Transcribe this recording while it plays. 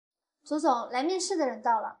左总，来面试的人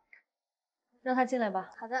到了，让他进来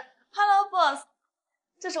吧。好的。Hello boss，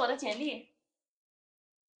 这是我的简历。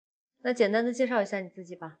那简单的介绍一下你自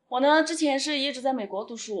己吧。我呢，之前是一直在美国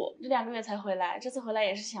读书，这2个月才回来。这次回来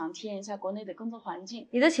也是想体验一下国内的工作环境。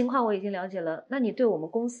你的情况我已经了解了，那你对我们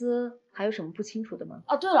公司还有什么不清楚的吗？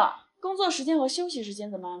哦，对了，工作时间和休息时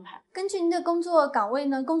间怎么安排？根据您的工作岗位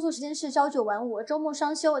呢，工作时间是朝9晚5，周末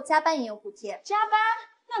双休，加班也有补贴。加班？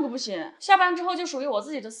那可不行，下班之后就属于我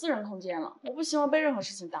自己的私人空间了，我不希望被任何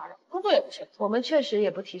事情打扰，工作也不行。我们确实也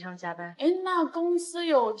不提倡加班。哎，那公司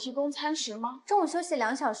有提供餐食吗？中午休息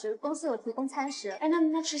2小时，公司有提供餐食。哎，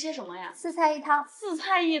那吃些什么呀？4菜1汤。4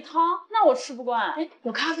菜1汤？那我吃不惯。哎，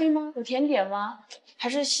有咖啡吗？有甜点吗？还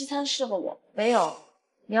是西餐适合我？没有，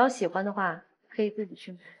你要喜欢的话，可以自己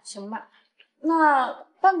去买。行吧。那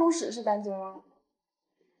办公室是单间吗？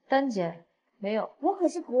单间。没有。我可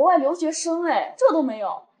是国外留学生哎，这都没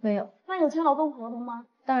有。没有。那有签劳动合同吗？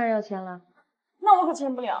当然要签了。那我可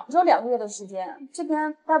签不了，只有2个月的时间，这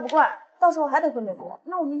边待不惯，到时候还得回美国。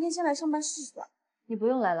那我明天先来上班试试吧。你不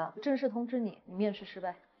用来了，正式通知你，你面试失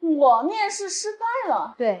败。我面试失败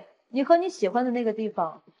了？对，你和你喜欢的那个地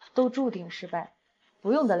方都注定失败，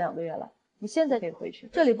不用等2个月了，你现在可以回去，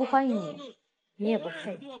这里不欢迎你，你也不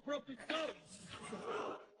配。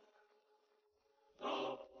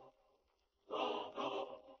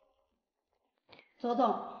左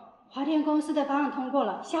总，华天公司的方案通过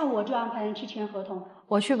了，下午我就安排人去签合同。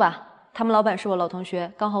我去吧，他们老板是我老同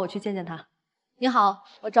学，刚好我去见见他。你好，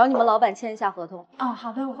我找你们老板签一下合同。哦，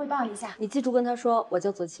好的，我汇报一下。你记住跟他说，我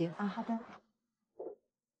叫左琪。啊，好的。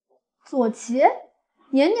左琪，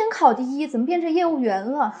年年考第1，怎么变成业务员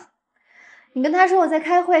了？你跟他说我在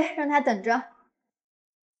开会，让他等着。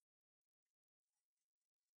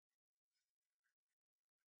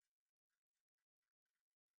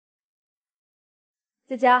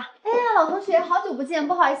佳佳，哎呀，老同学，好久不见，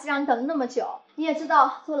不好意思让你等那么久。你也知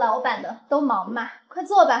道，做老板的都忙嘛，快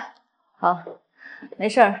坐吧。好，没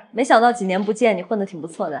事儿。没想到几年不见，你混得挺不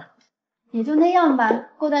错的。也就那样吧，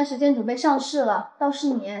过段时间准备上市了，倒是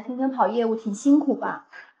你天天跑业务，挺辛苦吧？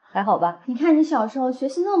还好吧？你看你小时候学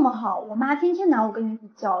习那么好，我妈天天拿我跟你比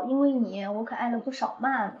较，因为你，我可挨了不少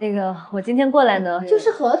骂呢。那个，我今天过来呢，就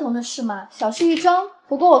是合同的事嘛，小事一桩。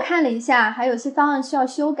不过我看了一下，还有些方案需要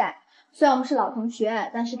修改。虽然我们是老同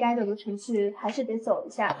学，但是该走的程序还是得走一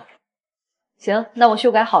下。行，那我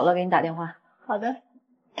修改好了给你打电话。好的。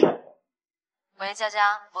喂，佳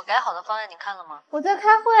佳，我改好的方案你看了吗？我在开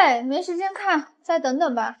会，没时间看，再等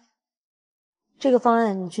等吧。这个方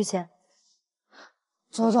案你去签。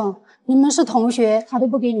左总，你们是同学，他都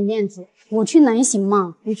不给你面子，我去能行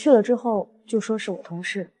吗？你去了之后就说是我同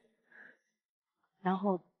事，然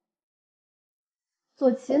后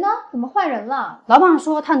左琪呢？怎么换人了？老板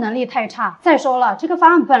说他能力太差。再说了，这个方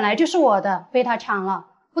案本来就是我的，被他抢了，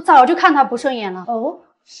我早就看他不顺眼了。哦，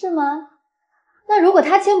是吗？那如果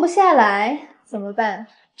他签不下来怎么办？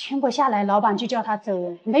签不下来，老板就叫他走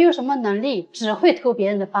人，没有什么能力，只会偷别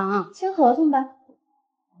人的方案。签合同吧。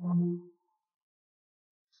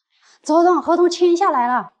左总，合同签下来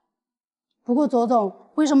了。不过左总，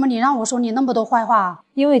为什么你让我说你那么多坏话啊？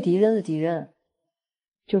因为敌人的敌人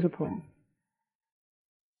就是朋友。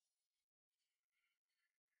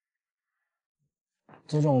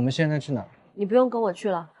左总，我们现在去哪？你不用跟我去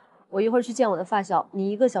了，我一会儿去见我的发小，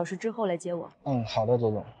你1个小时之后来接我。嗯，好的，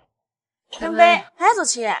左总。陈飞，哎，左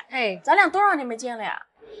琪，哎，咱俩多少年没见了呀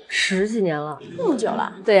10几年了。那么久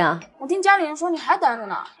了？对呀。我听家里人说你还单着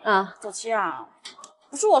呢。啊，左琪啊，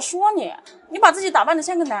不是我说你，你把自己打扮得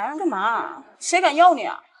像个男人干嘛？谁敢要你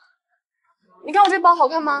啊？你看我这包好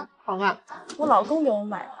看吗？好看。我老公给我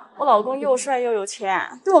买的，我老公又帅又有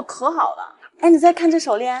钱，对我可好了。哎，你再看这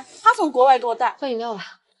手链，他从国外给我带。喝饮料吧。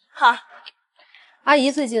好。阿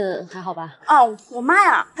姨最近还好吧？啊，我妈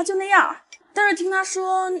呀，她就那样。但是听她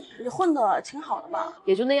说你混得挺好的吧？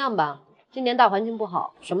也就那样吧。今年大环境不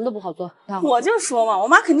好，什么都不好做。我就说嘛，我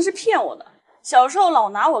妈肯定是骗我的。小时候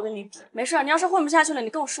老拿我跟你比。没事，你要是混不下去了，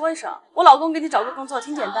你跟我说一声，我老公给你找个工作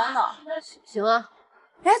挺简单的。行啊。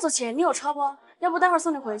哎，左琪，你有车不？要不待会儿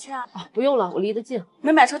送你回去啊？啊，不用了，我离得近。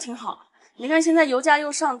没买车挺好。你看现在油价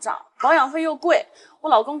又上涨，保养费又贵，我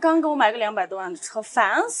老公刚给我买个200多万的车，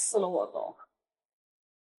烦死了我都。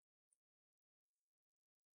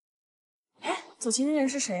哎，左琪那人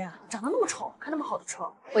是谁呀？长得那么丑，开那么好的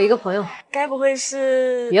车。我一个朋友。该不会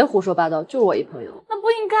是……别胡说八道，就是我一朋友。那不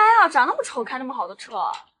应该啊，长那么丑，开那么好的车。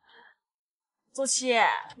左琪，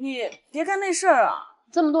你别干那事儿啊！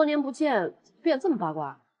这么多年不见，变这么八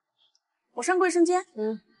卦。我上卫生间。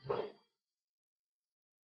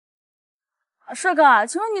帅哥，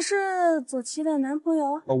请问你是左琪的男朋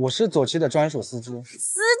友？我是左琪的专属司机。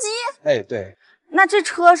司机？哎，对。那这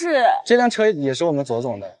车是？这辆车也是我们左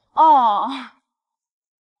总的。哦。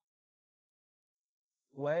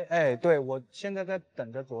喂，哎，对，我现在在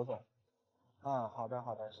等着左总。啊，好的，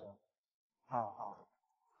好的，是。好。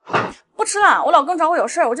不吃了，我老公找我有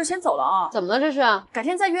事儿，我就先走了啊。怎么了这是？改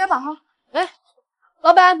天再约吧哈。哎，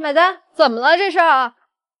老板买单，怎么了这是？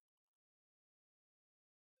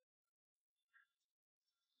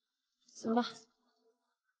行吧。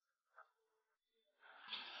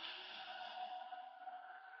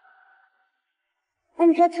哎，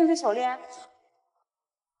你快看这手链。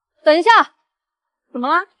等一下，怎么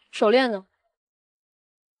了？手链呢？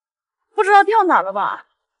不知道掉哪了吧？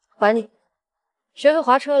还你。学会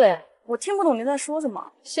划车了呀？我听不懂你在说什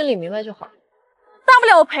么。心里明白就好。大不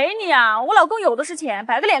了我赔你啊，我老公有的是钱，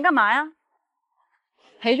摆个脸干嘛呀？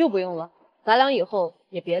赔就不用了，咱俩以后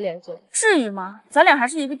也别联系了。至于吗？咱俩还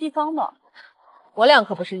是一个地方的。我俩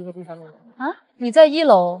可不是一个地方的人啊！你在1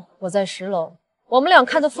楼，我在10楼，我们俩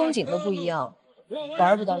看的风景都不一样，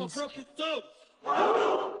玩不到一起。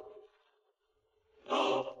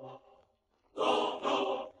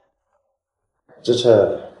这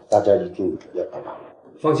次大家一定要帮忙。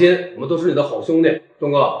放心，我们都是你的好兄弟，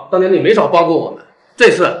钟哥，当年你没少帮过我们，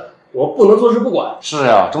这次我不能坐视不管。是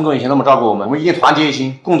啊，钟总以前那么照顾我们，我们一定团结一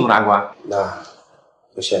心，共度难关。那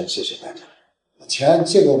就先谢谢大家。钱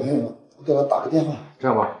借给我朋友了，我给他打个电话。这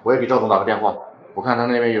样吧，我也给赵总打个电话，我看他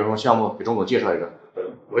那边有什么项目，给钟总介绍一个。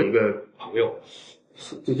我有一个朋友，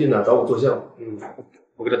最近呢找我做项目，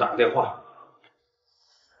我给他打个电话。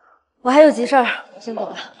我还有急事儿，我先走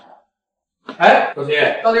了。哎，周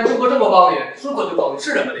鑫，当年钟哥这么帮你，说走就走，你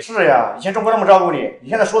是人吗你？是呀，以前钟哥那么照顾你，你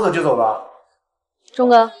现在说走就走了。钟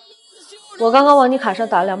哥，我刚刚往你卡上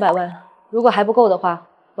打了200万，如果还不够的话，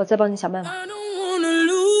我再帮你想办法。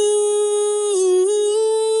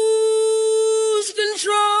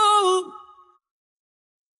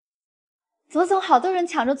左总，好多人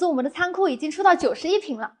抢着租我们的仓库，已经出到91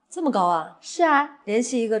平了。这么高啊？是啊。联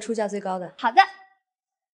系一个出价最高的。好的。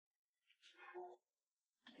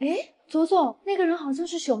哎，左总，那个人好像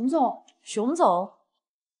是熊总。熊总？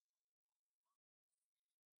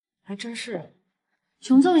还真是。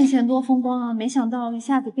熊总以前多风光啊，没想到一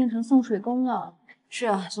下子变成送水工了。是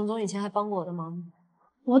啊，熊总以前还帮过我的忙。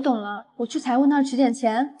我懂了，我去财务那儿取点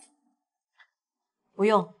钱。不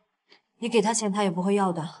用，你给他钱他也不会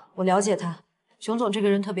要的。我了解他，熊总这个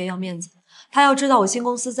人特别要面子，他要知道我新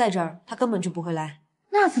公司在这儿，他根本就不会来。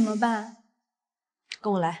那怎么办？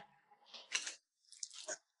跟我来。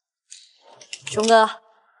熊哥。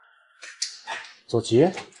左吉，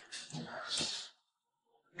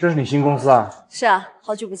这是你新公司啊？是啊，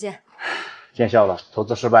好久不见。见笑了，投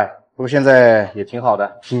资失败，不过现在也挺好的，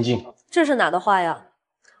拼劲。这是哪的话呀？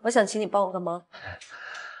我想请你帮我个忙。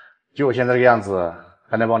就我现在这个样子，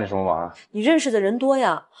还能帮你什么忙啊？你认识的人多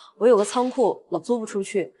呀，我有个仓库老租不出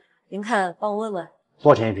去，您看帮我问问。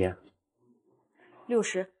多少钱一平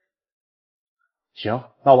？60。行，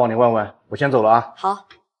那我帮你问问，我先走了啊。好。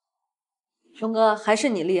熊哥，还是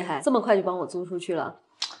你厉害，这么快就帮我租出去了。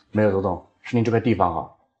没有，周总，是您这块地方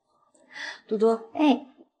好。多多，哎，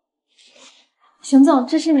熊总，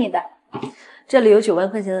这是你的，这里有9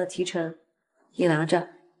万块钱的提成，你拿着。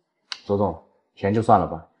周总，钱就算了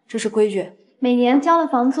吧。这是规矩，每年交了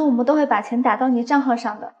房租，我们都会把钱打到你账号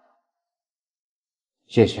上的。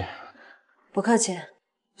谢谢。不客气，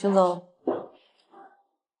熊总，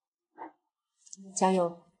加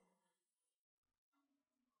油。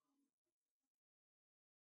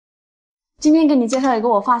今天给你介绍一个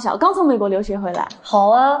我发小，刚从美国留学回来。好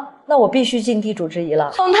啊，那我必须尽地主之谊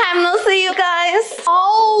了。 Long time no see you guys，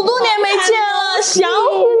 好多年没见了，想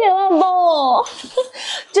死你了都。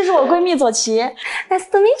这是我闺蜜左琪 ，Nice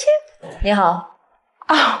to meet you。你好。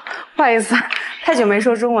啊，不好意思，太久没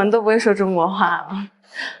说中文，都不会说中国话了。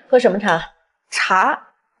喝什么茶？茶，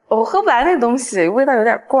我喝不来那东西，味道有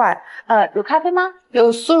点怪。有咖啡吗？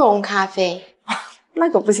有速溶咖啡。那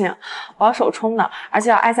可不行，我要手冲的，而且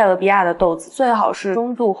要埃塞俄比亚的豆子，最好是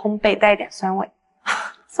中度烘焙，带一点酸味。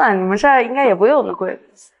算了，你们这儿应该也不会有那么贵的。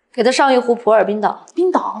给他上一壶普洱冰岛。冰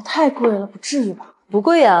岛太贵了，不至于吧？不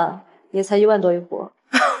贵啊，也才1万多一壶。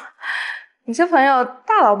你这朋友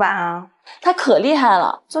大老板啊，他可厉害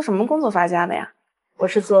了，做什么工作发家的呀？我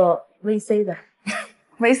是做 VC 的。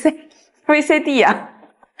VCD 呀？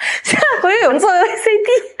现在回去有人做 VC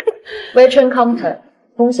Capital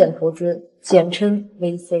风险投资，简称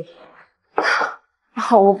VC。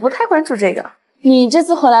我不太关注这个。你这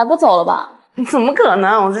次回来不走了吧？怎么可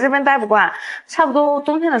能？我在这边待不惯，差不多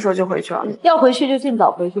冬天的时候就回去了。要回去就尽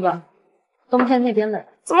早回去吧，冬天那边冷。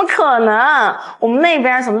怎么可能？我们那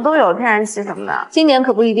边什么都有，天然气什么的。今年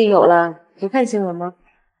可不一定有了，不看新闻吗？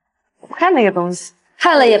不看那个东西，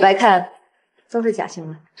看了也白看。都是假新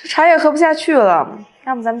闻。这茶也喝不下去了，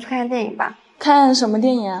要不咱们去看看电影吧？看什么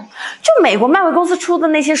电影啊？就美国漫威公司出的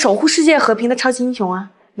那些守护世界和平的超级英雄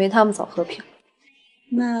啊。没他们早和平。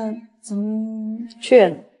那咱们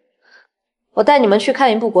去，我带你们去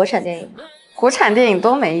看一部国产电影。国产电影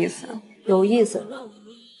都没意思。有意思。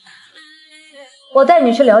我带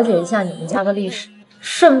你去了解一下你们家的历史，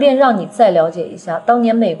顺便让你再了解一下当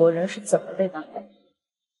年美国人是怎么被打败。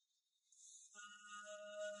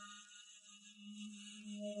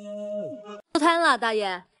收摊了，大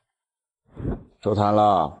爷。收摊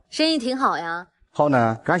了，生意挺好呀。好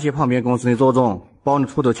呢，感谢旁边公司的左总，把我的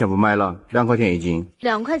土豆全部买了，2块钱一斤。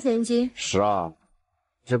2块钱一斤？是啊，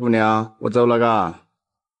这姑娘，我走了嘎。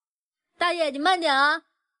大爷，你慢点啊。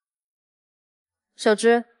小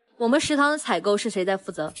芝，我们食堂的采购是谁在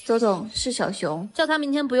负责？周总是小熊，叫他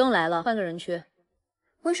明天不用来了，换个人去。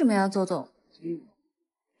为什么要周总？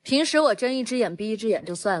平时我睁一只眼闭一只眼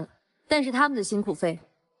就算了，但是他们的辛苦费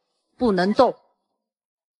不能动。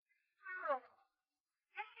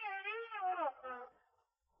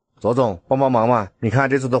周总，帮帮忙嘛！你看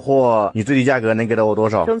这次的货，你最低价格能给到我多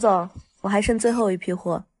少？熊总，我还剩最后一批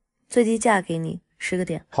货，最低价给你10个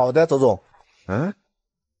点。好的，周总。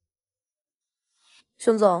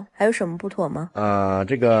熊总，还有什么不妥吗？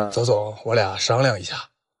这个周总，我俩商量一下。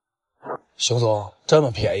熊总这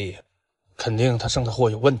么便宜，肯定他剩的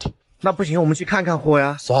货有问题。那不行，我们去看看货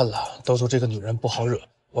呀。算了，都说这个女人不好惹，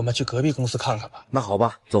我们去隔壁公司看看吧。那好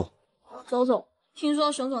吧，走。周总，听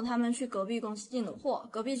说熊总他们去隔壁公司进了货，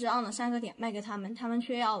隔壁只按了3个点卖给他们，他们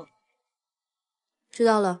却要了。知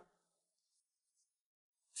道了。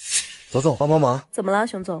周总，帮帮忙。怎么了，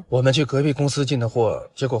熊总？我们去隔壁公司进的货，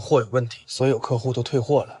结果货有问题，所有客户都退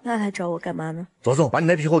货了。那还找我干嘛呢？周总，把你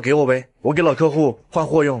那批货给我呗，我给老客户换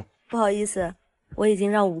货用。不好意思，我已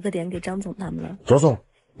经让5个点给张总他们了。周总，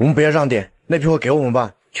我们不要让点，那批货给我们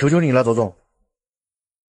吧，求求你了，周总。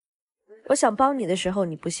我想帮你的时候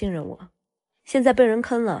你不信任我，现在被人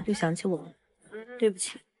坑了又想起我了，对不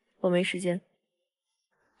起，我没时间。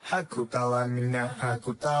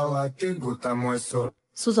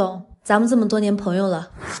苏总，咱们这么多年朋友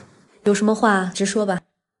了，有什么话直说吧。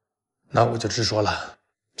那我就直说了，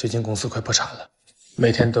最近公司快破产了，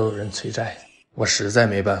每天都有人催债，我实在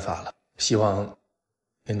没办法了，希望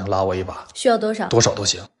您能拉我一把。需要多少？多少都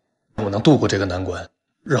行，我能度过这个难关，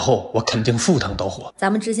日后我肯定赴汤蹈火。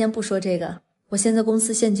咱们之间不说这个，我现在公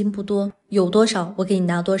司现金不多，有多少我给你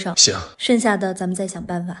拿多少。行，剩下的咱们再想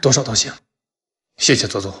办法。多少都行，谢谢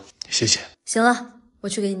左总，谢谢。行了，我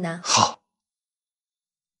去给你拿。好。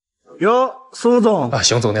哟，苏总啊，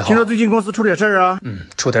熊总你好。听说最近公司出点事儿啊？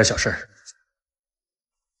出点小事儿。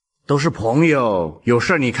都是朋友，有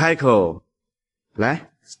事你开口。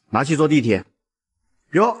来，拿去坐地铁。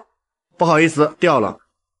哟，不好意思，掉了。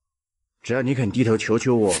只要你肯低头求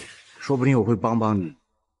求我，说不定我会帮帮你。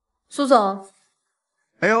苏总。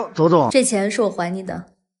哎呦，左总，这钱是我还你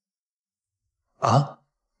的。啊？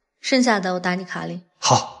剩下的我打你卡里。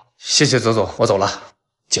好，谢谢左总，我走了，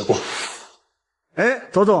结果。哎，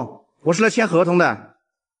左总，我是来签合同的。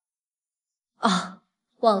啊，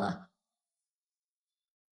忘了，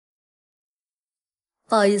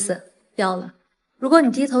不好意思，要了。如果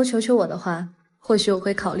你低头求求我的话，或许我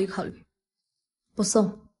会考虑考虑。不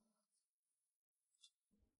送。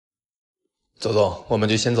左总，我们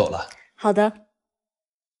就先走了。好的。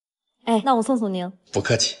哎，那我送送您。不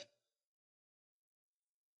客气。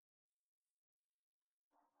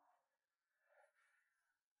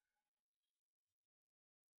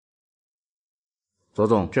左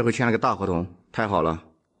总，这回签了个大合同，太好了。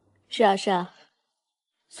是啊是啊。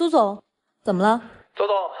苏总，怎么了？左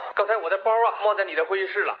总，刚才我的包忘在你的会议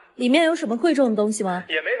室了。里面有什么贵重的东西吗？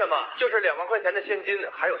也没什么，就是2万块钱的现金，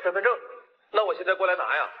还有身份证。那我现在过来拿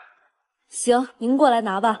呀？行，您过来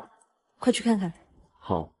拿吧，快去看看。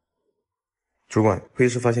好。主管，会议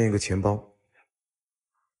室发现一个钱包。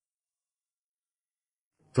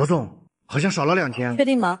左总，好像少了2千。确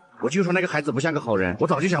定吗？我就说那个孩子不像个好人，我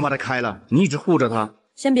早就想把他开了，你一直护着他。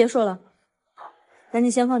先别说了，赶紧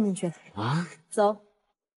先放进去。啊？走。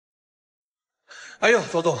哎呦，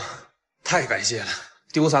左总，太感谢了，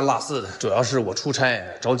丢3落4的，主要是我出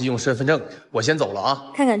差着急用身份证，我先走了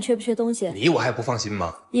啊。看看缺不缺东西。你我还不放心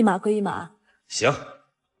吗？一码归一码。行，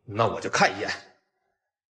那我就看一眼。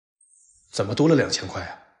怎么多了2000块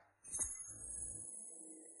啊？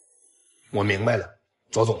我明白了，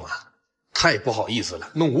左总啊，太不好意思了，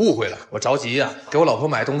弄误会了，我着急呀，给我老婆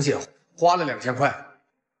买东西花了2000块，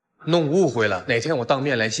弄误会了，哪天我当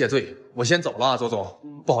面来谢罪。我先走了啊，左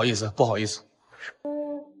总，不好意思，不好意思。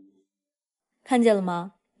看见了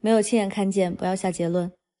吗？没有亲眼看见，不要下结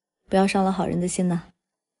论，不要伤了好人的心呐。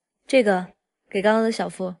这个给刚刚的小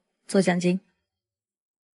付做奖金。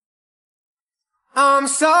I'm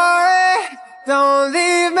sorry, don't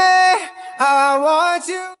leave me. I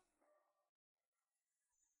want you.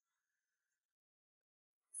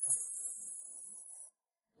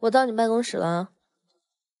 我到你办公室了。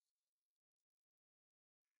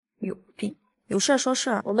有病，有事说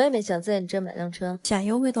事。我妹妹想在你这买辆车，想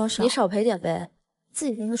优惠多少？你少赔点呗，自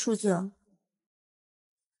己定个数字。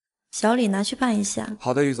小李拿去办一下。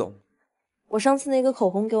好的，于总。我上次那个口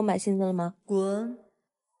红给我买新的了吗？滚！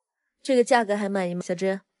这个价格还满意吗？小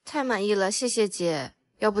芝，太满意了，谢谢姐。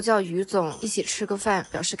要不叫于总一起吃个饭，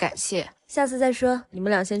表示感谢。下次再说，你们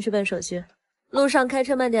俩先去办手续，路上开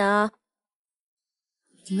车慢点啊。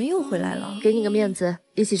怎么又回来了？给你个面子，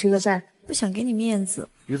一起吃个饭。不想给你面子。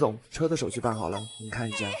于总，车的手续办好了，您看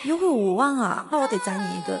一下。优惠5万啊，那我得宰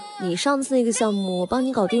你一顿。你上次那个项目我帮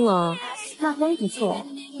你搞定了，那真不错。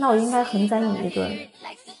那我应该横宰你一顿。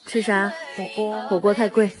吃啥？火锅。火锅太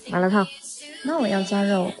贵，麻辣烫。那我要加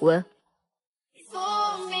肉。滚。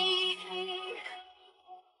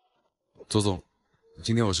左总，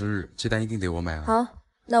今天我生日，这单一定得我买啊。好，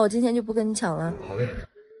那我今天就不跟你抢了。好嘞。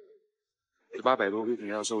800多，为什么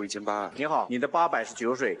要收1800？你好，你的800是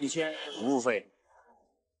酒水，1000服务费。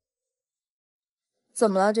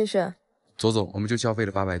怎么了？这是？左总，我们就消费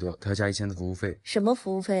了800多，他要加1000的服务费。什么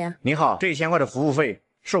服务费啊？您好，这1000块的服务费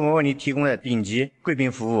是我们为您提供的顶级贵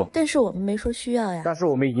宾服务。但是我们没说需要呀。但是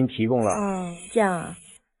我们已经提供了。这样啊，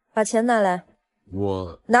把钱拿来。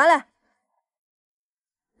我拿来。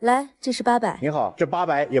来，这是800。您好，这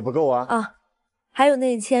800也不够啊。啊，还有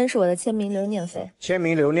那1000是我的签名留念费。签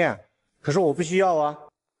名留念，可是我不需要啊。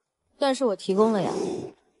但是我提供了呀。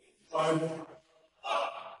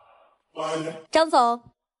张总。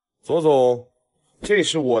左总，这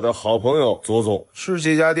是我的好朋友左总，是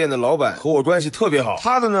这家店的老板，和我关系特别好。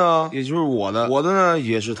他的呢，也就是我的，我的呢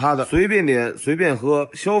也是他的。随便点，随便喝，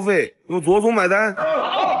消费由左总买单。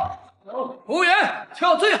服务员，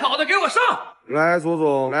挑最好的给我上。来，左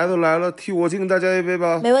总，来都来了，替我敬大家一杯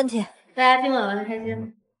吧。没问题，大家今晚玩的开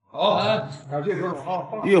心。好，感谢左总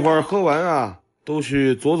啊。一会儿喝完啊，都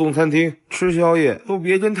去左总餐厅吃宵夜，都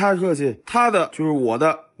别跟他客气，他的就是我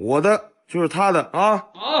的，我的就是他的啊。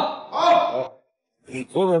好。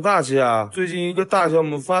左总大气啊，最近一个大项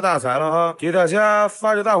目发大财了啊，给大家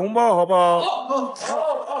发个大红包好不好？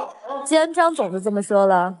既然张总都这么说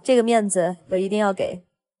了，这个面子我一定要给。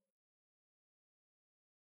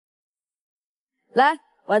来，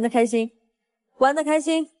玩的开心，玩的开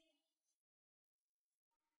心。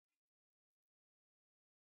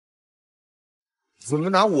怎么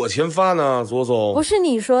拿我钱发呢，左总？不是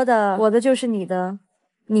你说的，我的就是你的，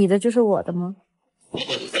你的就是我的吗？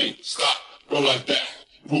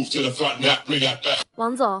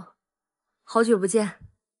王总，好久不见。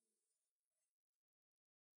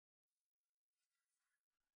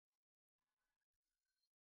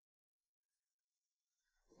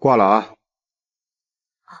挂了啊。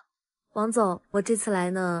王总，我这次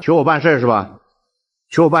来呢，求我办事是吧？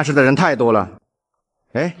求我办事的人太多了。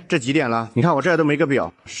哎，这几点了？你看我这都没个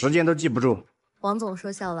表，时间都记不住。王总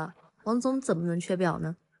说笑了，王总怎么能缺表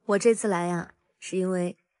呢？我这次来呀，是因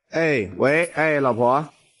为……哎，喂，哎，老婆，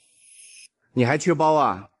你还缺包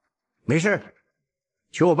啊？没事，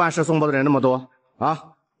求我办事送包的人那么多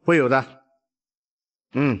啊，会有的。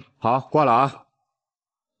好，挂了啊。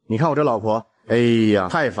你看我这老婆，哎呀，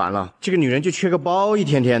太烦了，这个女人就缺个包，一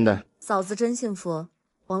天天的。嫂子真幸福，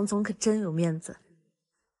王总可真有面子。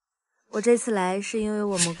我这次来是因为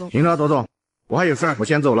我们公……行了，左总，我还有事儿，我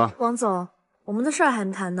先走了。王总，我们的事儿还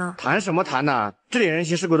没谈呢。谈什么谈呢？这点人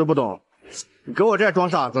情世故都不懂，你搁我这儿装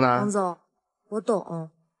傻子呢？王总，我懂，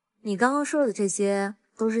你刚刚说的这些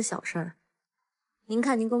都是小事儿。您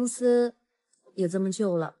看您公司也这么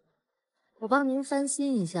旧了，我帮您翻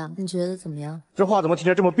新一下，你觉得怎么样？这话怎么听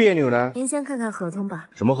着这么别扭呢？您先看看合同吧。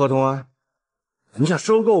什么合同啊？你想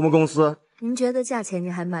收购我们公司？您觉得价钱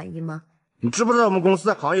你还满意吗？你知不知道我们公司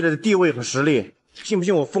在行业里的地位和实力？信不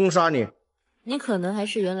信我封杀你？你可能还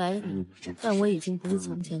是原来的你，但我已经不是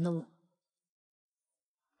从前的我。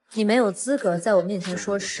你没有资格在我面前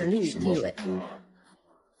说实力与地位。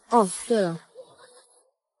哦，对了，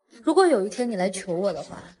如果有一天你来求我的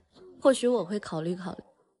话，或许我会考虑考虑。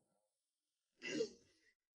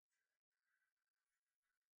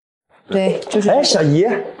对，就是。哎，小姨。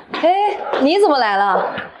哎，你怎么来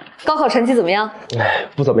了？高考成绩怎么样？哎，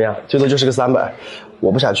不怎么样，最多就是个300。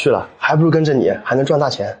我不想去了，还不如跟着你，还能赚大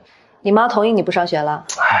钱。你妈同意你不上学了？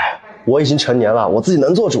哎，我已经成年了，我自己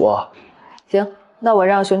能做主。行，那我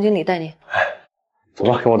让熊经理带你。哎，走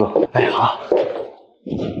吧，跟我走。哎，好。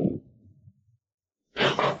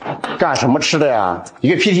干什么吃的呀？一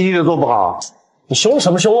个 PPT 都做不好，你凶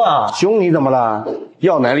什么凶啊？凶你怎么了？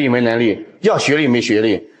要能力没能力，要学历没学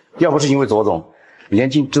历，要不是因为左总，连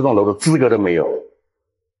进这栋楼的资格都没有。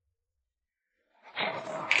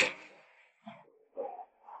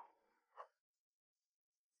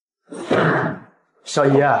小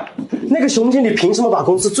姨，那个熊经理凭什么把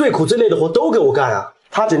公司最苦最累的活都给我干啊？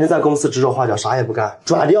他整天在公司指手画脚，啥也不干，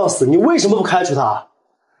拽的要死。你为什么不开除他？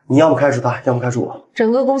你要么开除他，要么开除我。整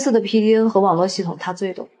个公司的 PDN 和网络系统他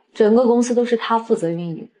最懂，整个公司都是他负责运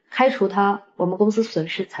营。开除他，我们公司损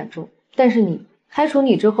失惨重。但是你开除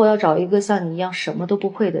你之后，要找一个像你一样什么都不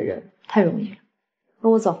会的人，太容易了。跟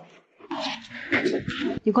我走。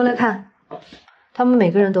你过来看，他们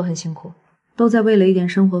每个人都很辛苦，都在为了一点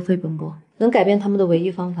生活费奔波。能改变他们的唯一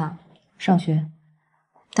方法，上学。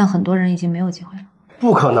但很多人已经没有机会了。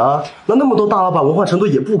不可能，那么多大老板文化程度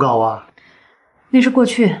也不高啊。那是过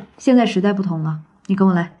去，现在时代不同了。你跟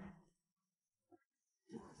我来。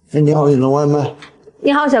哎，你好，点了外卖。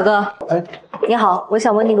你好，小哥。哎，你好，我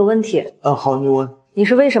想问你个问题。好，你问。你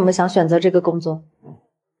是为什么想选择这个工作？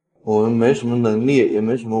我们没什么能力，也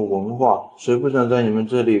没什么文化，谁不想在你们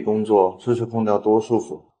这里工作？吹吹空调多舒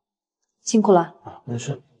服。辛苦了。没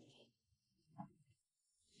事。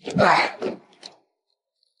哎。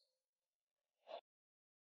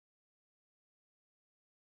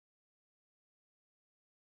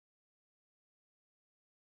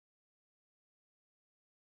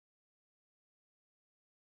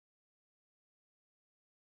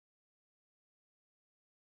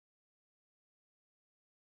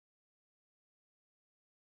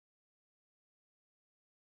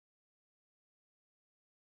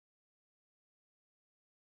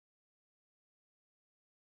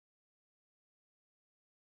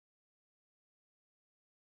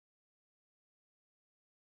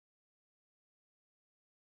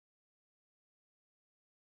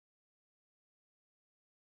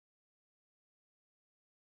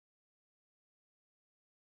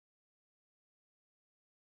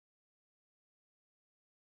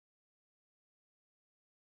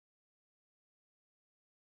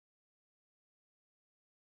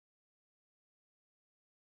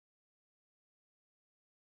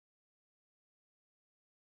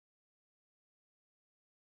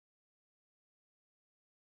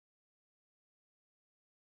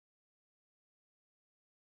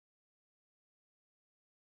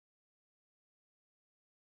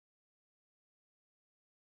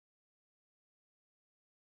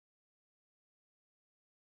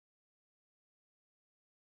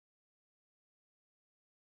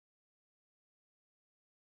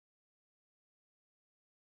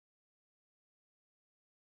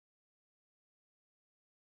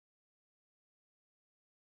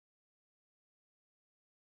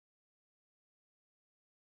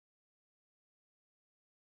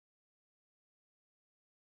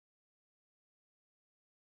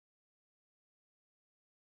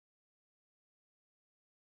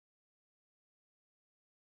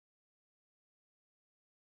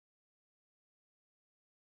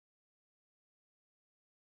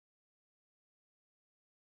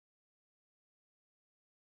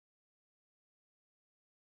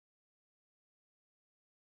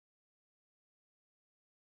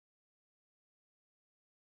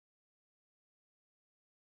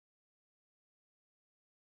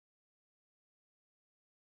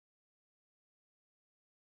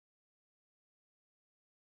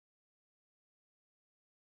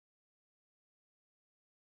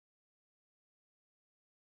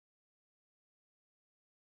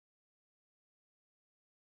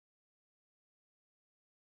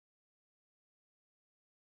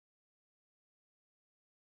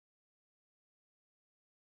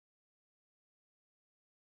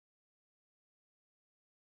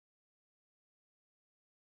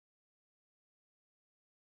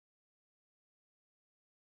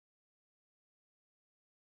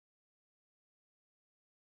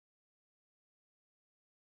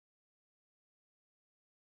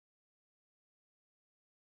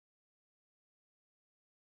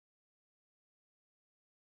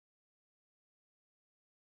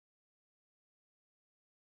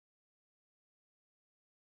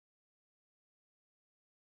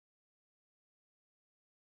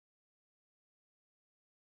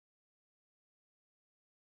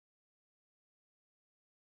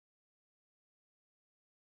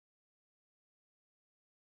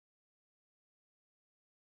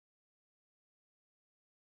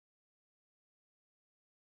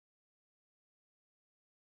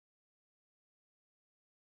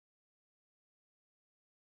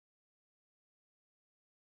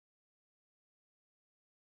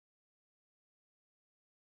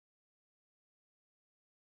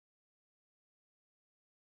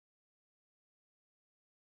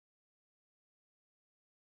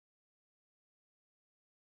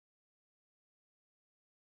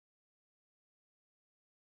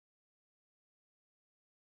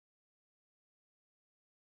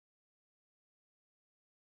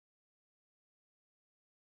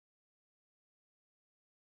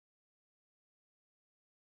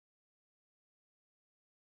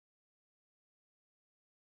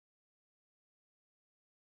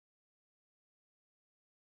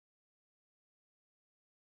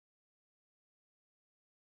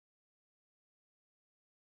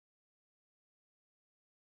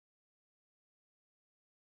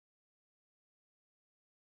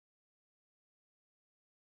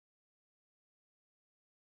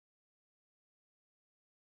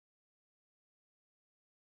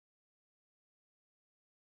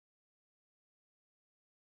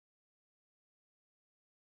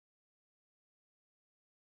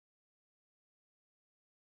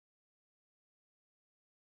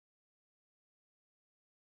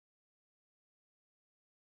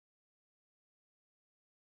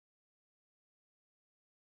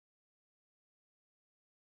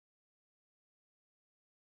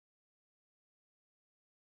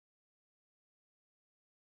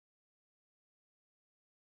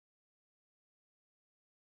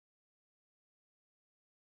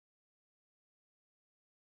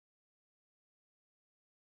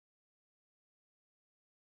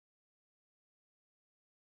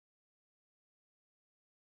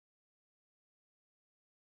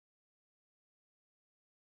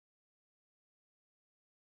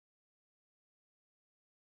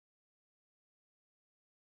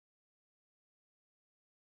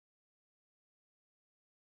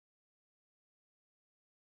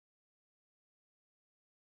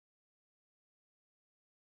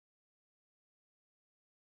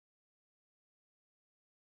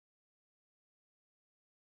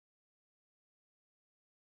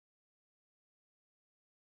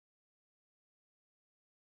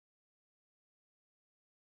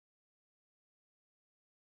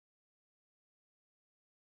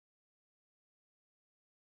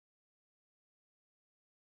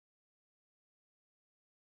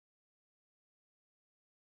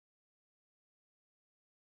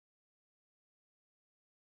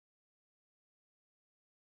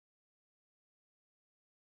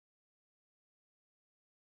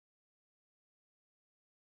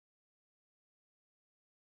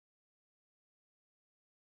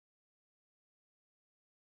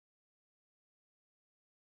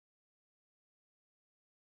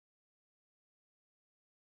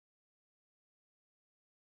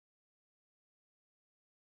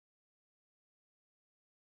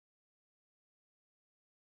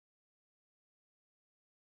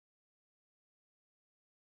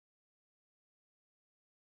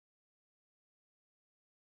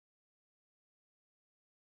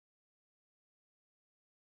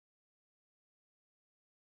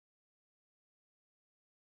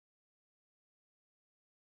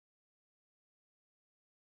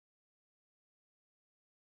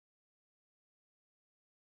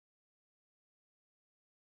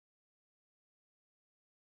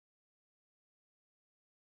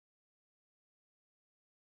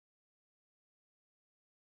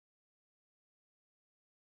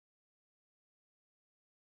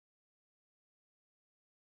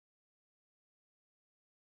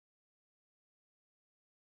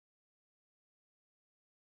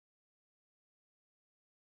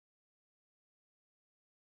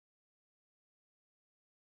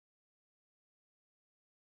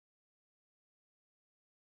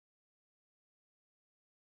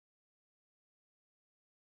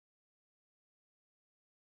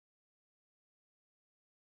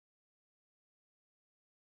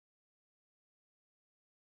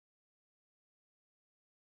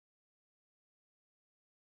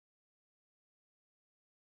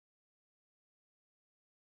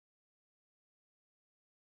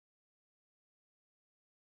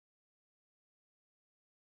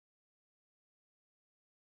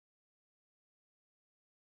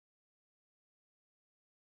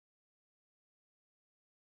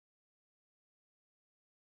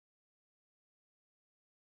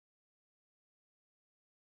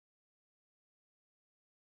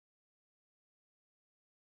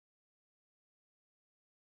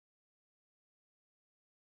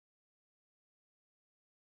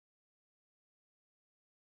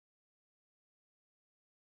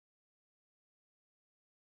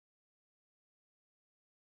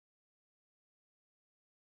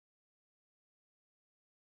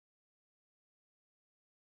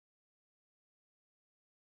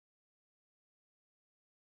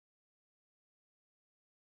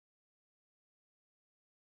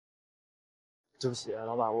对不起，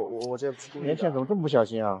老板，我这不是故意的。年轻人怎么这么不小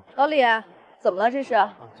心啊？老李，怎么了这是？哎，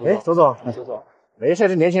周总，没事，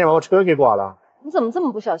这年轻人把我车给剐了。你怎么这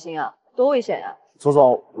么不小心啊？多危险呀！左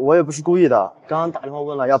总，我也不是故意的，刚刚打电话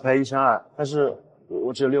问了要赔1200，但是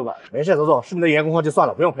我只有600。没事，左总，是你的员工话就算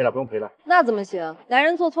了，不用赔了，不用赔了。那怎么行？男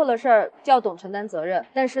人做错了事儿就要懂承担责任。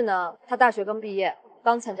但是呢，他大学刚毕业，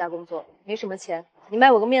刚参加工作，没什么钱，你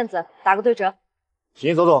卖我个面子，打个对折。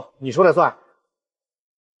行，左总，你说了算。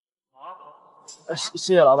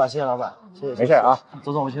谢谢老板，谢谢老板，谢谢。没事啊，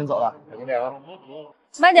左总，我先走了，小心点啊。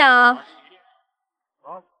慢点啊。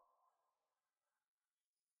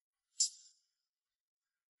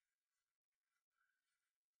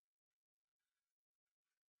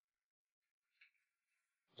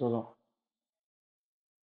周总，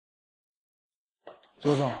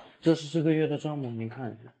周总，这是这个月的账目，您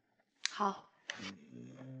看一下。好，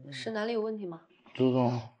是哪里有问题吗？周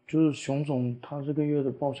总，就是熊总他这个月的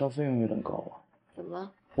报销费用有点高啊。怎么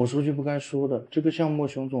了？我说句不该说的，这个项目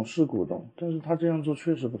熊总是股东，但是他这样做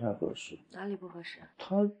确实不太合适。哪里不合适？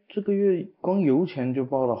他这个月光油钱就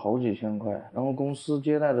报了好几千块，然后公司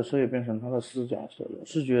接待的车也变成他的私家车了，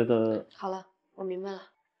是觉得……好了，我明白了，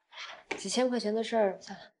几千块钱的事儿，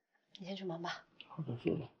算了，你先去忙吧。好的，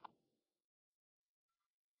周总。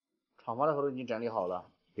厂房的合同已经整理好了，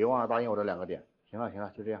别忘了答应我这2个点。行了，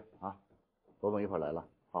就这样啊。左总一会儿来了，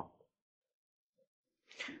好。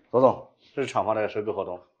左总，这是厂房的收购合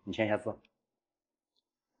同，你签一下字。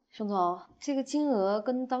熊总，这个金额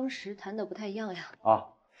跟当时谈的不太一样呀。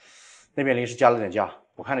啊，那边临时加了点价，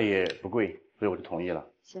我看着也不贵，所以我就同意了。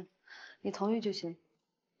行，你同意就行。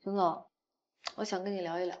熊总，我想跟你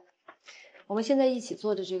聊一聊，我们现在一起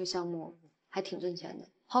做的这个项目还挺挣钱的。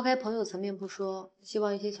抛开朋友层面不说，希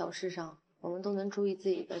望一些小事上我们都能注意自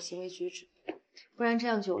己的行为举止，不然这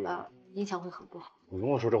样久了影响会很不好。你跟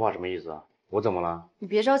我说这话什么意思啊？我怎么了？你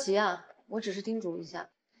别着急啊，我只是叮嘱一下，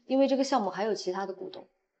因为这个项目还有其他的股东，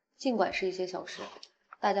尽管是一些小事，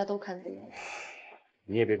大家都看在眼里。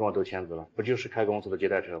你也别跟我斗签子了，不就是开公司的接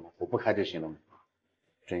待车吗？我不开就行了吗？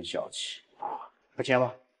真小气。快签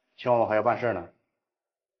吧，签完我还要办事呢。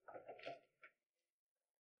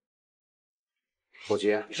伙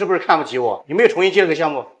计，你是不是看不起我？你没有重新接这个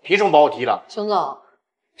项目，凭什么把我踢了？熊总，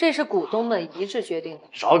这是股东们一致决定的。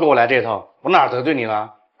少给我来这套，我哪儿得罪你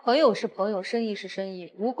了？朋友是朋友，生意是生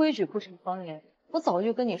意，无规矩不成方圆。我早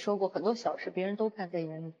就跟你说过，很多小事别人都看在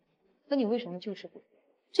眼里，可你为什么就是不？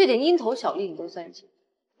这点蝇头小利你都算计，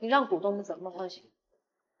你让股东们怎么放心？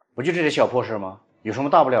不就这点小破事吗？有什么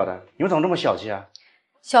大不了的？你们怎么这么小气啊？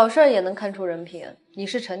小事也能看出人品，你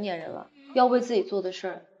是成年人了，要为自己做的事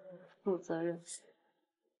儿负责任。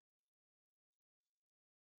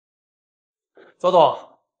周总，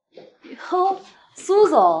哟，苏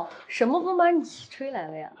总，什么风把你吹来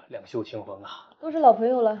了呀？两袖清风啊，都是老朋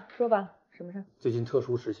友了，说吧，什么事？最近特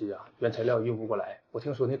殊时期啊，原材料运不过来，我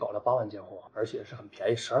听说你搞了8万件货，而且是很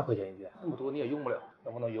便宜，12块钱一件，那么多你也用不了，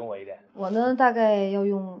能不能匀我一点？我呢，大概要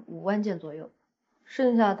用5万件左右，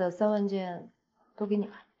剩下的3万件都给你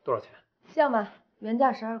了。多少钱？这样吧，原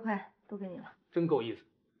价12块，都给你了。真够意思。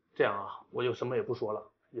这样啊，我就什么也不说了，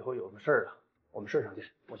以后有什么事儿啊，我们事儿上见。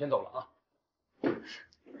我先走了啊。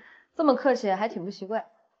这么客气，还挺不习惯。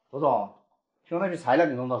罗总，听说那批材料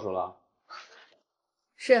你弄到手了？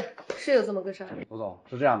是有这么个事儿。罗总，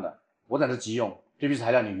是这样的，我等着急用，这批材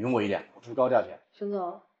料你匀我一点，我出高价钱。熊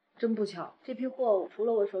总，真不巧，这批货除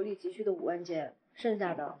了我手里急需的5万件，剩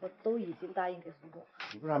下的我都已经答应给苏总。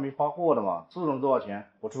你不是还没发货的吗？苏总多少钱，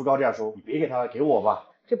我出高价收，你别给他，给我吧。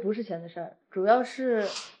这不是钱的事儿，主要是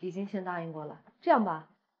已经先答应过了。这样吧，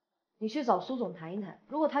你去找苏总谈一谈，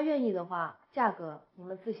如果他愿意的话，价格你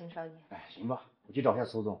们自行商议。哎，行吧，我去找一下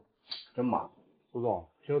苏总。真忙。苏总，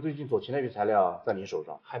听说最近左旗那批材料在你手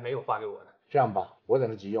上，还没有发给我呢。这样吧，我等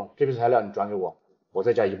着急用，这批材料你转给我，我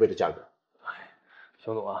再加1倍的价格。哎，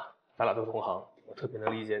熊总啊，咱俩都是同行，我特别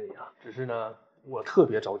能理解你啊。只是呢，我特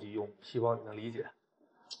别着急用，希望你能理解。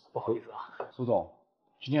不好意思啊，苏总，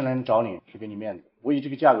今天来找你是给你面子，我以这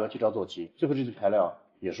个价格去找左旗，最后这批材料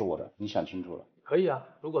也是我的，你想清楚了。可以啊，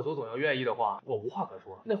如果左总要愿意的话，我无话可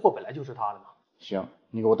说，那货本来就是他的嘛。行，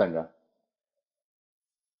你给我等着。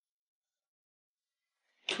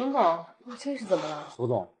熊总，你这是怎么了？苏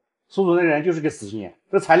总，苏总那人就是个死心眼，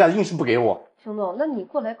这材料硬是不给我。熊总，那你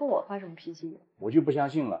过来跟我发什么脾气？我就不相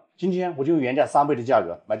信了，今天我就用原价3倍的价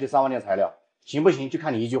格买这3万件材料，行不行？就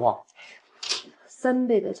看你一句话。3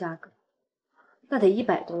倍的价格，那得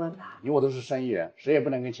100多万吧？你我都是生意人，谁也不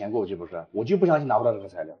能跟钱过不去，不是？我就不相信拿不到这个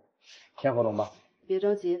材料。签合同吧。别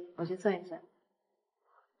着急，我先算一算。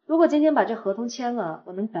如果今天把这合同签了，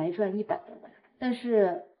我能白赚100多万。但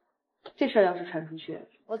是这事儿要是传出去，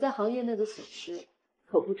我在行业内的损失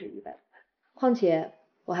可不止100万。况且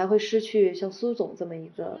我还会失去像苏总这么一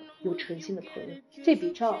个有诚信的朋友，这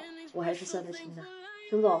笔账我还是算得清的。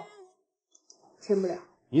熊总，签不了。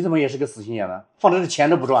你怎么也是个死心眼呢？放着这钱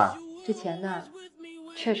都不赚。这钱呢，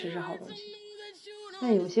确实是好东西，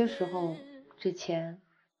但有些时候这钱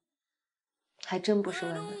还真不是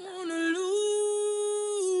万能的。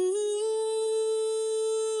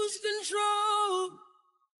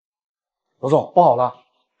罗总，不好了！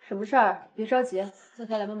什么事儿？别着急，坐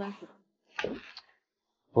下来慢慢说。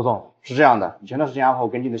罗总，是这样的，前段时间阿豪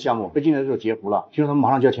跟进的项目被进来之后截胡了，听说他们马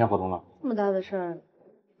上就要签合同了。这么大的事儿，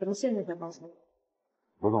怎么现在才告诉我？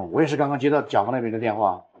罗总，我也是刚刚接到甲方那边的电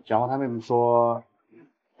话，甲方他们说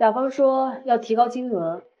要提高金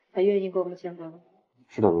额才愿意跟我们签合同。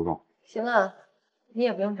是的，罗总。行了，你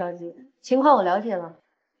也不用着急，情况我了解了，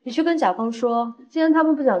你去跟甲方说，既然他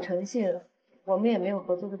们不讲诚信，我们也没有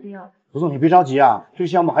合作的必要。罗总，你别着急啊，这个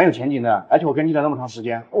项目很有前景的，而且我跟进了那么长时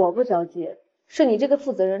间。我不着急，是你这个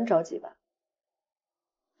负责人着急吧？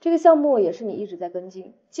这个项目也是你一直在跟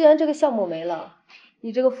进，既然这个项目没了，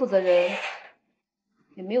你这个负责人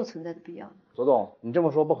也没有存在的必要。罗总，你这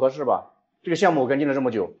么说不合适吧？这个项目我跟进了这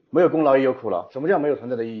么久，没有功劳也有苦劳，什么叫没有存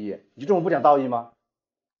在的意义？你就这么不讲道义吗？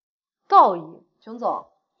道义，熊总，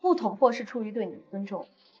不捅破是出于对你的尊重。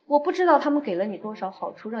我不知道他们给了你多少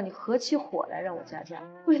好处，让你合起伙来让我加价。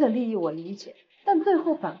为了利益我理解，但最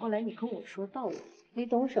后反过来你跟我说道义，你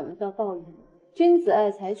懂什么叫道义吗？君子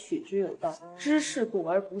爱财，取之有道，知世故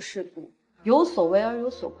而不世故，有所为而有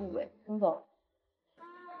所不为。熊总，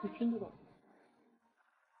你听不懂？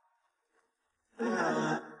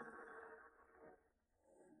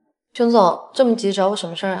熊总，这么急找我什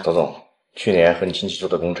么事儿啊？周总，去年和你亲戚做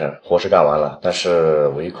的工程，活是干完了，但是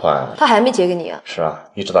尾款他还没结给你啊？是啊，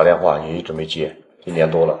一直打电话也一直没接，1年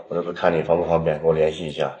多了，我这是看你方不方便给我联系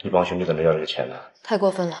一下，一帮兄弟等着要这个钱呢。太过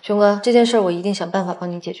分了，熊哥，这件事我一定想办法帮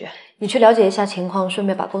你解决。你去了解一下情况，顺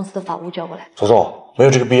便把公司的法务叫过来。周总，没有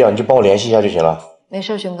这个必要，你就帮我联系一下就行了。没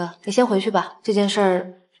事，熊哥，你先回去吧。这件事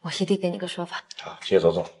儿我一定给你个说法。好，谢谢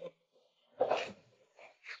周总。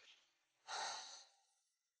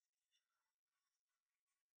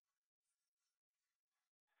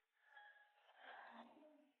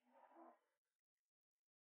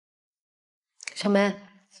小梅，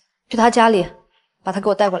去他家里，把他给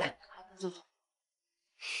我带过来。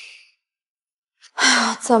哎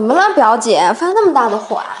呀，怎么了，表姐？发那么大的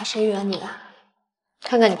火啊？谁惹你了？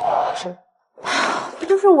看看你是，不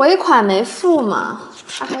就是尾款没付吗？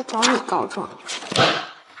他还找你告状。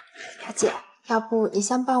表姐，要不你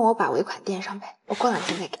先帮我把尾款垫上呗，我过2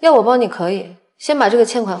天再给。要我帮你可以，先把这个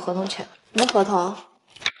欠款合同签。什么合同？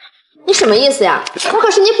你什么意思呀？我可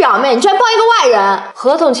是你表妹，你居然帮一个外人！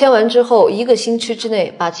合同签完之后，1个星期之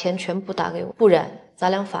内把钱全部打给我，不然咱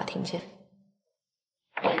俩法庭见。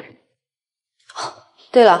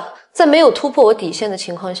对了，在没有突破我底线的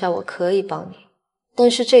情况下，我可以帮你，但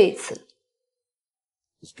是这一次，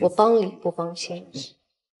我帮理不帮亲。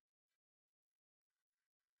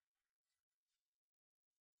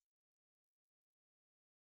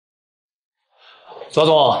左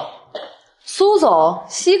总。苏总，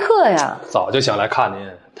稀客呀！早就想来看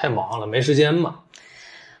您，太忙了，没时间嘛。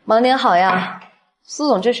忙点好呀，苏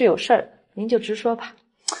总这是有事儿，您就直说吧。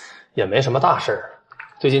也没什么大事儿，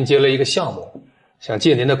最近接了一个项目，想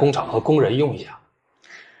借您的工厂和工人用一下。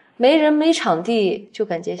没人没场地就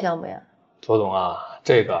敢接项目呀？左总啊，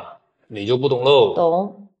这个你就不懂喽。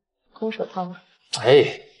懂，空手套。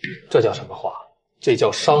哎，这叫什么话？这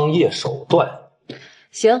叫商业手段。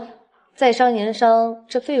行，在商言商，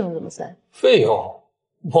这费用怎么算？费用？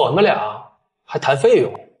我们俩还谈费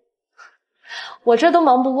用？我这都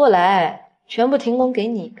忙不过来，全部停工给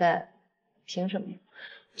你干，凭什么？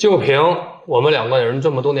就凭我们2个人这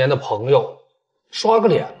么多年的朋友，刷个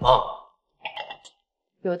脸嘛。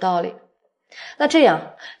有道理。那这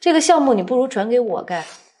样，这个项目你不如转给我干，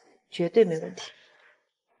绝对没问题。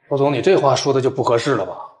罗总，你这话说的就不合适了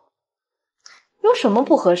吧？有什么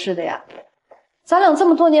不合适的呀？咱俩这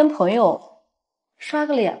么多年朋友，刷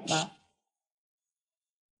个脸嘛。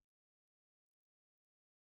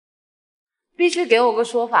必须给我个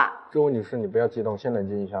说法。这位女士，你不要激动，先冷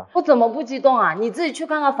静一下。我怎么不激动啊？你自己去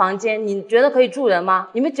看看房间，你觉得可以住人吗？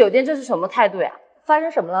你们酒店这是什么态度呀？发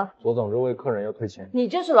生什么了？左总，这位客人要退钱。你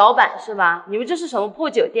就是老板是吧？你们这是什么破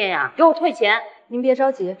酒店呀？给我退钱！您别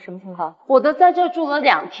着急，什么情况？我都在这住了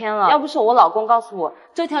2天了，要不是我老公告诉我，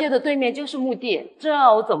这条街的对面就是墓地，这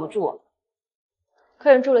让我怎么住？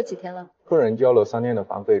客人住了几天了？客人交了3天的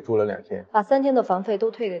房费，住了2天。把3天的房费都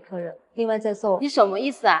退给客人，另外再送。你什么意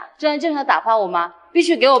思啊？这样就想打发我吗？必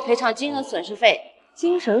须给我赔偿精神损失费。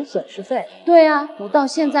精神损失费？对啊，我到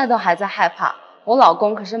现在都还在害怕。我老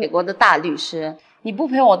公可是美国的大律师，你不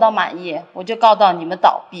陪我到满意，我就告到你们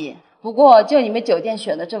倒闭。不过就你们酒店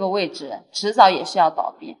选的这个位置，迟早也是要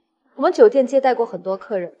倒闭。我们酒店接待过很多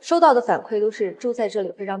客人，收到的反馈都是住在这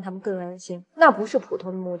里会让他们更安心。那不是普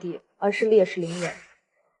通的墓地，而是烈士陵园。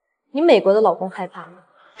你美国的老公害怕吗？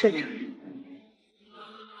正常。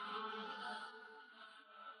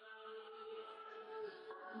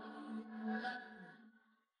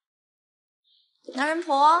男人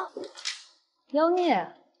婆，妖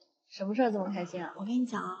孽，什么事儿这么开心啊？我跟你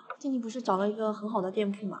讲啊，静静不是找了一个很好的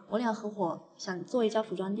店铺嘛，我俩合伙想做一家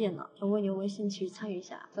服装店呢，要问你有没有兴趣参与一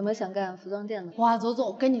下？怎么想干服装店呢？哇，左总，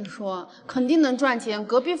我跟你说，肯定能赚钱，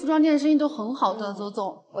隔壁服装店生意都很好的，左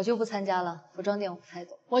总。我就不参加了，服装店我不太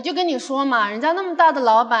懂。我就跟你说嘛，人家那么大的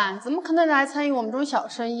老板，怎么可能来参与我们这种小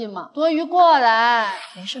生意嘛？多余过来。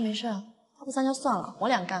没事没事，他不参加算了，我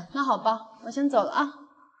俩干。那好吧，我先走了啊。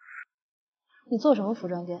你做什么服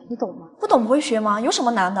装店？你懂吗？不懂不会学吗？有什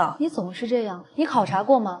么难的？你总是这样。你考察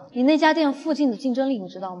过吗？你那家店附近的竞争力你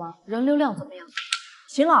知道吗？人流量怎么样？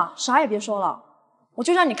行了，啥也别说了，我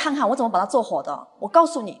就让你看看我怎么把它做火的。我告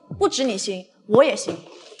诉你，不止你行，我也行。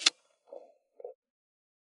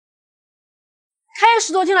开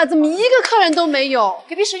10多天了，怎么一个客人都没有？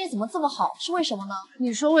隔壁生意怎么这么好？是为什么呢？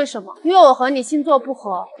你说为什么？因为我和你星座不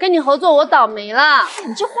合，跟你合作我倒霉了。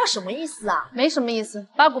你这话什么意思啊？没什么意思，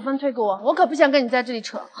把股份退给我，我可不想跟你在这里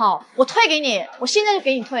扯。好，我退给你，我现在就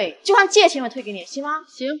给你退，就算借钱我退给你，行吗？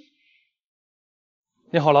行。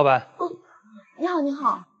你好，老板。你好，你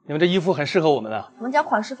好。你们这衣服很适合我们啊。我们家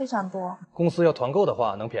款式非常多。公司要团购的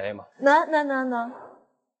话，能便宜吗？能。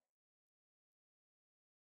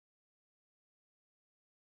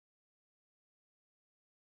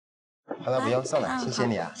好的，不用送了，谢谢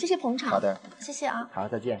你啊。谢谢捧场。好的，谢谢啊。好，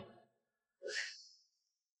再见。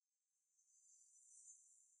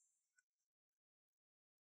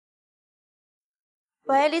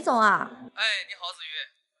喂，李总啊。哎，你好，子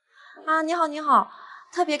瑜。啊，你好，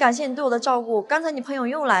特别感谢你对我的照顾。刚才你朋友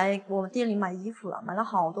又来我们店里买衣服了，买了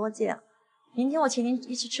好多件。明天我请您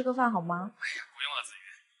一起吃个饭好吗？哎呀，不用了，子瑜，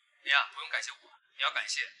你呀不用感谢我，你要感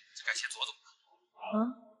谢左总。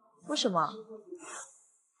为什么？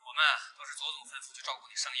我们都是左总吩咐去照顾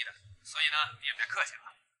你生意的，所以呢，你也别客气了。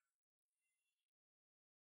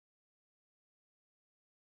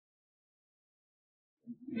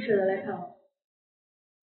你舍得来看我？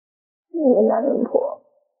你个男人婆，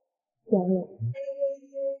养你。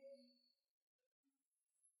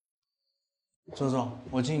周总，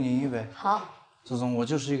我敬您一杯。好。周总，我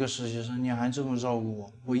就是一个实习生，您还这么照顾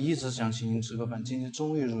我，我一直想请您吃个饭，今天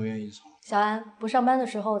终于如愿以偿。小安，不上班的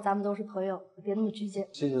时候咱们都是朋友，别那么拘谨。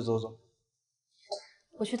谢谢周总。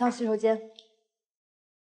我去趟洗手间。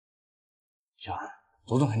小安，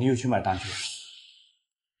周总肯定又去买单去了。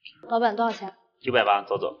老板多少钱980，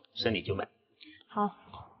周总，生理900。好。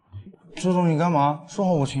周总，你干嘛？说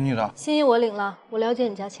好我请你的。心意我领了，我了解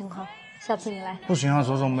你家情况，下次你来。不行啊，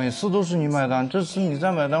周总，每次都是你买单，这次你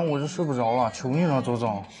再买单我就睡不着了，求你了，周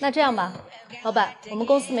总。那这样吧，老板，我们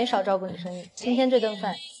公司没少照顾你生意，今天这顿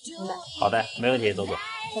饭你买。好的，没问题，周总。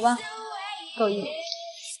走吧，够意。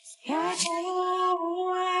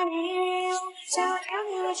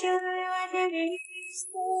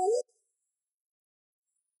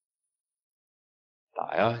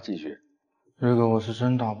打呀，继续。这个我是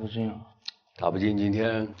真打不进啊。打不进，今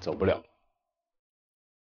天走不了。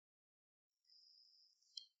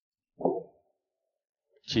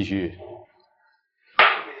继续。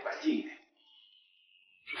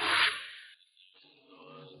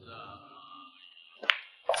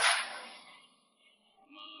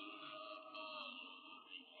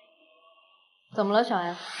怎么了，小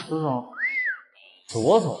安？周总，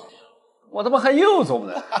左总，我他妈还右总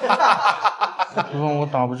呢。周总，我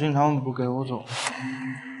打不进，他们不给我走。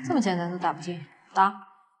这么简单都打不进，打。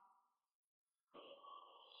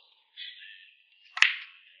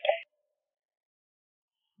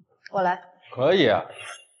我来。可以啊。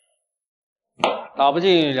打不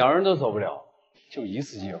进，两人都走不了，就一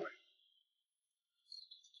次机会。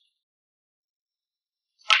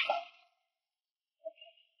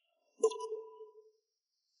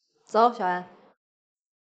走，小安。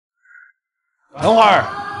等会儿，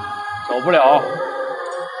走不了。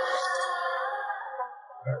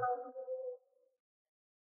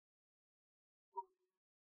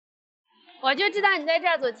我就知道你在这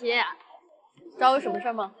儿，左奇。找我什么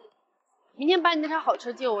事吗？明天把你那台好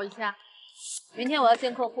车借我一下。明天我要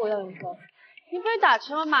见客户，要用车。你不是打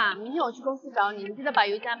车嘛？明天我去公司找你，你记得把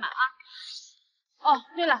油加满啊。哦，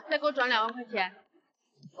对了，再给我转2万块钱。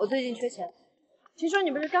我最近缺钱。听说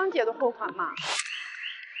你不是刚结的货款吗？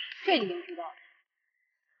这你怎么知道？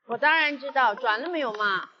我当然知道，转了没有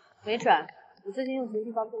嘛？没转，我最近用钱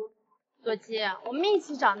地方多。左七，我们一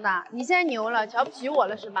起长大，你现在牛了，瞧不起我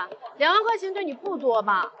了是吧？2万块钱对你不多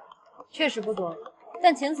吧？确实不多，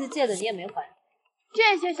但前次借的你也没还。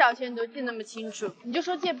这些小钱都记那么清楚，你就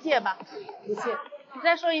说借不借吧？不借。你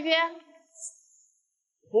再说一遍。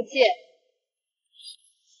不借。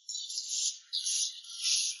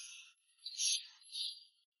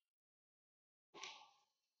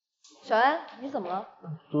小安，你怎么了？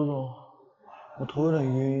左总，我头有点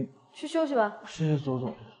晕。去休息吧。谢谢左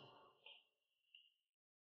总。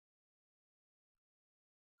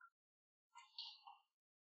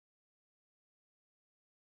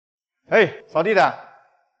哎，扫地的，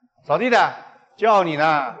扫地的，叫你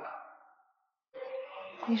呢。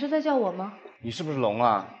你是在叫我吗？你是不是聋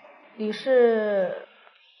了？你是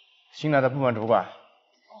新来的部门主管，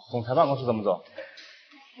总裁办公室怎么走？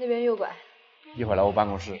那边右拐。一会儿来我办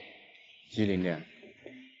公室，机灵点。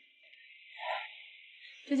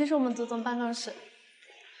这就是我们左总办公室。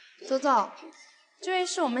左总，这位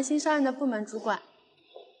是我们新上任的部门主管。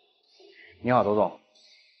你好，左总。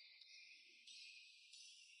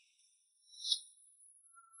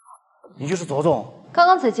你就是左总？刚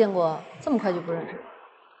刚才见过，这么快就不认识？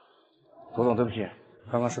左总，对不起，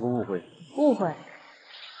刚刚是个误会。误会？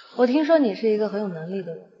我听说你是一个很有能力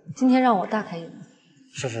的人，今天让我大开眼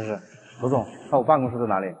界。是，左总，那我办公室在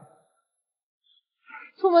哪里？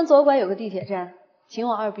出门左拐有个地铁站，请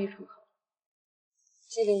往2B 出口。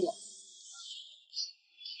机灵点。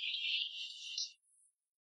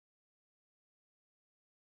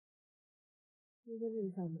你在这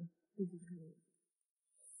里上班，一起看人。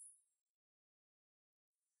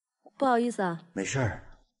不好意思啊。没事儿，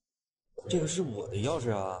这个是我的钥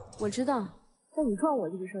匙啊。我知道，但你撞我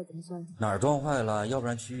这个事儿怎么算？哪儿撞坏了？要不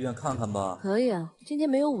然去医院看看吧。可以啊，今天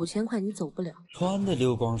没有5000块你走不了。穿的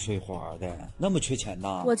流光水滑的，那么缺钱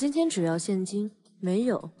呐？我今天只要现金，没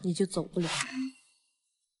有你就走不了。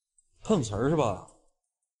碰瓷儿是吧？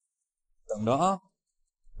等着啊！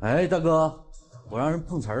哎，大哥，我让人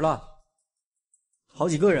碰瓷儿了，好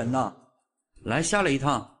几个人呢。来，下来一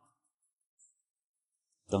趟。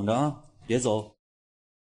等着啊，别走。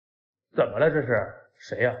怎么了？这是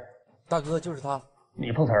谁呀？大哥，就是他。你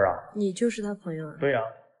碰瓷儿啊？你就是他朋友啊？对呀。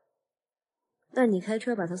那你开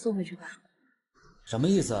车把他送回去吧。什么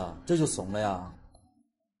意思啊？这就怂了呀？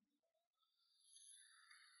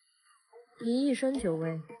你一身酒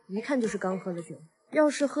味，一看就是刚喝了酒。要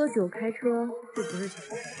是喝酒开车，就不是小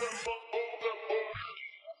事。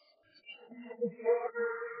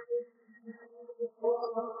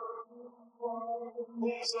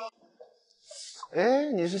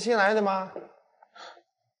哎，你是新来的吗？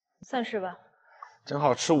算是吧。正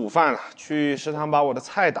好吃午饭了，去食堂把我的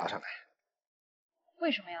菜打上来。为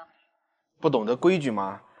什么呀？不懂得规矩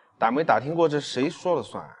吗？打没打听过这谁说了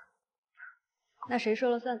算？那谁说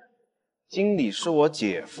了算呢？经理是我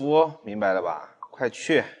姐夫，明白了吧？快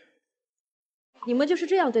去！你们就是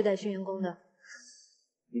这样对待新员工的？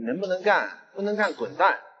你能不能干？不能干滚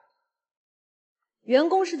蛋！员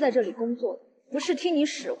工是在这里工作的，不是听你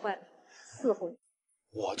使唤伺候你。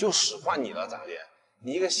我就使唤你了，咋的？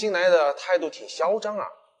你一个新来的态度挺嚣张啊！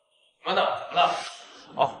妈的，怎么了？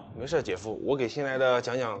哦，没事，姐夫，我给新来的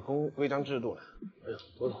讲讲规章制度呢。哎呦，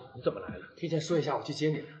左总，你怎么来了？提前说一下，我去接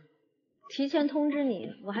你。提前通知你，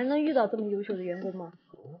我还能遇到这么优秀的员工吗？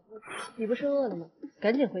你不是饿了吗？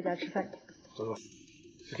赶紧回家吃饭。左总，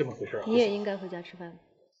是这么回事啊？你也应该回家吃饭。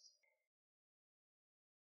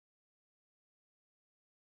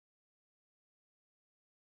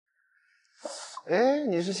哎，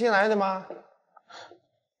你是新来的吗？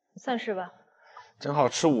算是吧。正好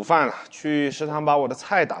吃午饭了，去食堂把我的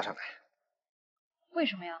菜打上来。为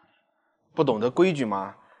什么呀？不懂得规矩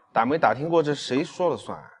吗？打没打听过这谁说了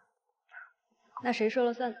算？那谁说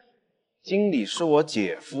了算呢？经理是我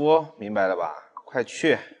姐夫，明白了吧？快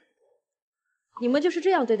去！你们就是这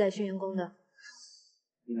样对待新员工的？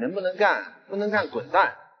你能不能干？不能干滚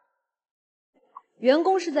蛋！员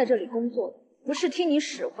工是在这里工作的，不是听你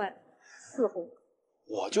使唤伺候你。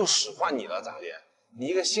我就使唤你了，咋的？你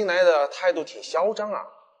一个新来的态度挺嚣张啊！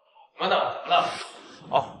妈的，怎么了？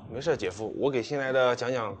哦，没事，姐夫，我给新来的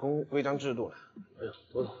讲讲规章制度呢。哎呦，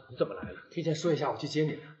左总，你怎么来了？提前说一下，我去接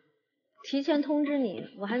你。提前通知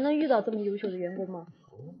你，我还能遇到这么优秀的员工吗？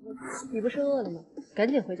你不是饿了吗？赶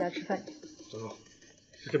紧回家吃饭。左总，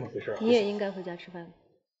是这么回事啊？你也应该回家吃饭。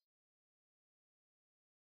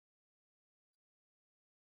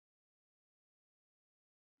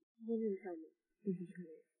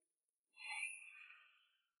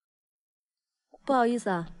不好意思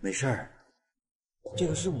啊。没事儿，这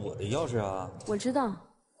个是我的钥匙啊。我知道，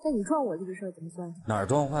但你撞我这个事儿怎么算？哪儿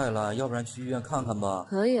撞坏了？要不然去医院看看吧。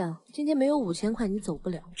可以啊，今天没有5000块你走不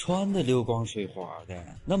了。穿的流光水滑的，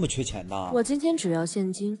那么缺钱呐？我今天只要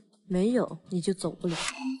现金，没有你就走不了。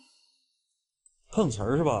碰瓷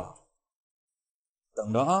儿是吧？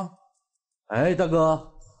等着啊！哎，大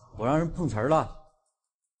哥，我让人碰瓷儿了，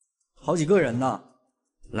好几个人呢，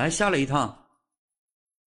来下来一趟。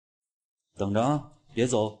等着啊，别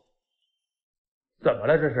走。怎么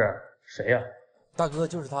了这是？谁呀？大哥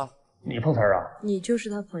就是他。你碰瓷儿啊？你就是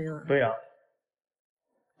他朋友啊？对呀。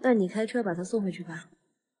那你开车把他送回去吧。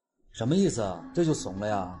什么意思啊？这就怂了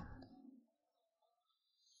呀？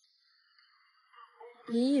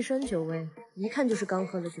你一身酒味，一看就是刚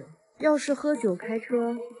喝了酒。要是喝酒开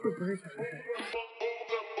车，就不是小事。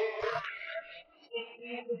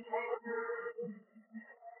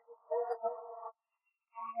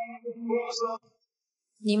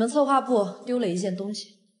你们策划部丢了一件东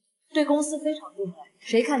西，对公司非常重要。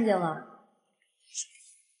谁看见了？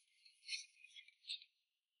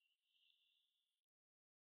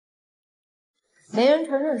没人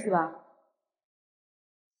承认是吧？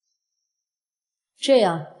这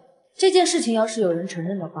样，这件事情要是有人承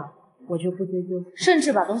认的话，我就不追究，甚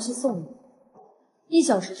至把东西送你。1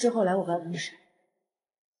小时之后来我办公室，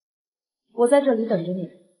我在这里等着你。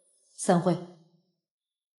散会。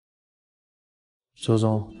周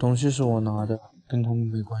总，东西是我拿的，跟他们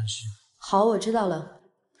没关系。好，我知道了，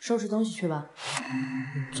收拾东西去吧。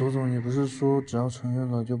周总，你不是说只要承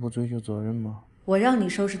认了就不追究责任吗？我让你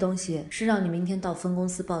收拾东西，是让你明天到分公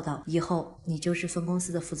司报道，以后你就是分公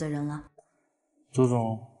司的负责人了。周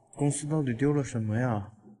总，公司到底丢了什么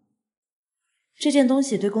呀？这件东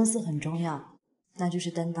西对公司很重要，那就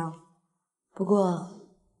是担当。不过，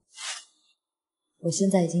我现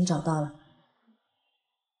在已经找到了。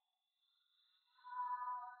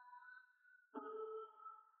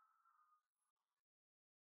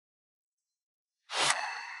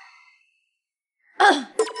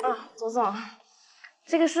左总，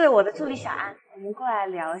这个是我的助理小安，我们过来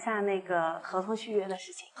聊一下那个合同续约的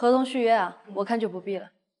事情。合同续约啊，我看就不必了。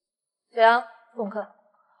小杨，送客。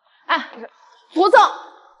哎，左总，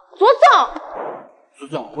左总，组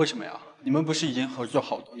长，为什么呀？你们不是已经合作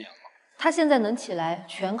好多年了吗？她现在能起来，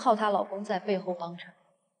全靠她老公在背后帮衬。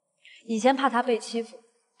以前怕她被欺负，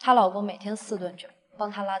她老公每天4顿酒，帮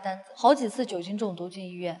她拉单子，好几次酒精中毒进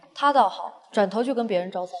医院。她倒好，转头就跟别人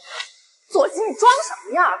招三。左吉，你装什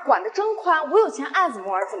么呀？管得真宽，我有钱爱怎么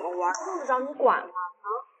玩怎么玩，用得着你管吗？啊！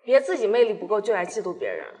别自己魅力不够就来嫉妒别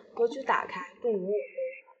人，格局打开，对你也非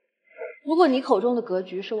如果你口中的格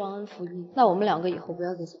局是忘恩负义，那我们2个以后不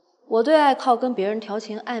要再走。我最爱靠跟别人调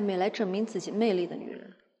情暧昧来证明自己魅力的女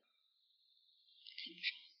人。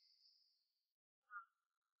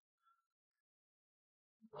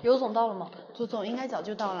尤总到了吗？左总应该早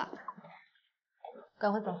就到了。赶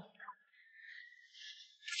快走。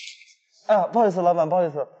哎呀，不好意思，老板，不好意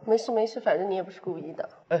思。没事没事，反正你也不是故意的。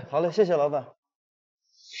哎，好嘞，谢谢老板。哎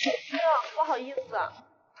呀，不好意思啊。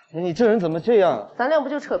哎，你这人怎么这样？咱俩不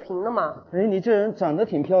就扯平了吗？哎，你这人长得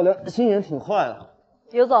挺漂亮，心眼挺坏啊。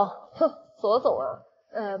尤总，哼，左总啊。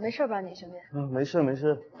没事吧你兄弟？没事没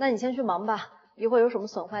事。那你先去忙吧，一会儿有什么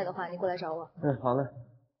损坏的话，你过来找我。好嘞。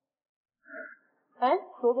哎，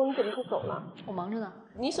左总，你怎么就走了？我忙着呢。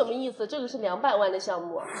你什么意思？这个是200万的项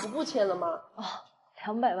目，你不签了吗？哦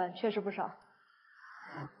，200万确实不少。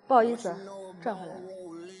不好意思，赚回来了。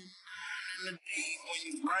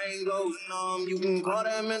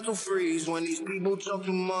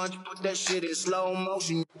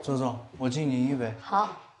周总，我敬您一杯。好。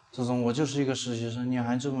周总，我就是一个实习生，你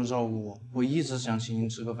还这么照顾我，我一直想请您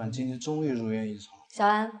吃个饭，今天终于如愿以偿。小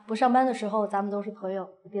安，不上班的时候咱们都是朋友，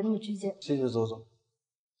别那么拘谨。谢谢周总。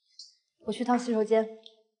我去趟洗手间。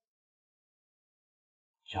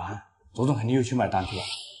小安，周总肯定又去买单去了。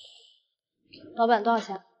老板多少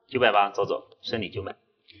钱980，周总，生理900。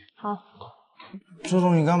好。周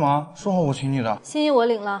总，你干嘛？说好我请你的。心意我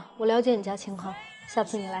领了，我了解你家情况，下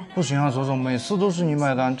次你来。不行啊，周总，每次都是你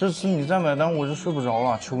买单，这次你再买单我就睡不着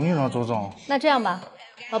了，求你了，周总。那这样吧，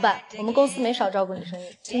老板，我们公司没少照顾你生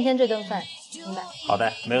意，今天这顿饭你买。好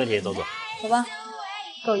的，没问题，周总。走吧，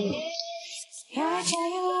够意。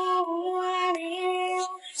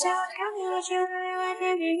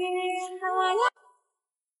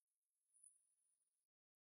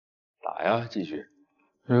打呀，继续。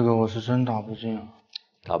这个我是真打不进啊。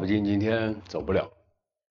打不进，今天走不了。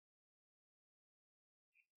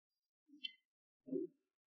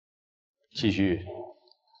继续。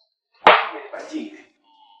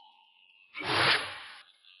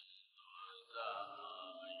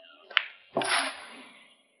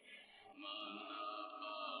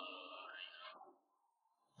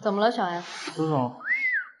怎么了，小安？周总，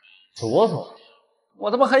左走，我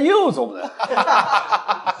他妈还右走呢。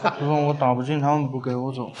如果我打不进，他们不给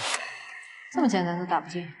我走。这么简单都打不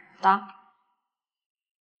进，打。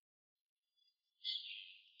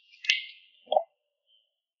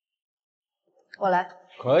我来。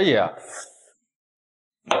可以啊，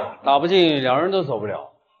打不进，两人都走不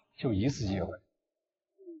了，就一次机会。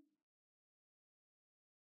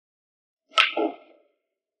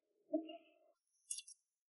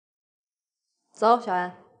走，小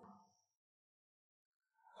安。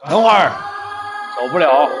等会儿，走不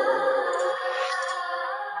了。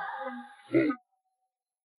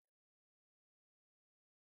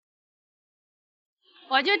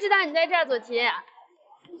我就知道你在这儿，左奇。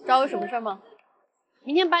找我什么事吗？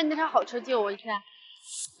明天把你那辆好车借我一下。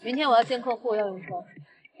明天我要见客户，要用车。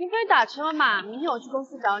你不是打车嘛？明天我去公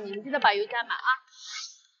司找你，你记得把油加满啊。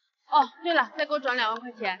哦，对了，再给我转2万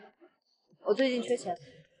块钱。我最近缺钱。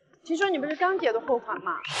听说你不是刚结的货款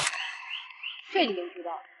吗？这你都知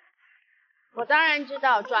道？我当然知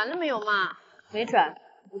道，转了没有嘛？没转，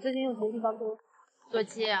我最近用钱地方多。左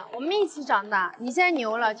奇，我们一起长大，你现在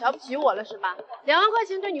牛了，瞧不起我了是吧？2万块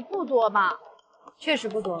钱对你不多吧？确实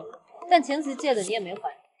不多，但前次借的你也没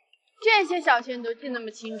还。这些小钱你都记那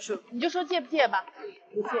么清楚，你就说借不借吧？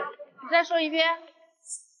不借。你再说一遍。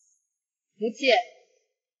不借。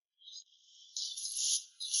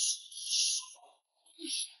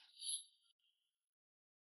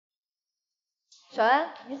小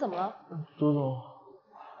安，你怎么了？左总，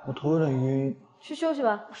我头有点晕。去休息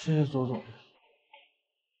吧。谢谢左总。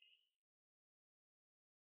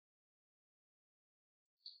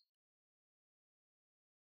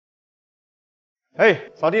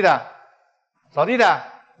哎，扫地的，扫地的，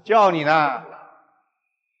叫你呢。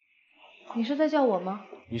你是在叫我吗？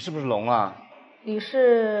你是不是聋了？你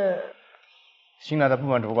是新来的部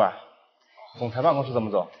门主管，总裁办公室怎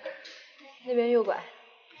么走？那边右拐。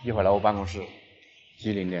一会儿来我办公室，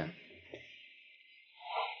机灵点。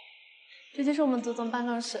这就是我们左总办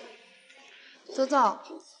公室。左总，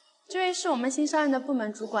这位是我们新上任的部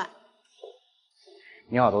门主管。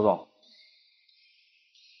你好，左总。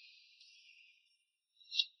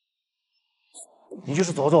你就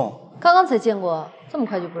是左总？刚刚才见过，这么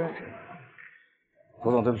快就不认识？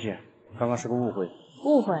左总，对不起，刚刚是个误会。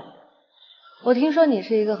误会？我听说你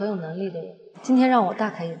是一个很有能力的人，今天让我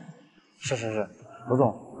大开眼界。是，左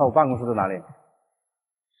总，那我办公室在哪里？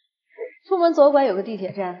出门左拐有个地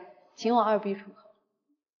铁站，请往2B 出口。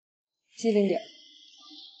机灵点。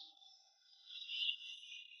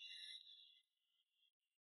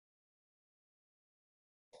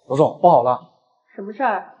左总，不好了！什么事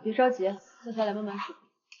儿？别着急，坐下来慢慢说。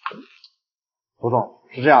左总，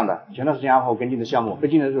是这样的，前段时间安排我跟进的项目被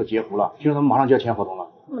进来的时候截胡了，听说他们马上就要签合同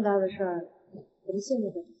了。这么大的事儿，怎么现在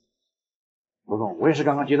的？罗总，我也是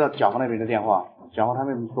刚刚接到甲方那边的电话，甲方他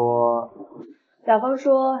们说，甲方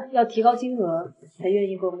说要提高金额才愿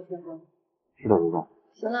意跟我们签合同。是的，罗总。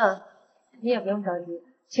行了，你也不用着急，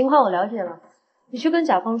情况我了解了，你去跟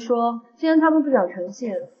甲方说，既然他们不讲诚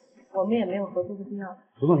信，我们也没有合作的必要。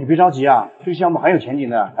罗总，你别着急啊，这个项目很有前景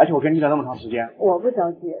的，而且我跟进了那么长时间。我不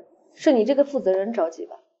着急，是你这个负责人着急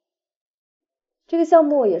吧？这个项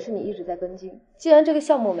目也是你一直在跟进，既然这个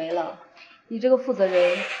项目没了，你这个负责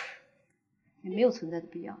人也没有存在的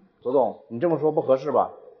必要。左总，你这么说不合适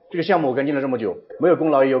吧？这个项目我跟进了这么久，没有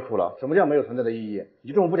功劳也有苦劳，什么叫没有存在的意义？你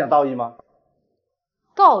就这么不讲道义吗？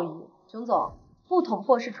道义，熊总，不捅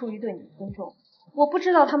破是出于对你的尊重。我不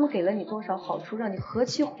知道他们给了你多少好处，让你合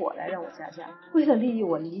起伙来让我加价。为了利益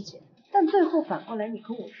我理解，但最后反过来你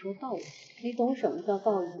跟我说道义，你懂什么叫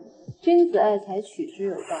道义吗？君子爱财，取之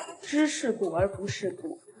有道，知世故而不世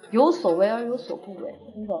故，有所为而有所不为。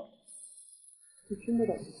听懂？你听不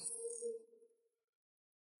懂？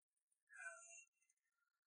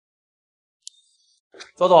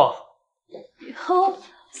周总。哟，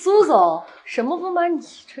苏总，什么风把你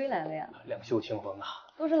吹来了呀？两袖清风啊，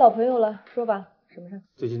都是老朋友了，说吧，什么事？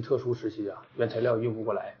最近特殊时期啊，原材料运不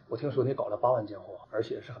过来，我听说你搞了8万件货，而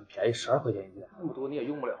且是很便宜，12块钱一件，那么多你也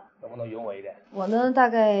用不了，能不能匀我一点？我呢，大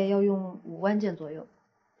概要用5万件左右，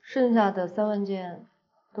剩下的3万件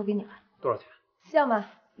都给你了。多少钱？这样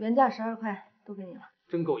吧，原价12块，都给你了。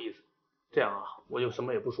真够意思。这样啊，我就什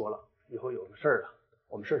么也不说了，以后有个事儿啊，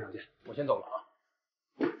我们事上见。我先走了啊。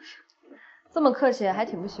这么客气，还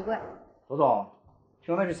挺不习惯。罗总，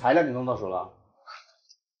听说那批材料你弄到手了？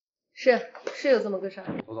是有这么个事儿。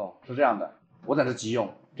罗总，是这样的，我等着急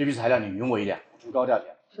用，这批材料你匀我一点，我出高价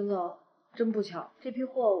钱。熊总，真不巧，这批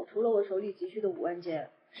货除了我手里急需的5万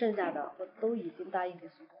件，剩下的我都已经答应给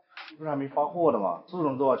苏总。你不是还没发货的吗？苏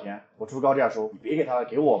总多少钱？我出高价收，你别给他了，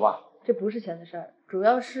给我吧。这不是钱的事儿，主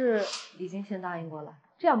要是已经先答应过了。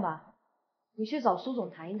这样吧，你去找苏总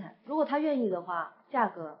谈一谈，如果他愿意的话，价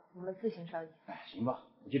格我们自行商议。哎，行吧，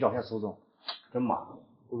你去找一下苏总。真忙，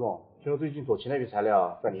苏总，听说最近左旗那批材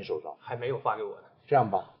料在你手上，还没有发给我呢。这样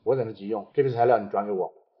吧，我等着急用，这批材料你转给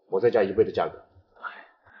我，我再加1倍的价格。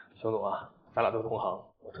熊总啊，咱俩都同行，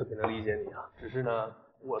我特别能理解你啊。只是呢，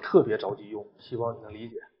我特别着急用，希望你能理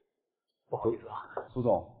解。不好意思啊，苏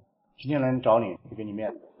总，今天来找你，就给你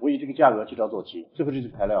面子，我以这个价格去找左旗，最后这批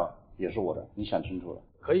材料也是我的，你想清楚了。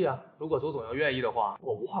可以啊，如果左总要愿意的话，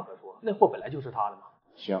我无话可说，那货本来就是他的嘛。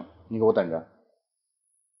行，你给我等着。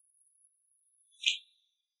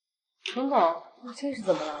熊总，你这是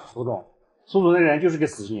怎么了？苏总那人就是个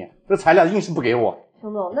死心眼，这材料硬是不给我。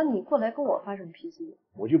熊总，那你过来跟我发什么脾气？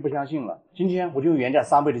我就不相信了，今天我就用原价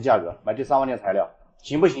3倍的价格买这3万件材料，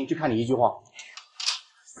行不行？就看你一句话。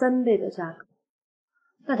3倍的价格，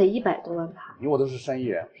那得100多万吧？你我都是生意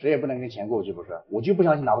人，谁也不能跟钱过不去，不是？我就不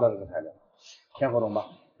相信拿不到这个材料。签合同吧。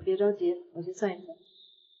别着急，我去算一算。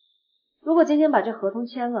如果今天把这合同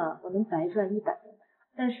签了，我能白赚100万，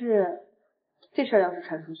但是这事儿要是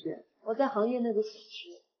传出去，我在行业内的损失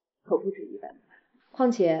可不止100万。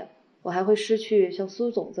况且我还会失去像苏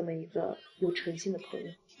总这么一个有诚信的朋友，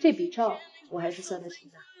这笔账我还是算得清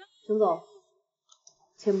的。熊总，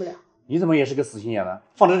签不了。你怎么也是个死心眼呢？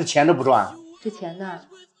放着这钱都不赚。这钱呢，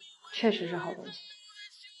确实是好东西，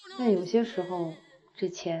但有些时候这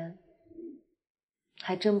钱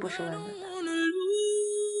还真不是万能的。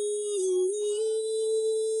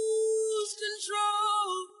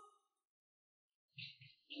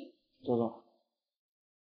周总，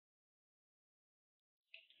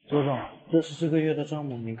这是这个月的账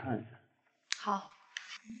目，您看一下。好，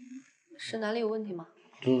是哪里有问题吗？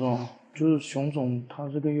周总，就是熊总他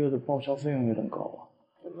这个月的报销费用有点高啊。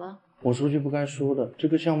怎么了？我说句不该说的，这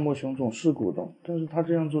个项目熊总是股东，但是他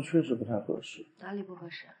这样做确实不太合适。哪里不合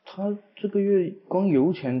适？他这个月光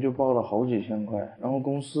油钱就报了好几千块，然后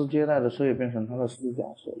公司接待的事也变成他的私家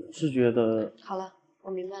事了，是觉得……好了，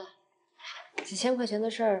我明白了，几千块钱的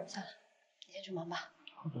事儿，算了，你先去忙吧。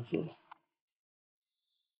好的，周总。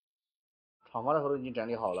厂房的合同已经整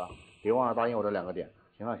理好了，别忘了答应我的2个点。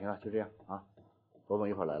行了，就这样啊。罗总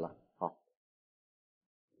一会儿来了，好。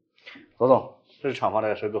罗总，这是厂房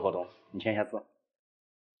的收购合同，你签一下字。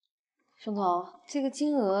熊总，这个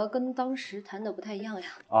金额跟当时谈的不太一样呀。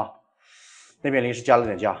啊，那边临时加了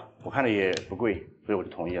点价，我看着也不贵，所以我就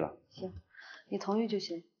同意了。行，你同意就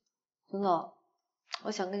行。熊总，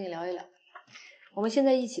我想跟你聊一聊，我们现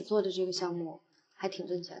在一起做的这个项目还挺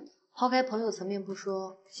挣钱的。抛开朋友层面不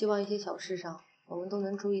说，希望一些小事上我们都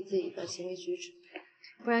能注意自己的行为举止，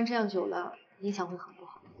不然这样久了影响会很不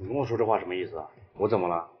好。你跟我说这话什么意思啊？我怎么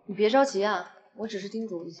了？你别着急啊，我只是叮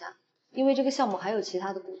嘱一下，因为这个项目还有其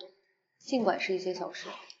他的股东，尽管是一些小事，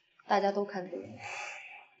大家都看在眼里。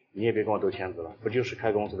你也别跟我斗签子了，不就是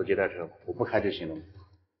开公司的接待车吗？我不开就行了吗？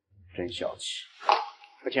真小气。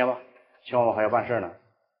快签吧，签完我还要办事呢。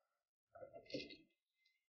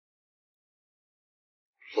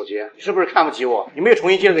手机，你是不是看不起我？你没有重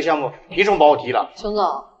新接这个项目，凭什么把我踢了？熊总，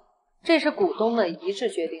这是股东的一致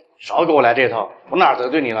决定。少给我来这套，我哪儿得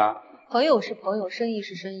罪你了？朋友是朋友，生意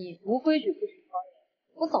是生意，无规矩不许方圆。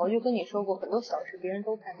我早就跟你说过，很多小事别人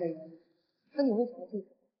都看在眼里，可你为什么不做？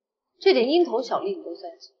这点蝇头小利你都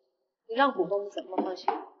算计，你让股东们怎么放心？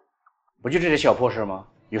不就这点小破事吗？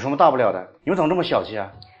有什么大不了的？你们怎么这么小气啊？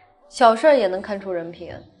小事也能看出人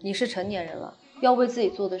品，你是成年人了，要为自己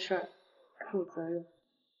做的事儿负责任。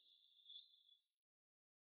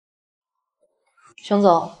熊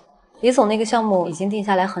总，李总那个项目已经定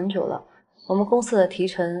下来很久了，我们公司的提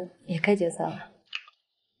成也该结算了。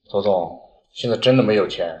周总，现在真的没有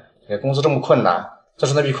钱，你公司这么困难，但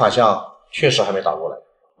是那笔款项确实还没打过来。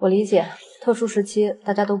我理解，特殊时期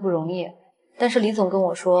大家都不容易，但是李总跟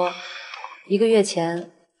我说，1个月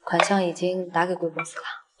前款项已经打给贵公司了。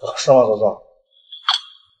是吗，周总？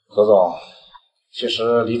周总，其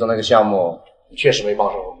实李总那个项目确实没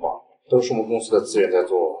帮什么忙，都是我们公司的资源在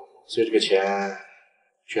做，所以这个钱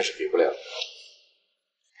确实给不了。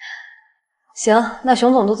行，那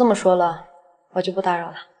熊总都这么说了，我就不打扰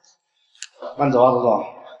了。慢走啊，周总。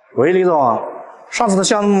喂，李总，上次的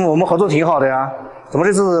项目我们合作挺好的呀，怎么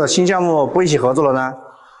这次新项目不一起合作了呢？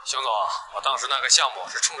熊总，我当时那个项目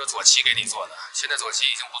是冲着左旗给你做的，现在左旗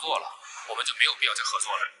已经不做了，我们就没有必要再合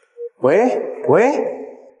作了。喂，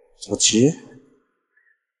左旗。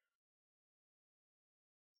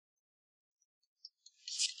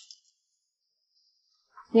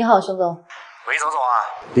你好，熊总。喂，周总啊，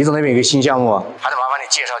李总那边有个新项目，还得麻烦你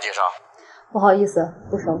介绍介绍。不好意思，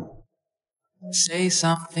不熟。Say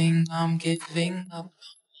something, I'm giving up.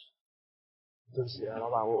 对不起啊，老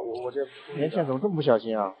板，我这年前怎么这么不小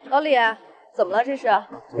心啊？老李，怎么了这是？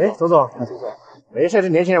哎，总总，没事，这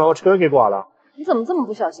年轻人把我车给刮了。你怎么这么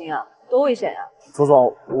不小心啊？多危险呀！左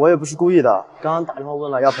总，我也不是故意的，刚刚打电话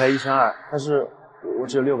问了要赔1200，但是我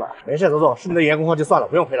只有600。没事，总总，是你的员工号就算了，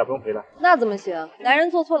不用赔了，不用赔了。那怎么行？男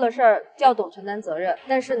人做错了事儿就要懂承担责任。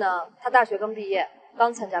但是呢，他大学刚毕业，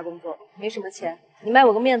刚参加工作，没什么钱，你卖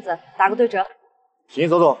我个面子，打个对折。行，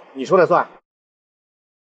总总，你说了算。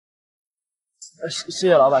谢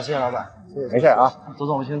谢老板，谢谢老板，没事啊。左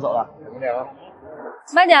总，我先走了，慢点啊。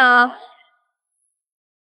慢点啊。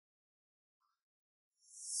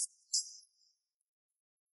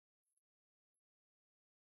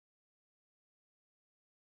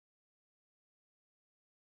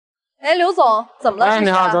哎，刘总，怎么了？哎，你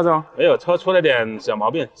好，周总。没有，车出了点小毛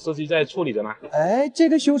病，司机在处理着呢。哎，这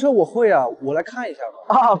个修车我会啊，我来看一下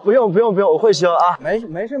吧。啊，不用，我会修啊。没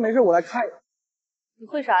事，我来看。你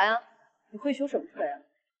会啥呀？你会修什么车呀？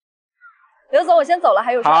刘总，我先走了，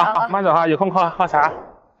还有事啊。好，慢走哈，有空喝茶。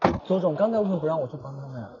左总，刚才为什么不让我去帮他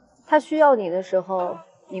们呀？他需要你的时候，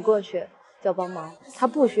你过去叫帮忙；他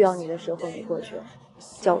不需要你的时候，你过去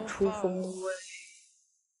叫出风。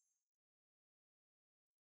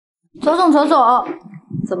左总，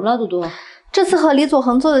怎么了，嘟嘟？这次和李总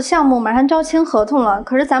合作的项目马上就要签合同了，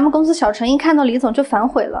可是咱们公司小陈一看到李总就反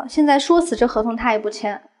悔了，现在说死这合同他也不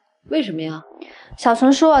签。为什么呀？小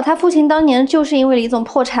陈说，他父亲当年就是因为李总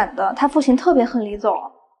破产的，他父亲特别恨李总。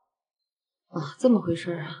啊，这么回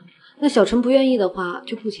事啊？那小陈不愿意的话，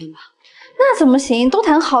就不签吧。那怎么行？都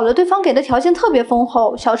谈好了，对方给的条件特别丰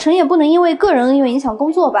厚，小陈也不能因为个人恩怨影响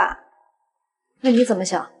工作吧？那你怎么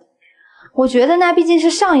想？我觉得那毕竟是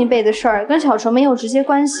上一辈的事儿，跟小陈没有直接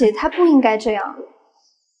关系，他不应该这样。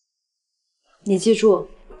你记住，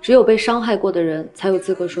只有被伤害过的人才有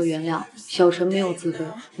资格说原谅，小陈没有资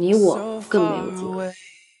格，你我更没有资格。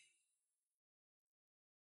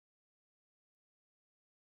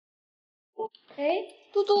哎，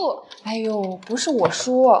嘟嘟，哎呦，不是我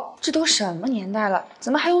说，这都什么年代了，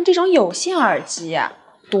怎么还用这种有线耳机呀？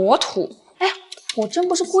多土！哎，我真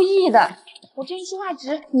不是故意的。我这人说话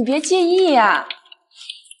直，你别介意呀。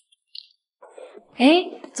哎，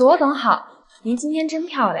左总好，您今天真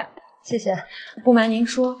漂亮，谢谢。不瞒您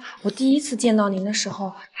说，我第一次见到您的时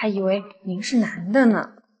候，还以为您是男的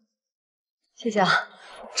呢。谢谢啊。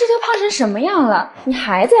这都胖成什么样了，你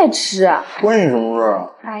还在吃？关你什么事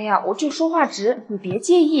啊？哎呀，我就说话直，你别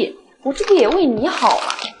介意，我这不也为你好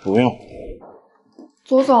吗？不用。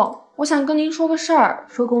左总，我想跟您说个事儿，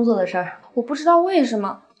说工作的事儿。我不知道为什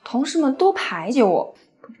么。同事们都排挤我，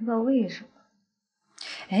不知道为什么。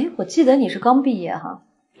哎，我记得你是刚毕业哈？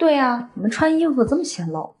对呀，你们穿衣服这么显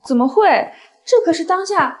露？怎么会？这可是当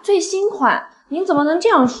下最新款，您怎么能这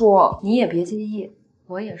样说？你也别介意，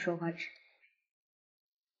我也说话直。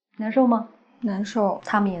难受吗？难受，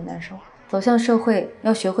他们也难受。走向社会，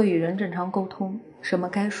要学会与人正常沟通，什么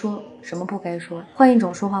该说，什么不该说，换一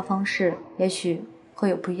种说话方式，也许会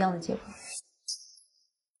有不一样的结果。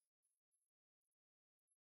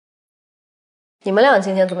你们俩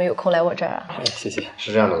今天怎么有空来我这儿啊？谢谢。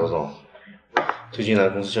是这样的，罗总，最近呢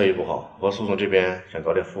公司效益不好，我和苏总这边想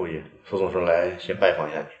搞点副业，苏总说来先拜访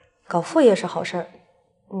一下你。搞副业是好事儿，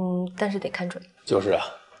但是得看准。就是啊，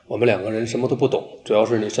我们2个人什么都不懂，主要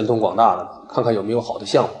是你神通广大的嘛，看看有没有好的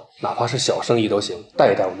项目，哪怕是小生意都行，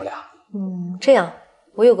带一带我们俩。这样，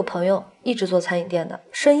我有个朋友一直做餐饮店的，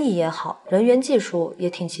生意也好，人员技术也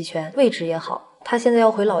挺齐全，位置也好，他现在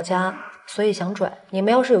要回老家。所以想转，你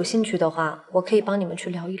们要是有兴趣的话，我可以帮你们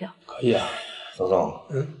去聊一聊。可以啊，左总，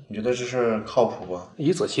你觉得这事靠谱吗？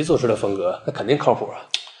以子琪做事的风格，那肯定靠谱啊。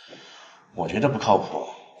我觉得不靠谱，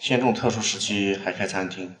现在这种特殊时期还开餐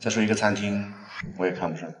厅，再说一个餐厅，我也看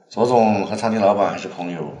不顺。左总和餐厅老板还是朋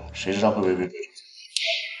友，谁知道会不会被？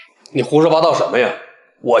你胡说八道什么呀？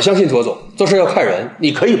我相信左总，做事要看人，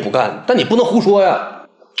你可以不干，但你不能胡说呀。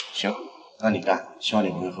行，那你干，希望你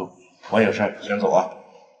不会后悔。我有事先走啊。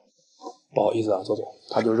不好意思啊，左总，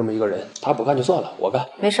他就是这么一个人，他不干就算了，我干。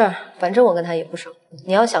没事儿，反正我跟他也不熟。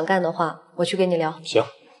你要想干的话，我去跟你聊。行，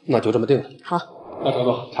那就这么定了。好，那左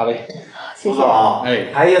总茶杯。谢谢。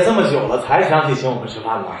哎，开业这么久了，才想起请我们吃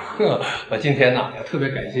饭呢。我今天呢要特别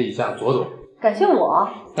感谢一下左总。感谢我？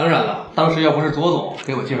当然了，当时要不是左总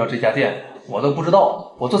给我介绍这家店，我都不知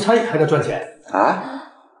道我做餐饮还能赚钱啊！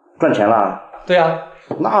赚钱了？对呀。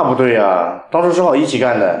那不对呀，当初说好一起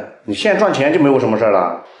干的。你现在赚钱就没有什么事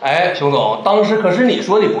了。哎，熊总，当时可是你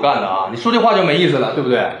说你不干的啊，你说这话就没意思了，对不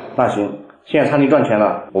对？那行，现在餐厅赚钱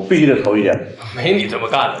了，我必须得投一点。没你这么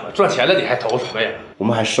干的嘛，赚钱了你还投什么呀？我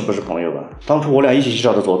们还是不是朋友吧？当初我俩一起去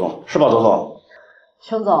找的左总，是吧，左总？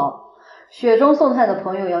熊总，雪中送炭的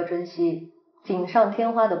朋友要珍惜，锦上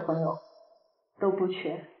添花的朋友都不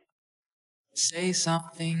缺。Say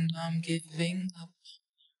something, I'm giving up.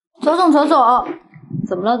 左总，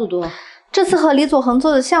怎么了，嘟嘟？这次和李总合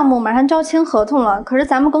作的项目马上就要签合同了，可是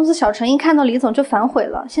咱们公司小陈一看到李总就反悔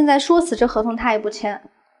了，现在说死这合同他也不签。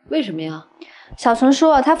为什么呀？小陈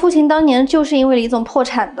说，他父亲当年就是因为李总破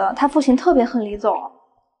产的，他父亲特别恨李总。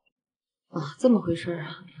啊，这么回事啊？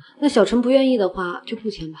那小陈不愿意的话，就不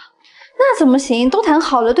签吧。那怎么行？都谈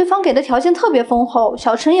好了，对方给的条件特别丰厚，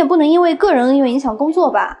小陈也不能因为个人恩怨影响工作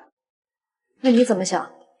吧？那你怎么想？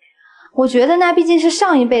我觉得那毕竟是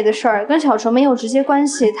上一辈的事儿，跟小陈没有直接关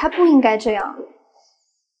系，他不应该这样。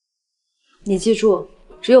你记住，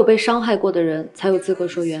只有被伤害过的人才有资格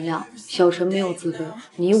说原谅。小陈没有资格，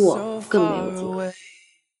你我更没有资格。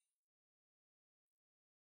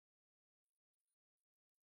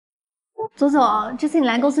左总，这次你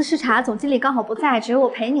来公司视察，总经理刚好不在，只有我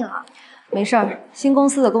陪你了。没事儿，新公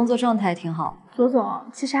司的工作状态挺好。左总，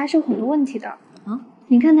其实还是有很多问题的。啊？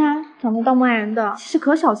你看他长得道貌岸然的，其实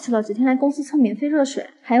可小气了，整天来公司蹭免费热水。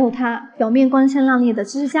还有他表面光鲜亮丽的，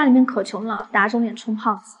其实家里面可穷了，打肿脸充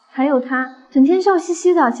胖子。还有他整天笑嘻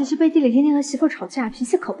嘻的，其实背地里天天和媳妇吵架，脾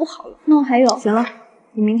气可不好了。那还有，行了，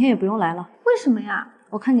你明天也不用来了。为什么呀？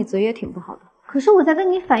我看你嘴也挺不好的。可是我在跟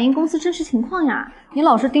你反映公司真实情况呀。你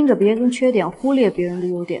老是盯着别人的缺点，忽略别人的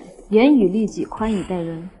优点，严以律己，宽以待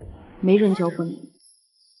人，没人教过你。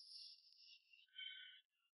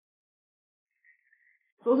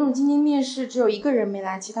罗总今天面试只有一个人没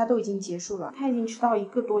来，其他都已经结束了。他已经迟到1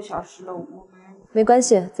个多小时了，我们没关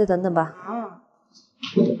系，再等等吧。啊，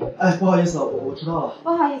哎，不好意思，我知道了。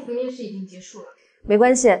不好意思，面试已经结束了。没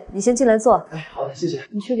关系，你先进来坐。哎，好的，谢谢。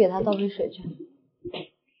你去给他倒杯水去。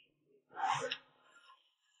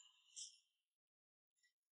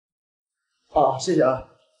啊，谢谢啊。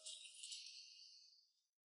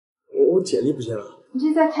我简历不见了。你这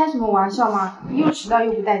是在开什么玩笑吗？你又迟到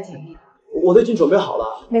又不带简历。我都已经准备好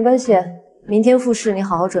了。没关系，明天复试你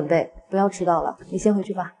好好准备，不要迟到了。你先回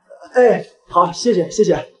去吧。哎，好，谢谢谢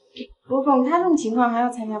谢。罗总，他这种情况还要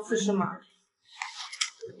参加复试吗？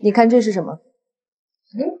你看这是什么？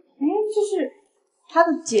这是他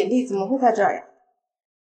的简历，怎么会在这儿呀？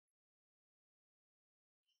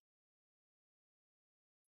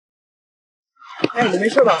哎，你没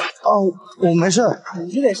事吧？哦，我没事。你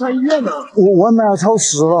这得上医院呢。我外卖要超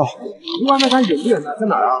时了。外卖单远不远呢？在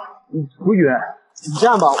哪儿啊？不远。你这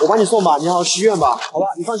样吧，我帮你送吧，你好好去医院吧，好吧？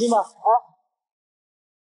你放心吧，啊。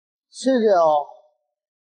谢谢哦。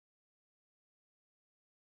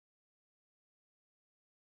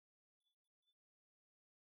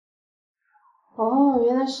哦，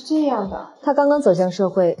原来是这样的。他刚刚走向社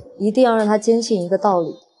会，一定要让他坚信一个道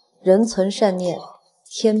理：人存善念，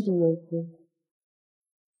天必有私。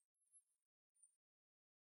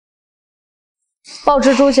爆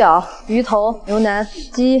汁猪脚、鱼头、牛腩、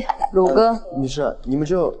鸡、乳鸽。女士，你们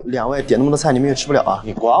就2位点那么多菜，你们也吃不了啊？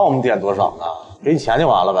你管我们点多少呢？给你钱就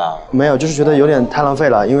完了呗。没有，就是觉得有点太浪费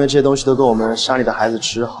了，因为这些东西都够我们山里的孩子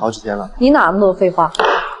吃好几天了。你哪那么多废话？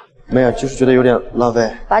没有，就是觉得有点浪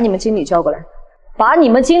费。把你们经理叫过来，把你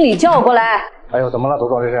们经理叫过来。哎呦，怎么了，左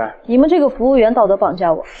总这是？你们这个服务员道德绑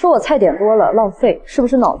架我，说我菜点多了浪费，是不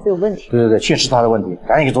是脑子有问题？对，确实是他的问题，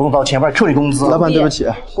赶紧给左总道歉，不然扣你工资。老板，对不起。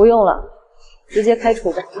不用了。直接开除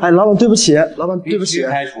吧！哎，老板对不起，老板对不起。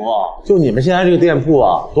开除啊！就你们现在这个店铺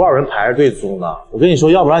啊，多少人排着队租呢？我跟你说，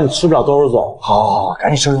要不然你吃不了兜着走。好，赶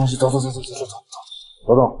紧收拾东西，走。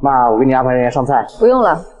左总，那我给你安排人员上菜。不用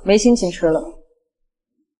了，没心情吃了。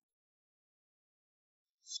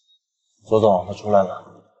左总，他出来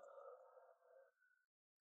了。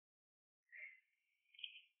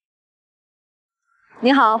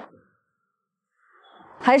你好，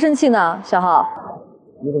还生气呢，小浩？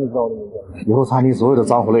你怎么知道我的名字？以后餐厅所有的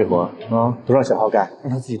脏活累活都让小浩干，让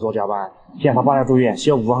他自己多加班。现在他爸要住院，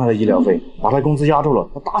需要5万块的医疗费，把他工资压住了，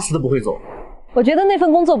他打死都不会走。我觉得那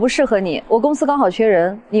份工作不适合你，我公司刚好缺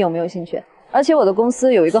人，你有没有兴趣？而且我的公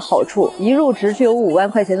司有一个好处，一入职就有5万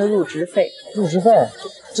块钱的入职费。入职费？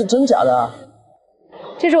这真假的？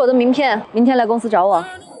这是我的名片，明天来公司找我。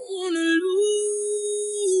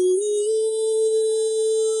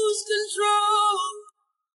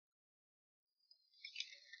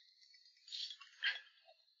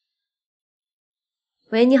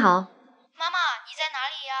喂，你好。妈妈，你在哪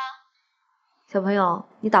里呀？小朋友，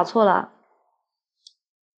你打错了。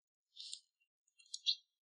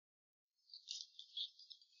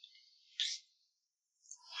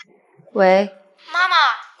喂。妈妈，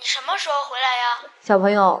你什么时候回来呀？小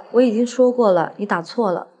朋友，我已经说过了，你打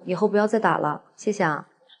错了，以后不要再打了，谢谢啊。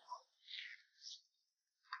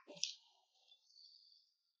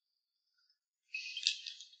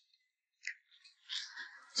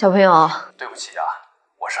小朋友，对不起啊，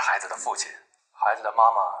我是孩子的父亲，孩子的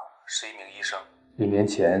妈妈是一名医生，1年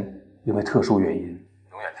前因为特殊原因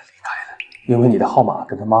永远的离开了。因为你的号码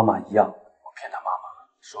跟他妈妈一样，我骗他妈妈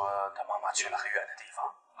说他妈妈去了很远的地方，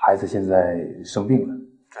孩子现在生病了，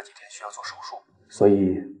这几天需要做手术，所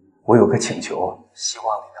以我有个请求，希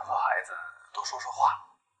望你能和孩子多说说话，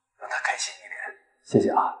让他开心一点。谢谢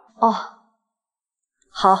啊。哦，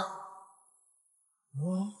好。我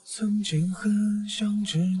曾经很想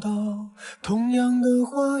知道，同样的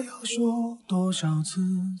话要说多少次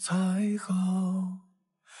才好，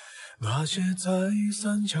那些再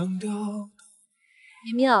三强调。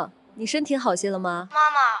明明，你身体好些了吗？妈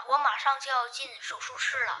妈，我马上就要进手术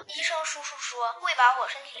室了。医生叔叔说会把我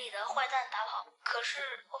身体里的坏蛋打跑，可是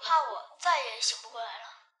我怕我再也醒不过来了。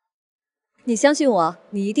你相信我，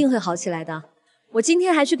你一定会好起来的。我今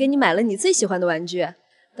天还去给你买了你最喜欢的玩具。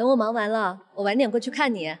等我忙完了，我晚点过去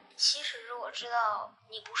看你。其实我知道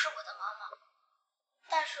你不是我的妈妈，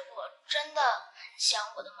但是我真的很想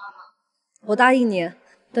我的妈妈。我答应你，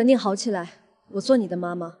等你好起来，我做你的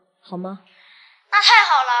妈妈，好吗？那太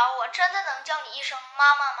好了，我真的能叫你一声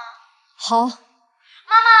妈妈吗？好。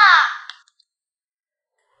妈妈。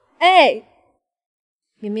哎，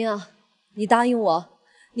明明啊，你答应我，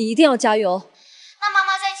你一定要加油。那妈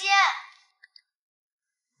妈再见。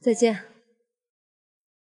再见。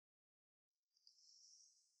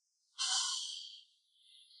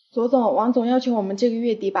左总、王总要求我们这个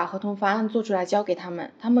月底把合同方案做出来交给他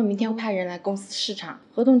们，他们明天会派人来公司视察。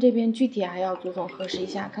合同这边具体还要左总核实一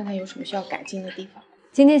下，看看有什么需要改进的地方。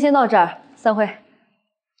今天先到这儿，散会。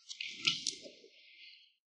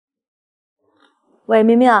喂，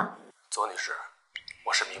明明。左女士，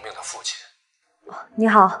我是明明的父亲。你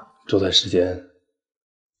好。这段时间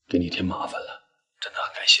给你添麻烦了，真的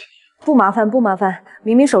很感谢你。不麻烦，不麻烦。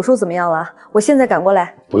明明手术怎么样了？我现在赶过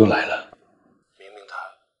来。不用来了。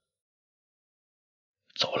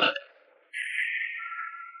走了，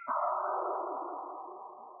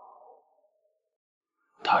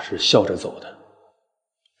他是笑着走的。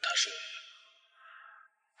他说，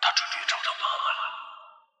他准备找到妈妈了。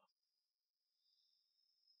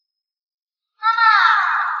妈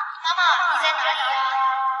妈，你在哪里呀？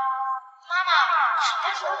妈妈，你什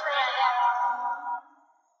么时候回来呀？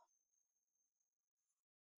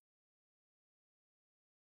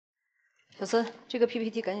小孙，这个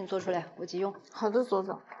PPT 赶紧做出来，我急用。好的，左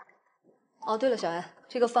总。哦，对了，小安，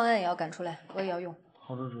这个方案也要赶出来，我也要用。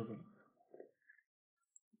好的，左总。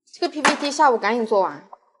这个 PPT 下午赶紧做完。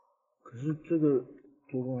可是这个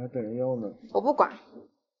左总还等人要呢。我不管。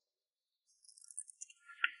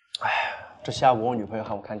哎，这下午我女朋友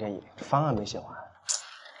喊我看电影，这方案没写完。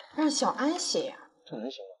让小安写呀。这能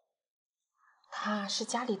行吗？她是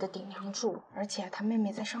家里的顶梁柱，而且她妹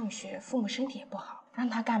妹在上学，父母身体也不好，让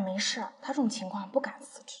她干没事，她这种情况不敢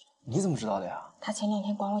辞职。你怎么知道的呀？她前2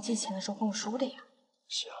天管我借钱的时候跟我说的呀。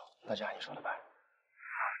行，那就按你说的办。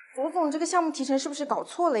左总，这个项目提成是不是搞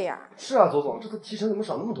错了呀？是啊，左总，这次提成怎么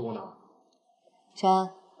少那么多呢？小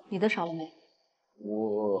安，你的少了没？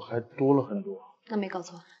我还多了很多。那没搞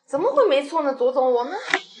错。怎么会没错呢？左总，我们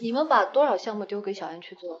你们把多少项目丢给小安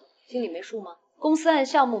去做，心里没数吗？公司按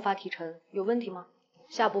项目发提成，有问题吗？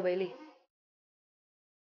下不为例。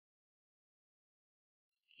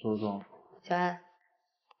左总，小安，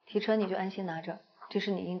提成你就安心拿着，这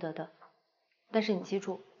是你应得的。但是你记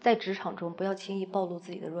住，在职场中不要轻易暴露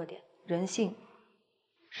自己的弱点，人性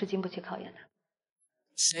是经不起考验的。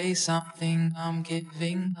Say something, I'm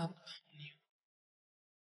giving up.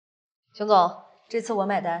 熊总，这次我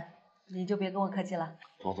买单，你就别跟我客气了。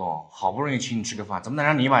左总，好不容易请你吃个饭，怎么能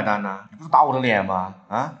让你买单呢？你不是打我的脸吗？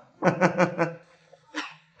啊？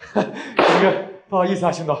不好意思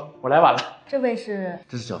啊，熊总，我来晚了。这位是？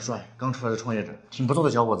这是小帅，刚出来的创业者，挺不错的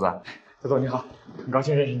小伙子。左总你好，很高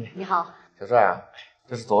兴认识你。你好，小帅啊，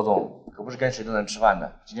这是左总，可不是跟谁都能吃饭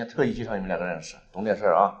的，今天特意介绍你们2个认识，懂点事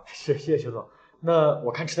儿啊。是，谢谢熊总。那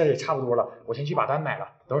我看吃的也差不多了，我先去把单买了，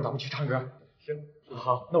等会儿咱们去唱歌。行，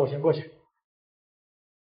好，那我先过去。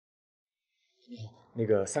那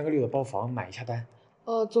个3个6的包房买一下单。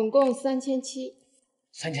总共3700。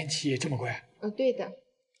3700这么贵？对的。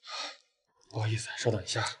不好意思，稍等一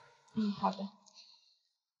下。好的。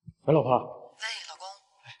喂，老婆。喂，老公。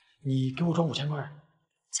你给我转5000块。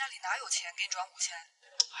家里哪有钱给你转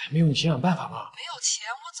5000？没有你想想办法吧。没有钱，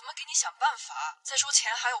我怎么给你想办法？再说钱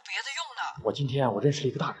还有别的用呢。我今天我认识了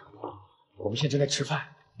一个大人物，我们现在正在吃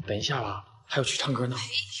饭，等一下吧，还要去唱歌呢。没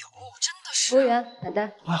有，真的是。服务员，买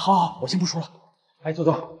单。哎，好，我先不说了。哎，左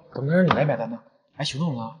总，怎么能让你来买单呢？哎，熊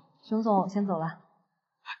总呢？熊总先走了。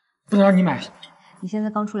不能让你买。你现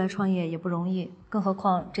在刚出来创业也不容易，更何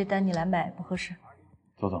况这单你来买不合适。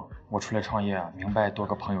左总，我出来创业啊，明白多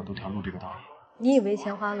个朋友多条路这个道理。你以为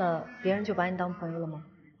钱花了，别人就把你当朋友了吗？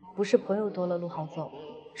不是朋友多了路好走，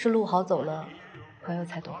是路好走了，朋友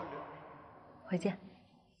才多。回见。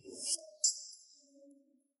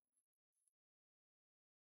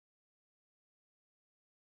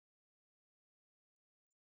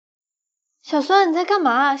小孙，你在干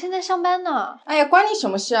嘛？现在上班呢。哎呀，关你什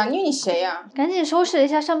么事啊？你以为你谁呀？赶紧收拾一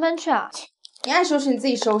下，上班去啊！你爱收拾你自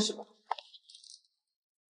己收拾吧。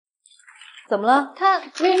怎么了？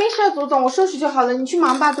没事，左总，我收拾就好了，你去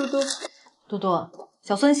忙吧，嘟嘟。嘟嘟，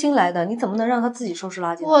小孙新来的，你怎么能让他自己收拾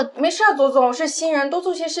垃圾？我没事，左总，我是新人，多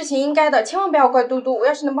做些事情应该的，千万不要怪嘟嘟。我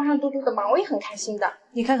要是能帮上嘟嘟的忙，我也很开心的。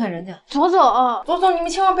你看看人家，左总，你们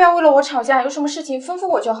千万不要为了我吵架，有什么事情吩咐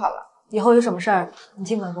我就好了。以后有什么事儿，你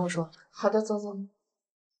尽管跟我说。好的，左总。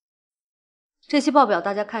这期报表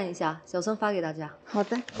大家看一下，小孙发给大家。好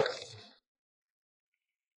的。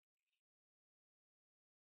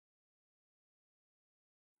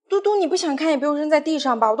嘟嘟，你不想看也不用扔在地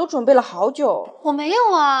上吧，我都准备了好久。我没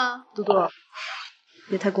有啊。嘟嘟，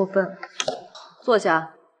别太过分，坐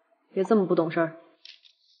下，别这么不懂事儿。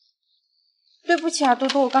对不起啊，嘟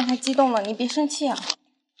嘟，我刚才激动了，你别生气啊。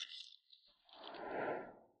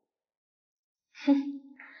哼，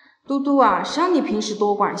嘟嘟啊，谁让你平时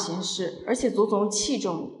多管闲事，而且左总器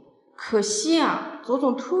重你，可惜啊，左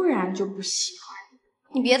总突然就不喜欢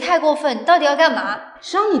你。你别太过分，你到底要干嘛？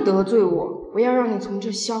谁让你得罪我，我要让你从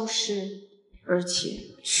这消失，而且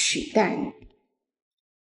取代你。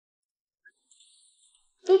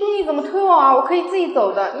嘟嘟，你怎么推我啊？我可以自己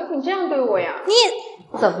走的，你怎么这样对我呀？你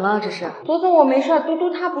怎么了？这是？左总，我没事，嘟嘟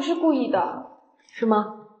他不是故意的。是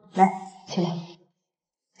吗？来，起来。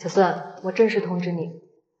小孙，我正式通知你，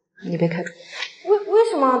你被开除。为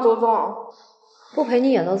什么啊，左总？不陪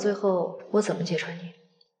你演到最后，我怎么揭穿你？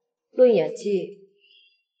论演技，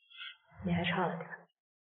你还差了点。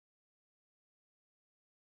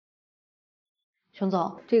熊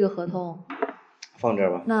总，这个合同放这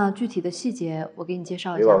儿吧。那具体的细节我给你介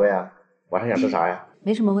绍一下。刘宝贝啊，晚上想吃啥呀？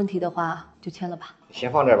没什么问题的话，就签了吧。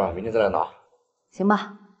先放这儿吧，明天再来拿。行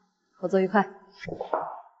吧，合作愉快。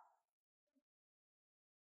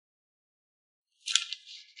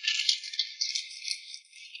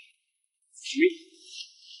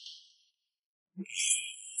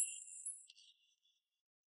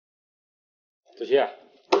子琪，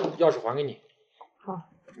钥匙还给你。好。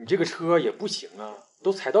你这个车也不行啊，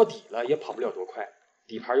都踩到底了，也跑不了多快，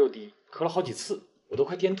底盘又低，磕了好几次，我都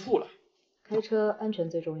快颠吐了。开车安全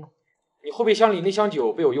最重要。你后备箱里那箱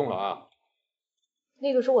酒被我用了啊。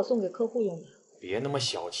那个是我送给客户用的。别那么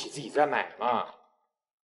小气，自己再买嘛。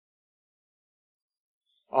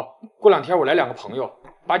哦，过2天我来2个朋友，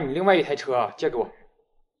把你另外一台车借给我。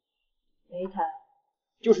哪一台？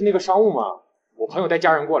就是那个商务嘛，我朋友带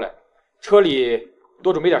家人过来，车里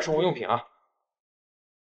多准备点生活用品啊。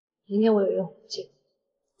明天我有用，请。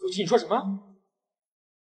有气，你说什么？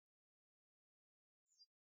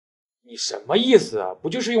你什么意思啊？不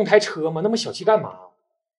就是用台车吗？那么小气干嘛？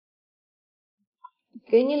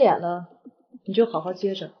给你脸了，你就好好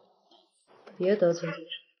接着，别得寸进尺。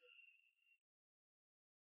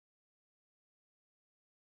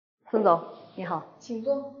孙总，你好，请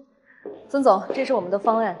坐。孙总，这是我们的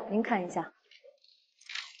方案，您看一下。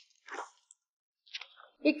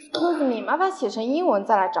Excuse me， 麻烦写成英文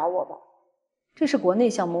再来找我吧。这是国内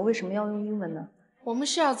项目，为什么要用英文呢？我们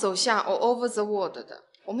是要走向 all over the world 的，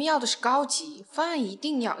我们要的是高级，方案一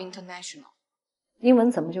定要 international。英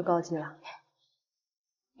文怎么就高级了？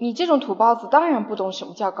你这种土包子当然不懂什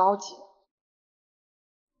么叫高级。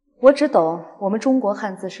我只懂我们中国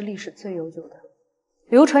汉字是历史最悠久的，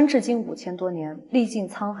流传至今5000多年，历尽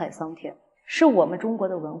沧海桑田，是我们中国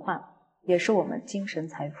的文化，也是我们精神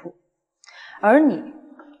财富。而你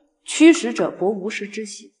驱使者博无实之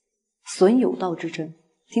喜，损有道之真，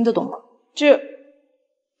听得懂吗？这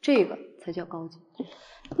个才叫高级。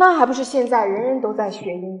那还不是现在人人都在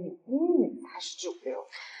学英语，英语才是主流。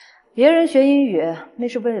别人学英语那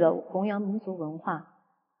是为了弘扬民族文化，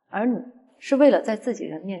而你是为了在自己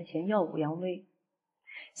人面前耀武扬威。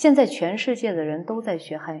现在全世界的人都在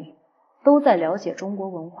学汉语，都在了解中国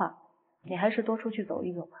文化，你还是多出去走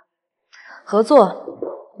一走吧。合作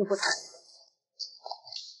就不谈，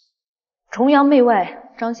崇洋媚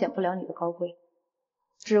外彰显不了你的高贵，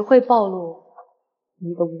只会暴露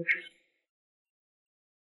你的无知。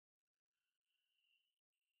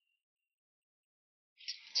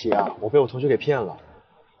姐啊，我被我同学给骗了。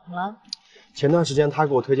怎么了？前段时间他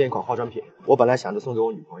给我推荐一款化妆品，我本来想着送给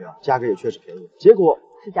我女朋友，价格也确实便宜，结果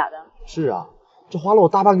是假的？是啊，这花了我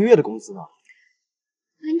大半个月的工资呢。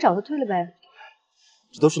那你找他退了呗。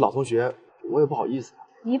这都是老同学，我也不好意思。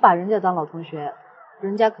你把人家当老同学，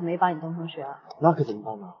人家可没把你当同学啊。那可怎么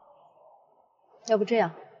办呢？要不这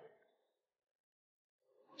样，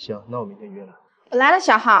行，那我明天约了。我来了，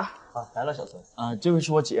小浩。啊，来了，小孙。啊，这位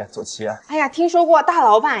是我姐左琪。哎呀，听说过大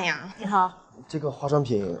老板呀。你好。这个化妆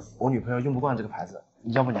品我女朋友用不惯这个牌子，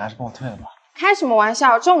要不你还是帮我退了吧。开什么玩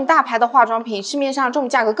笑！这种大牌的化妆品，市面上这种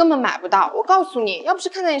价格根本买不到。我告诉你，要不是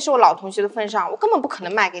看在你是我老同学的份上，我根本不可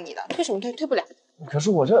能卖给你的。退什么退？退不了。可是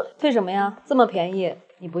我这退什么呀？这么便宜，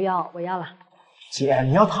你不要，我要了。姐，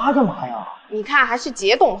你要它干嘛呀？你看，还是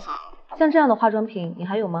姐懂行。像这样的化妆品，你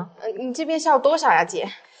还有吗？你这边是要多少呀，姐？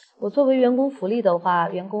我作为员工福利的话，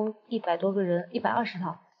员工100多个人，120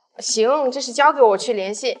套。行，这是交给我去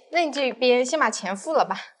联系。那你这边先把钱付了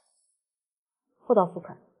吧。货到付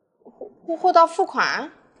款。货到付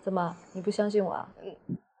款？怎么，你不相信我啊？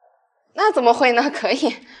那怎么会呢？可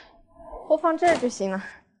以，货放这儿就行了。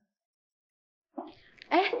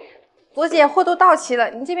哎，左姐，货都到齐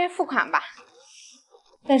了，你这边付款吧。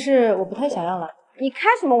但是我不太想要了。你开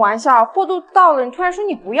什么玩笑？货都到了，你突然说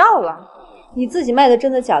你不要了？你自己卖的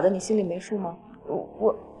真的假的？你心里没数吗？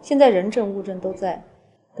我现在人证物证都在，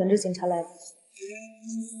等着警察来。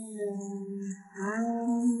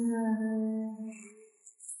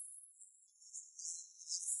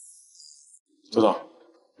周总，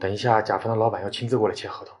等一下甲方的老板要亲自过来签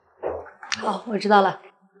合同。好，我知道了。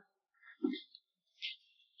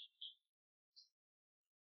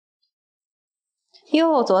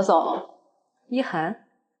哟，左总，一涵，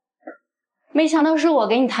没想到是我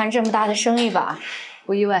给你谈这么大的生意吧？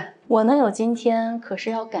不意外。我能有今天，可是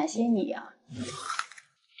要感谢你啊。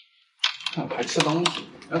还吃东西，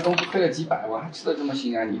那东西亏了几百万，还吃得这么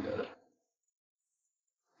心安理得的。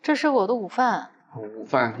这是我的午饭。午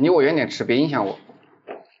饭离我远点吃，别影响我。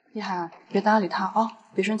一涵，别搭理他啊，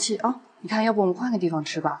别生气啊。你看，要不我们换个地方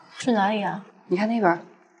吃吧？去哪里啊？你看那边，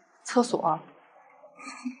厕所。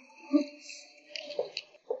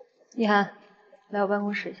一涵，来我办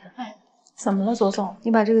公室一下。哎，怎么了，左总？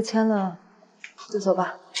你把这个签了，就走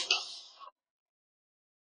吧。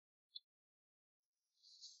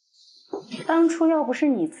当初要不是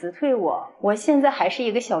你辞退我，我现在还是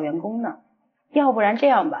一个小员工呢。要不然这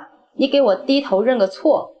样吧，你给我低头认个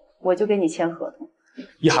错，我就给你签合同。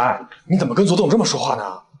一涵，你怎么跟左总这么说话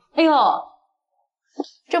呢？哎呦，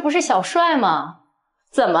这不是小帅吗？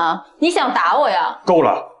怎么，你想打我呀？够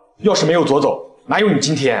了！要是没有左总，哪有你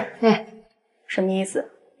今天？哎，什么意思？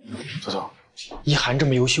左总，一涵这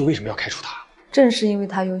么优秀，为什么要开除他？正是因为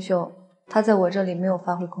他优秀，他在我这里没有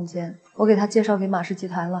发挥空间，我给他介绍给马氏集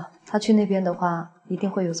团了。他去那边的话，一定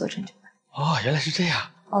会有所成就的。哦，原来是这样。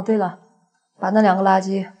哦，对了，把那2个垃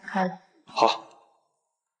圾开了。好。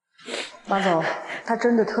马总，他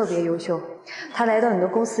真的特别优秀，他来到你的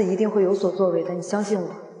公司一定会有所作为的，你相信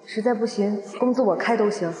我。实在不行，工资我开都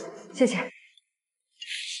行。谢谢。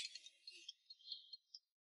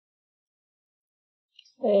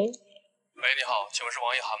喂，你好，请问是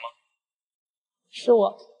王一涵吗？是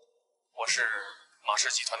我。我是马氏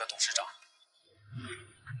集团的董事长。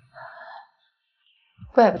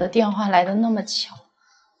怪不得电话来的那么巧。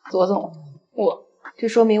左总，这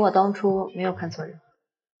说明我当初没有看错人。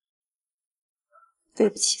对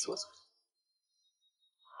不起，左总。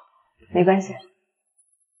没关系。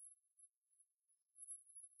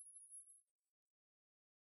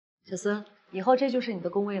小孙，以后这就是你的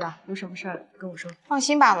工位了，有什么事儿跟我说。放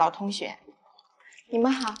心吧，老同学。你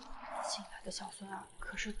们好。新来的小孙啊，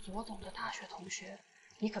可是左总的大学同学，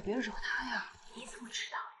你可别惹他呀。你怎么知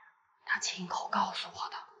道呀？他亲口告诉我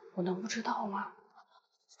的，我能不知道吗？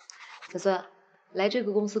小孙，来这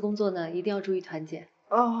个公司工作呢，一定要注意团结。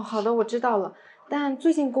哦，好的，我知道了。但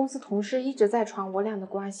最近公司同事一直在传我俩的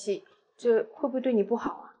关系，这会不会对你不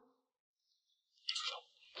好啊？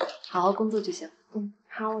好好工作就行。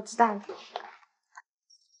好，我知道了。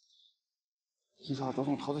听说左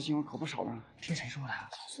总投资金额可不少了，听谁说的？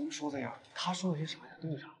小孙说的呀。他说的些啥呀？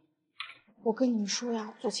对啥？我跟你们说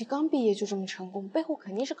呀，左琪刚毕业就这么成功，背后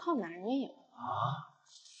肯定是靠男人呀。啊？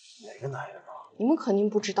哪个男人啊？你们肯定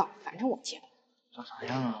不知道，反正我见过。长啥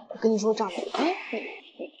样啊？我跟你说，长得，哎，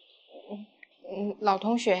老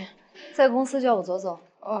同学，在公司叫我左总。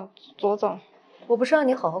左总，我不是让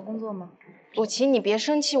你好好工作吗？左琪，你别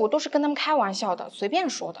生气，我都是跟他们开玩笑的，随便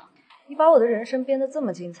说的。你把我的人生编得这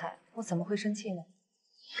么精彩，我怎么会生气呢？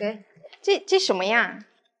给，这什么呀？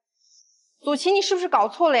左琪，你是不是搞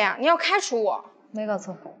错了呀？你要开除我？没搞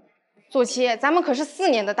错。左琪，咱们可是4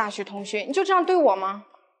年的大学同学，你就这样对我吗？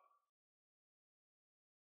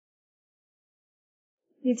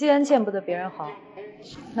你既然见不得别人好，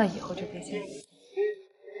那以后就别见。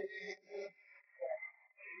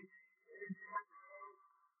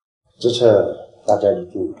这次大家一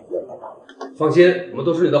定要帮忙。放心，我们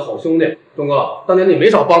都是你的好兄弟，钟哥，当年你没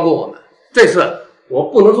少帮过我们，这次我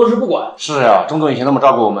不能坐视不管。是呀，钟总以前那么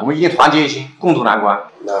照顾我们，我们一定团结一心，共度难关。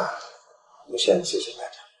那我先谢谢大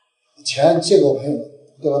家。钱借给我朋友，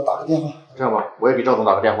给我打个电话。这样吧，我也给赵总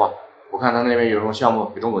打个电话，我看他那边有什么项目，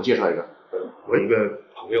给钟总介绍一个。我有一个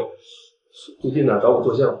朋友，最近呢找我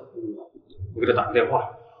做项目，我给他打个电话。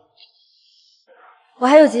我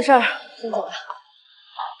还有急事儿，先走了。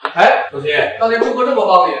哎，周琦，当年钟哥这么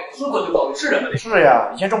帮你，说走就走，你是人吗你？是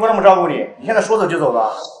呀，以前钟哥那么照顾你，你现在说走就走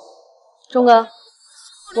了。钟哥，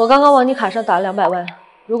我刚刚往你卡上打了200万，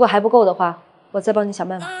如果还不够的话，我再帮你想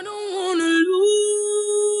办法。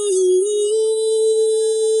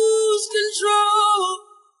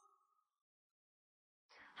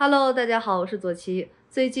Hello， 大家好，我是左奇。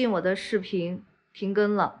最近我的视频停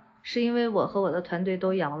更了，是因为我和我的团队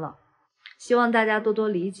都阳了，希望大家多多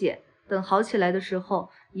理解。等好起来的时候，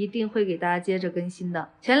一定会给大家接着更新的。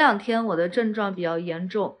前2天我的症状比较严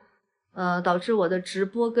重，导致我的直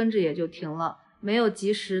播跟着也就停了，没有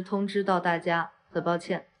及时通知到大家，很抱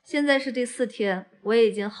歉。现在是第4天，我也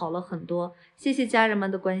已经好了很多，谢谢家人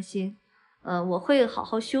们的关心。我会好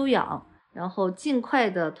好休养，然后尽快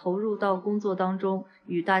的投入到工作当中，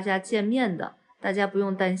与大家见面的，大家不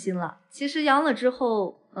用担心了。其实阳了之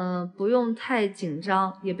后，不用太紧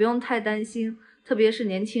张，也不用太担心，特别是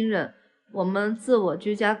年轻人，我们自我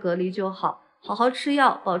居家隔离就好，好好吃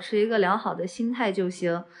药，保持一个良好的心态就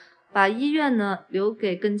行。把医院呢留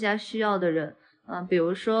给更加需要的人，比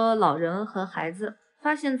如说老人和孩子。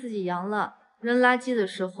发现自己阳了，扔垃圾的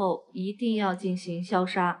时候一定要进行消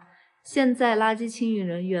杀。现在垃圾清运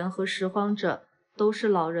人员和拾荒者都是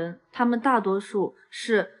老人，他们大多数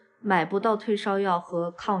是买不到退烧药和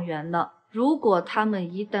抗原的。如果他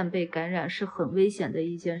们一旦被感染，是很危险的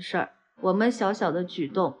一件事儿。我们小小的举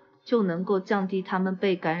动就能够降低他们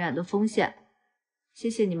被感染的风险。谢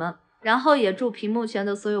谢你们，然后也祝屏幕前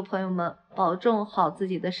的所有朋友们保重好自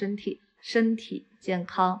己的身体健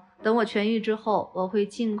康。等我痊愈之后，我会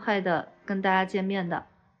尽快的跟大家见面的，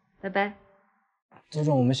拜拜。周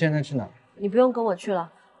总，我们现在去哪？你不用跟我去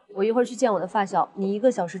了，我一会儿去见我的发小，你1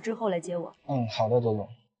个小时之后来接我。好的，周总。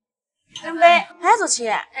张飞，哎，左奇，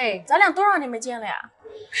哎，咱俩多少年没见了呀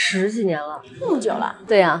？10几年了。那么久了？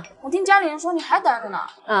对呀。我听家里人说你还单着呢。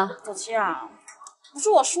啊，左奇啊，不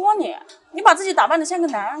是我说你，你把自己打扮得像个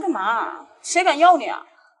男人干嘛？谁敢要你啊？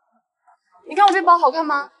你看我这包好看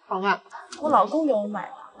吗？好看。我老公给我买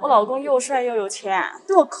的，我老公又帅又有钱，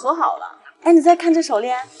对我可好了。哎，你再看这手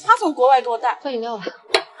链，他从国外给我带。喝饮料吧。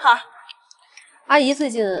好。阿姨最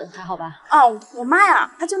近还好吧？我妈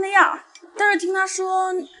呀，她就那样。但是听她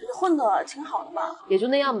说你混得挺好的吧？也就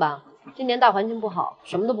那样吧。今年大环境不好，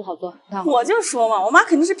什么都不好做。我就说嘛，我妈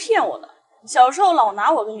肯定是骗我的。小时候老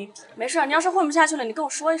拿我跟你比。没事，你要是混不下去了，你跟我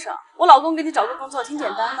说一声，我老公给你找个工作挺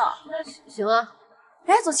简单的。行啊。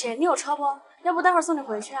哎，左奇，你有车不？要不待会儿送你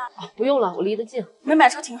回去啊？不用了，我离得近。没买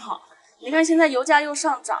车挺好。你看现在油价又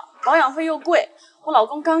上涨，保养费又贵，我老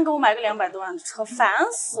公刚给我买个200多万的车，烦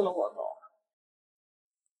死了我都。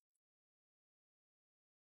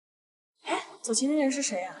哎，左奇那人是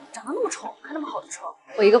谁啊？长得那么丑，开那么好的车？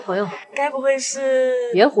我一个朋友。该不会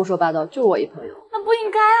是……别胡说八道，就是我一朋友。那不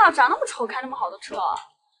应该啊，长那么丑，开那么好的车。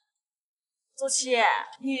左奇，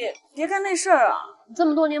你别干那事儿啊！这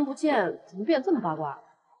么多年不见，怎么变这么八卦？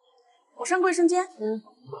我上贵生间。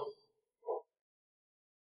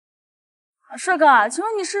帅哥，请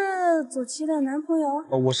问你是左奇的男朋友？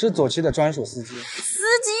我是左奇的专属司机。司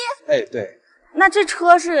机？哎，对。那这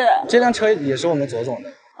车是？这辆车也是我们左总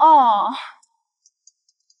的。哦。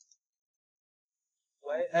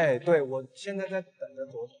喂，哎，对，我现在在等着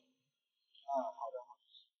左总。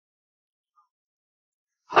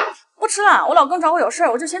好的。不吃了，我老公找我有事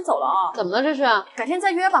儿，我就先走了啊。怎么了这是？改天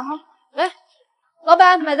再约吧哈。哎，老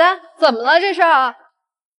板买单。怎么了这是？那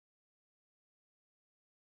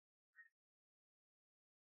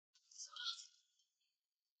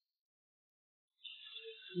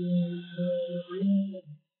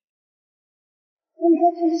你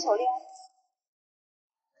再看这手链。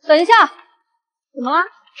等一下，怎么了？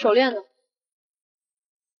手链呢？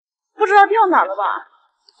不知道掉哪了吧？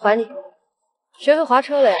还你。学会划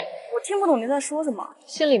车了呀？我听不懂你在说什么。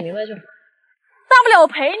心里明白就好。大不了我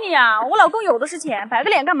赔你啊！我老公有的是钱，摆个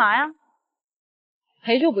脸干嘛呀？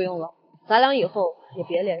赔就不用了，咱俩以后也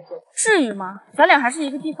别联系了。至于吗？咱俩还是一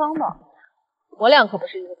个地方的。我俩可不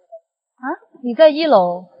是一个地方。啊？你在1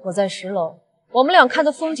楼，我在10楼，我们俩看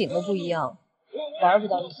的风景都不一样，玩不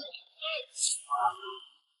到一起。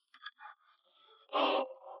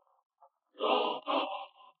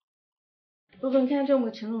周总，看这我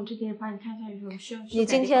们陈总这边帮你看一下有什么需要。你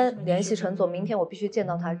今天联系陈总，明天我必须见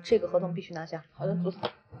到他，这个合同必须拿下。好的，组长。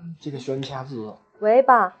这个需要你签下字。喂，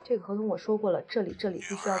爸，这个合同我说过了，这里必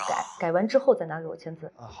须要改，改完之后再拿给我签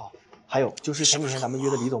字。啊，好。还有就是前几天咱们约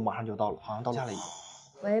的李总马上就到了，好像到家了已经。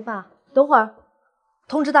喂，爸，等会儿，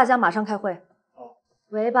通知大家马上开会。哦。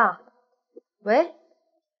喂，爸，喂。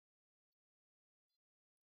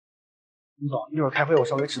李总，一会儿开会我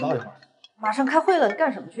稍微迟到一会儿。马上开会了，你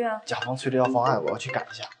干什么去啊？甲方催着要方案，我要去赶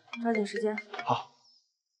一下。抓紧时间。好。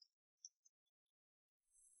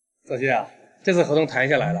小金啊，这次合同谈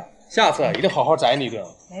下来了，下次一定好好宰你一顿。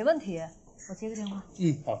没问题，我接个电话。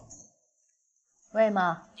好。喂，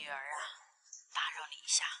妈。女儿啊，打扰你一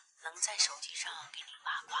下，能在手机上给你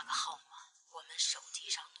爸挂个号吗？我们手机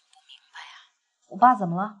上都不明白啊。我爸怎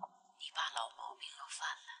么了？你爸老毛病又犯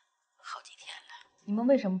了，好几天了。你们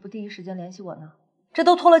为什么不第一时间联系我呢？这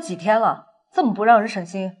都拖了几天了，这么不让人省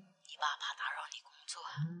心。你爸怕打扰你工作。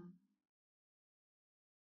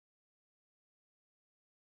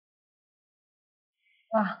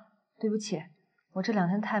爸，对不起，我这2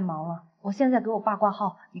天太忙了，我现在给我爸挂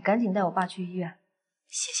号，你赶紧带我爸去医院。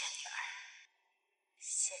谢谢女儿，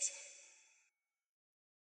谢谢。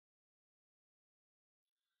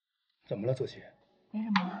怎么了，左琪？没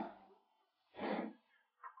什么。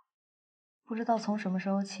不知道从什么时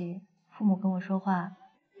候起，父母跟我说话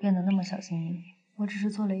变得那么小心翼翼。我只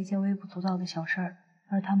是做了一件微不足道的小事儿，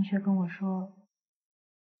而他们却跟我说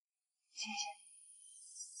谢谢。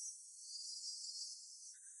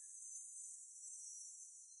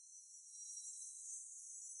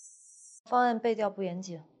方案背调不严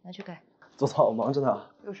谨，拿去改。左总，我忙着呢。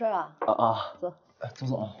有事啊？走。左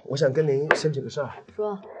总，我想跟您申请个事儿。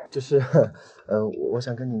说。就是，我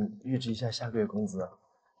想跟你预支一下下个月工资。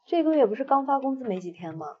这个月不是刚发工资没几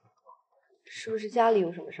天吗？是不是家里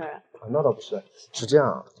有什么事儿啊？那倒不是，是这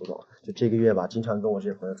样，左总，就这个月吧，经常跟我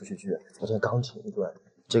这些朋友出去聚，我今天刚请一顿，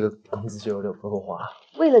这个工资就有点不够花。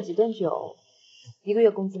为了几顿酒，1个月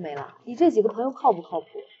工资没了？你这几个朋友靠不靠谱？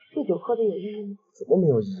这酒喝的有意义吗？怎么没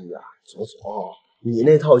有意义啊，左总，你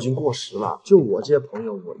那套已经过时了。就我这些朋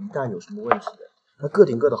友，我一旦有什么问题，他个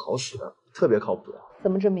顶个的好使的，特别靠谱的。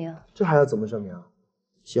怎么证明啊？这还要怎么证明啊？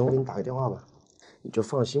行，我给你打个电话吧，你就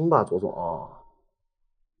放心吧，左总。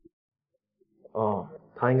哦，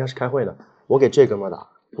他应该是开会的，我给这哥们打。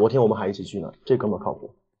昨天我们还一起聚呢，这哥们靠谱。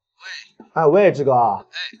喂，哎喂，志哥。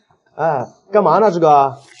哎，干嘛呢，志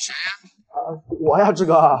哥？谁呀？我呀，志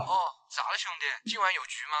哥。哦，咋了，兄弟？今晚有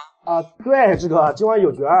局吗？对，志哥，今晚有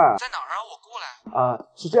局儿。在哪儿啊？我过来。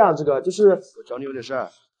是这样，志哥，就是我找你有点事儿。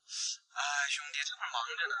兄弟，这会儿忙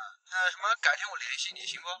着呢。什么？改天我联系你，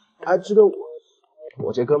行不？志哥，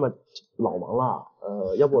我这哥们老忙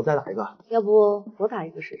了，要不我再打一个？要不我打一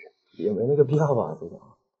个试试？也没那个必要吧，左总。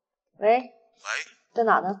喂，在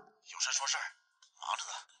哪呢？有事说事儿，忙着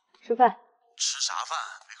呢。吃饭。吃啥饭？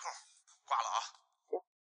没空，挂了啊。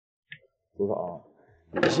左总，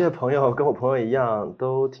你这些朋友跟我朋友一样，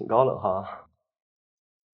都挺高冷哈。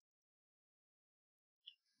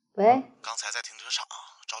喂，刚才在停车场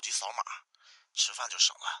着急扫码，吃饭就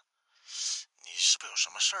省了。你是不是有什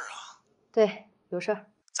么事儿啊？对，有事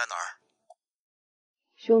儿。在哪儿？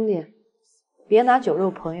兄弟，别拿酒肉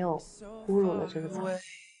朋友侮辱了这个词。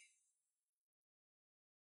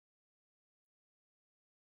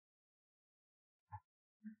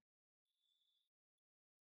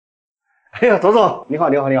哎呀，左总，你好，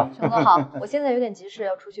你好，你好。熊总好，我现在有点急事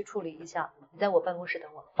要出去处理一下，你在我办公室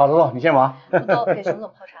等我。好，左总，你先忙。我都给熊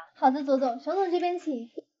总泡茶。好的，左总，熊总这边请。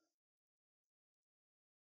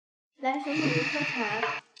来，熊总您喝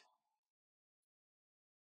茶。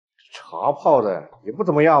茶泡的也不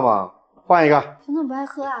怎么样嘛，换一个。熊总不爱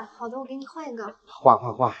喝啊？好的，我给你换一个。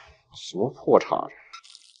换，什么破茶？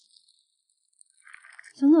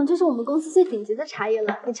熊总，这是我们公司最顶级的茶叶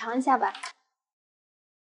了，你尝一下吧。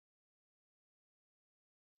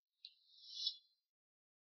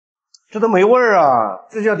这都没味儿啊，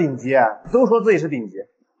这叫顶级？都说自己是顶级，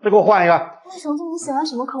再给我换一个。那熊总你喜欢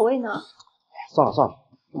什么口味呢？算了，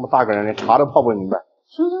这么大个人连茶都泡不明白。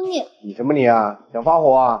熊总你什么你啊？想发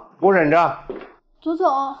火啊？给我忍着。左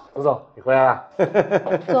总，你回来了。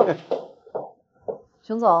坐。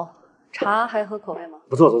熊总，茶还合口味吗？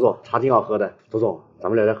不错，左总，茶挺好喝的。左总，咱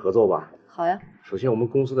们聊聊合作吧。好呀。首先，我们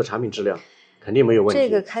公司的产品质量肯定没有问题。这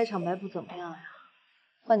个开场白不怎么样呀，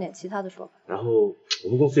换点其他的说法。然后，我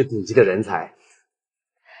们公司有顶级的人才。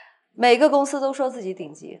每个公司都说自己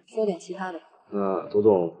顶级，说点其他的。左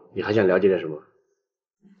总，你还想了解点什么？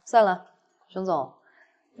算了，熊总，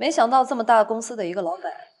没想到这么大公司的一个老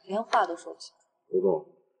板，连话都说不清。左总，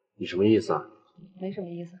你什么意思啊？没什么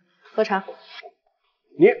意思，喝茶。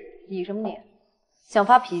你什么你？想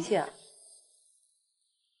发脾气啊？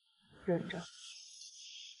忍着。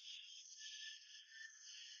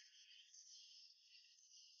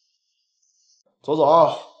左总，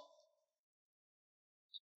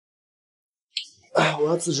哎，我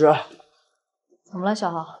要辞职。怎么了，小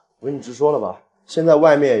豪？我跟你直说了吧，现在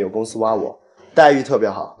外面有公司挖我，待遇特别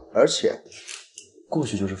好，而且过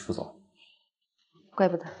去就是副总。怪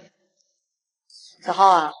不得。小浩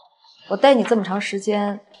啊，我带你这么长时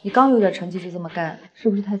间，你刚有点成绩就这么干，是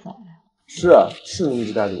不是太早了呀？是你一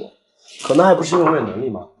直带着我，可能还不是因为我有能力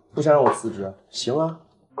嘛，不想让我辞职。行啊，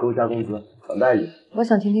给我加工资，涨待遇。我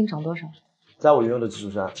想听听涨多少。在我原有的基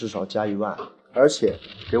础上，至少加1万，而且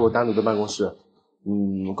给我单独的办公室，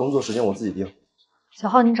工作时间我自己定。小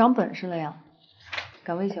浩，你长本事了呀，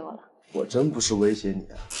敢威胁我了？我真不是威胁你，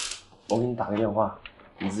我给你打个电话，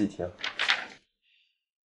你自己听。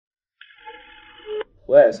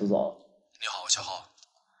喂，苏总。你好，小浩。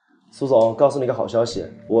苏总，告诉你个好消息，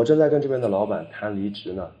我正在跟这边的老板谈离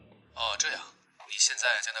职呢。哦，这样，你现在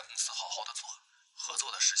在那公司好好的做，合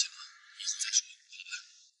作的事情以后再说，好吧？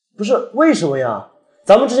不是，为什么呀？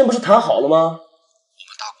咱们之前不是谈好了吗？我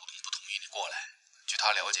们大股东不同意你过来。据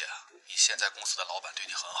他了解，你现在公司的老板对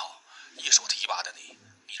你很好，一手提拔的你，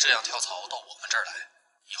你这样跳槽到我们这儿来，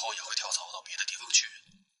以后也会跳槽到别的地方去，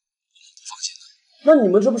我们不放心的。那你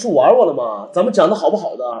们这不是玩我了吗？咱们讲的好不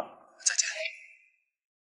好的？再见。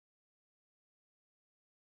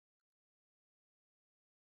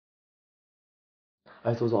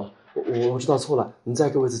哎，左总，我知道错了，你再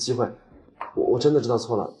给我一次机会，我真的知道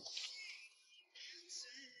错了。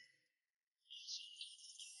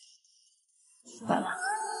完了。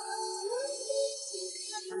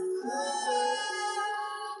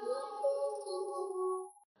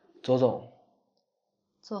左总，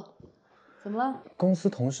坐。怎么了？公司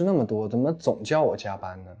同事那么多，怎么总叫我加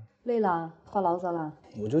班呢？累了，发牢骚了。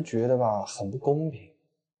我就觉得吧，很不公平。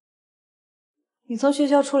你从学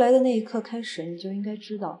校出来的那一刻开始，你就应该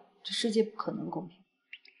知道，这世界不可能公平。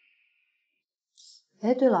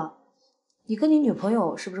哎，对了，你跟你女朋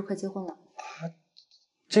友是不是快结婚了？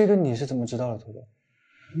这个你是怎么知道的，图图？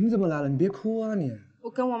你怎么来了？你别哭啊你！我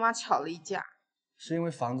跟我妈吵了一架。是因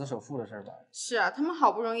为房子首付的事吧？是啊，他们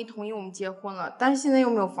好不容易同意我们结婚了，但是现在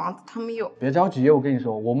又没有房子，他们又……别着急，我跟你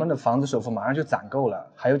说，我们的房子首付马上就攒够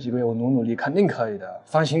了，还有几个月我努力，肯定可以的。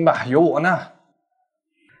放心吧，有我呢。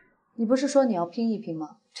你不是说你要拼一拼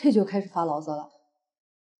吗？这就开始发牢骚了。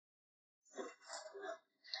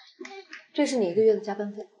这是你1个月的加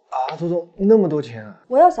班费啊，图图，那么多钱啊！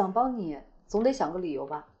我要想帮你，总得想个理由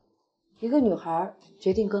吧。一个女孩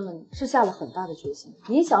决定跟了你，是下了很大的决心，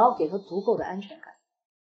你想要给她足够的安全感，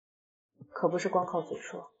可不是光靠嘴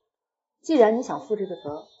说。既然你想负这个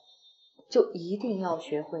责，就一定要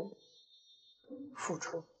学会付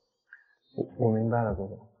出。我明白了，哥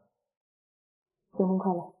哥。结婚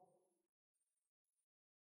快乐。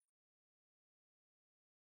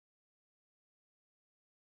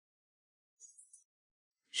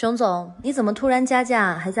熊总，你怎么突然加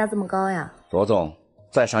价，还加这么高呀？罗总，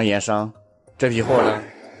在商言商，这批货呢，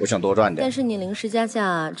我想多赚点。但是你临时加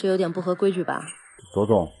价，这有点不合规矩吧？罗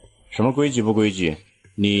总，什么规矩不规矩？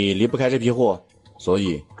你离不开这批货，所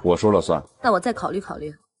以我说了算。那我再考虑考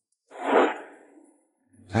虑。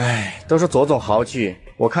唉，都是左总豪气，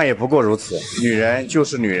我看也不过如此。女人就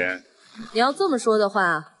是女人。你要这么说的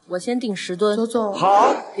话，我先定10吨。左总，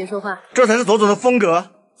好，别说话，这才是左总的风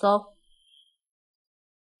格。走。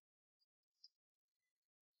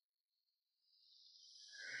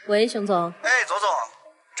喂，熊总。哎，左总，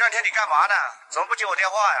这2天你干嘛呢？怎么不接我电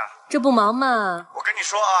话呀？这不忙嘛。我跟你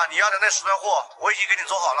说啊，你要的那10吨货，我已经给你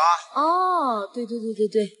做好了。哦，对，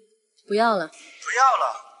不要了。不要了，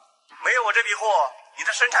没有我这批货，你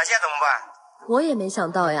的生产线怎么办？我也没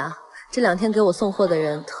想到呀，这2天给我送货的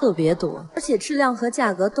人特别多，而且质量和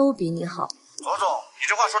价格都比你好。左总，你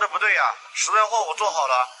这话说的不对呀，10吨货我做好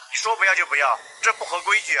了，你说不要就不要，这不合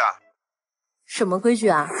规矩啊。什么规矩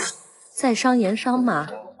啊？在商言商嘛。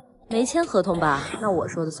没签合同吧？那我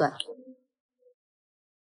说的算。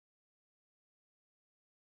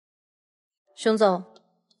熊总，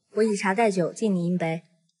我以茶代酒，敬你1杯。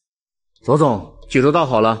左总，酒都倒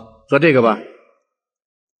好了，喝这个吧。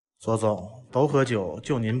左总，都喝酒，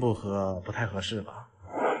就您不喝，不太合适吧？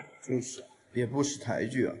就是，别不识抬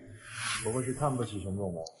举啊！不会是看不起熊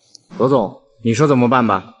总吧？左总，你说怎么办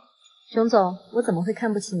吧？熊总，我怎么会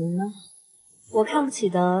看不起您呢？我看不起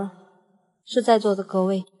的是在座的各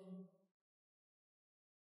位。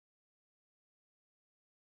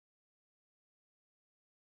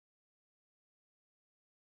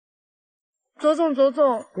左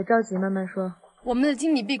总，别着急，慢慢说。我们的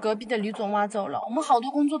经理被隔壁的李总挖走了，我们好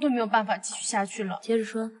多工作都没有办法继续下去了。接着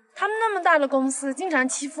说。他们那么大的公司，经常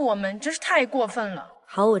欺负我们，真是太过分了。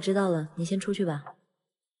好，我知道了，你先出去吧。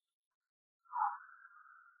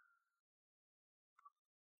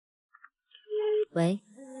喂，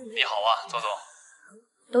你好啊，周总。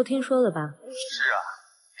都听说了吧？是啊，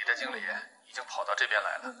你的经理已经跑到这边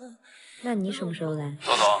来了。那你什么时候来？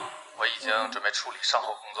周总，我已经准备处理善后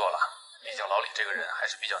工作了。毕竟老李这个人还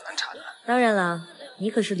是比较难缠的。当然啦，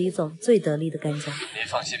你可是李总最得力的干将。您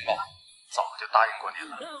放心吧，早就答应过您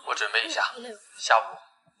了。我准备一下，下午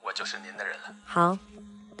我就是您的人了。好，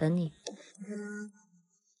等你。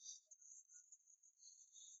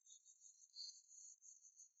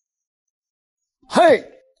嘿，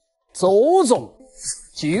周总，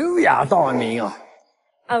久仰大名啊！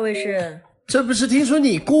二位是？这不是听说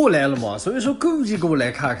你过来了吗？所以说故意过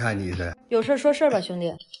来看看你的。有事说事吧，兄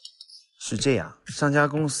弟。是这样，上家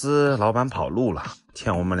公司老板跑路了，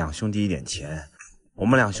欠我们两兄弟一点钱，我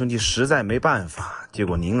们两兄弟实在没办法，结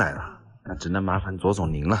果您来了，那只能麻烦左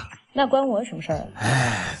总您了。那关我什么事儿？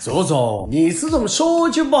哎，左总，你这种说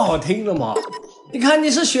就不好听了嘛。你看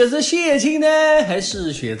你是选择现金呢，还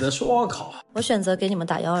是选择刷卡？我选择给你们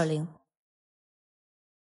打120。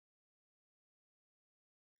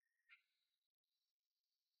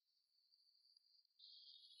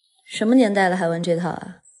什么年代了还玩这套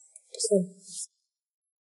啊？是。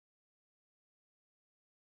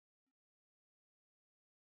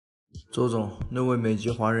周总，那位美籍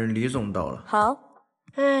华人李总到了。好。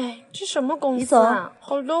哎，这什么公司啊？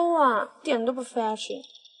好 low 啊，一点都不 fashion。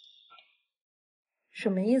什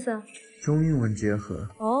么意思啊？中英文结合。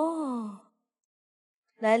哦。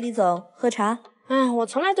来，李总，喝茶。哎，我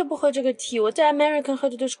从来都不喝这个 tea， 我在 American 喝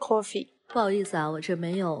的都是 coffee。不好意思啊，我这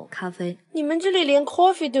没有咖啡。你们这里连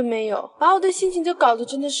coffee 都没有，把我的心情都搞得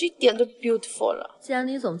真的是一点都 beautiful 了。既然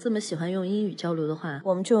李总这么喜欢用英语交流的话，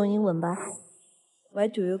我们就用英文吧。Why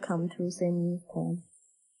do you come to see me?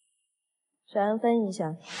 小安翻译一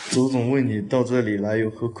下。周总为你到这里来有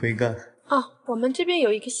何亏干？哦，我们这边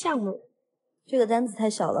有一个项目。这个单子太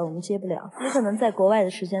小了，我们接不了。你可能在国外的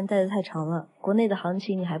时间待得太长了，国内的行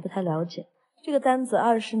情你还不太了解。这个单子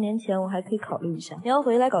20年前我还可以考虑一下。你要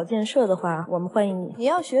回来搞建设的话，我们欢迎你。你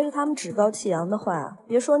要学着他们趾高气扬的话，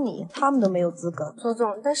别说你，他们都没有资格。周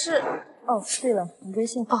总，但是……哦，对了，你微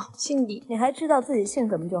信。哦，姓李。你还知道自己姓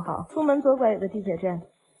什么就好。出门左拐有个地铁站，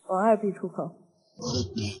往2B 出口。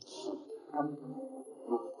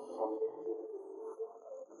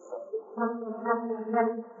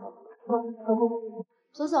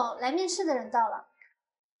左总，来面试的人到了，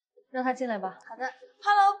让他进来吧。好的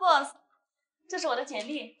 ，Hello boss， 这是我的简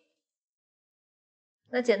历。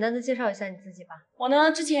那简单的介绍一下你自己吧。我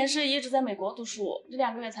呢，之前是一直在美国读书，这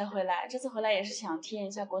2个月才回来，这次回来也是想体验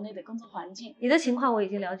一下国内的工作环境。你的情况我已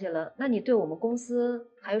经了解了，那你对我们公司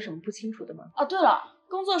还有什么不清楚的吗？哦，对了，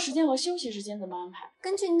工作时间和休息时间怎么安排？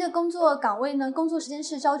根据您的工作岗位呢，工作时间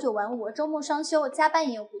是朝9晚5，周末双休，加班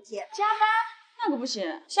也有补贴。加班？那可不行，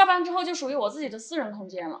下班之后就属于我自己的私人空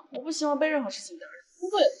间了，我不希望被任何事情打扰。工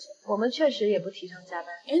作也不行。我们确实也不提倡加班。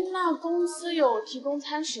那公司有提供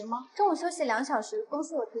餐食吗？中午休息2小时，公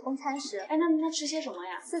司有提供餐食。那吃些什么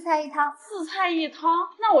呀？4菜1汤。4菜1汤？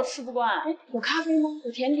那我吃不惯。有咖啡吗？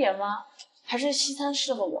有甜点吗？还是西餐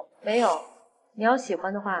适合我？没有。你要喜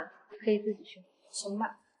欢的话，可以自己去。行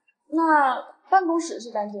吧。那办公室是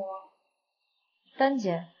单间吗？单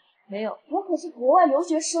间。没有。我可是国外留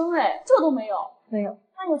学生哎，这都没有。没有。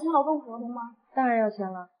那有签劳动合同吗？当然要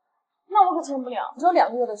签了。那我可签不了，只有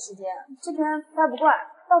2个月的时间，这边待不惯，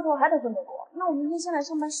到时候还得回美国。那我明天先来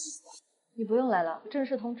上班试试。你不用来了，正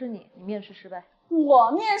式通知你，你面试失败。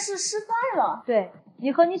我面试失败了？对，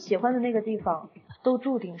你和你喜欢的那个地方都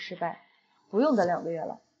注定失败，不用等2个月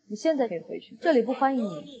了，你现在可以回去，这里不欢迎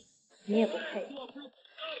你，你也不配。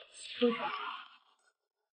出去。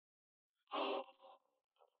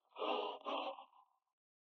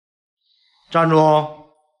站住！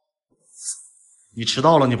你迟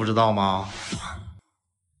到了，你不知道吗？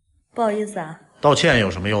不好意思啊。道歉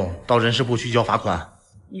有什么用？到人事部去交罚款。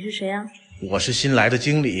你是谁呀？我是新来的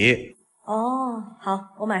经理。哦，好，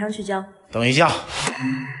我马上去交。等一下，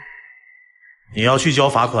你要去交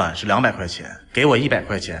罚款是200块钱，给我100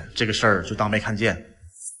块钱，这个事儿就当没看见。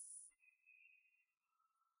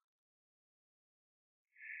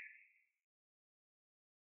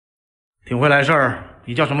挺会来事儿。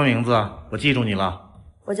你叫什么名字？我记住你了。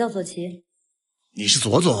我叫左奇。你是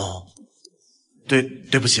左总？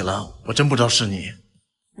对不起了，我真不知道是你。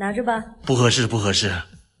拿着吧。不合适，不合适。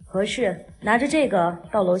合适，拿着这个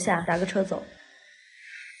到楼下打个车走。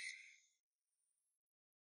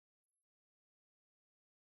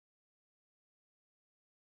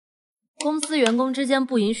公司员工之间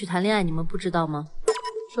不允许谈恋爱，你们不知道吗？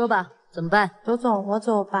说吧，怎么办？左总，我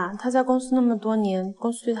走吧。他在公司那么多年，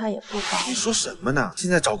公司对他也不薄。你说什么呢？现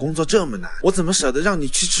在找工作这么难，我怎么舍得让你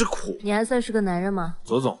去吃苦？你还算是个男人吗？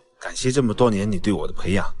左总，感谢这么多年你对我的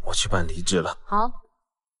培养，我去办离职了。好，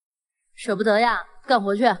舍不得呀，干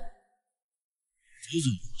活去。周总，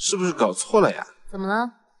是不是搞错了呀？怎么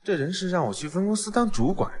了？这人事让我去分公司当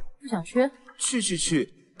主管，不想去？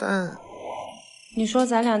去，但你说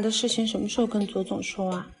咱俩的事情什么时候跟左总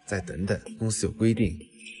说啊？再等等，公司有规定，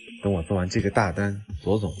等我做完这个大单，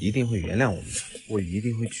左总一定会原谅我们的，我一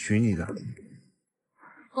定会娶你的。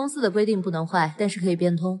公司的规定不能坏，但是可以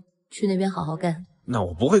变通，去那边好好干。那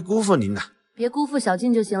我不会辜负您的，别辜负小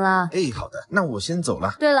静就行了。哎，好的，那我先走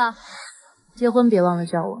了。对了，结婚别忘了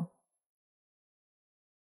叫我。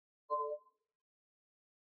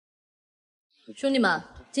兄弟们，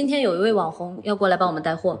今天有一位网红要过来帮我们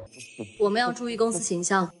带货，我们要注意公司形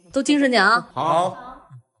象，都精神点啊！好。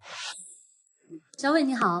小伟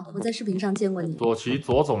你好，我在视频上见过你。左旗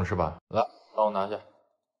左总是吧？来，帮我拿下。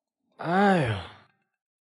哎呀，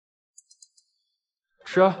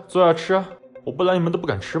吃啊，坐下吃啊！我不来你们都不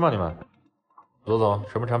敢吃吗？你们？左总，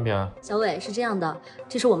什么产品啊？小伟是这样的，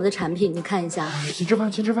这是我们的产品，你看一下。先吃饭，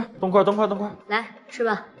先吃饭，动筷，来吃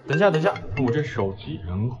吧。等下，我这手机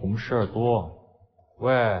人红事儿多。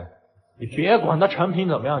喂，你别管它产品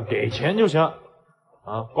怎么样，给钱就行。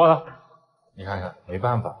啊，挂了。你看看，没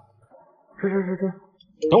办法。吃。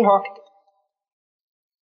等会儿。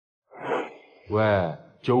喂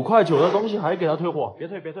，9块9的东西还给他退货，别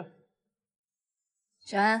退。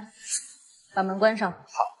小安，把门关上。好，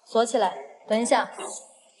锁起来。等一下，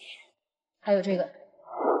还有这个。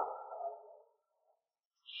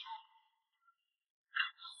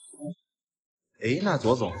哎，那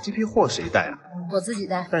左总，这批货谁带啊？我自己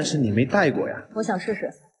带。但是你没带过呀。我想试试。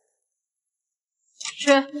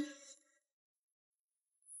吃。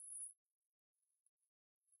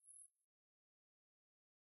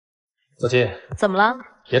左琪，怎么了？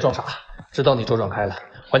别装傻，知道你周转开了，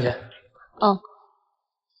还钱。哦。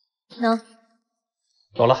能。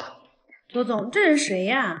走了。左总，这人谁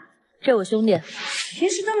呀？这我兄弟。平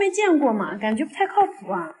时都没见过嘛，感觉不太靠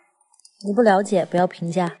谱啊。你不了解，不要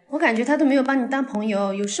评价。我感觉他都没有把你当朋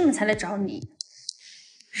友，有事嘛才来找你。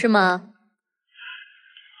是吗？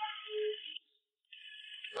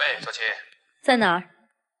喂，左琪。在哪儿？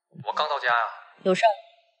我刚到家啊。有事儿？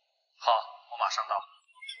好，我马上到。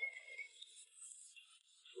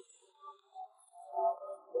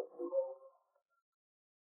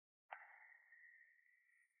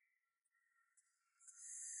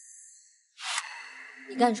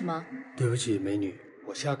你干什么？对不起，美女，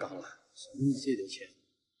我下岗了，想跟你借点钱。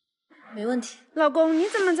没问题。老公，你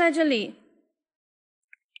怎么在这里？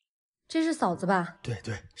这是嫂子吧？对，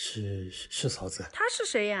是嫂子。她是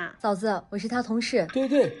谁呀？嫂子，我是她同事。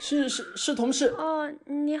对，是同事。哦，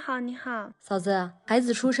你好。嫂子，孩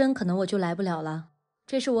子出生可能我就来不了了，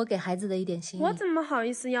这是我给孩子的一点心意。我怎么好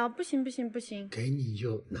意思要？不行。给你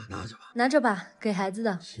就拿着吧。拿着吧，给孩子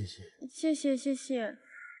的。谢谢。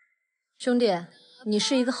兄弟，你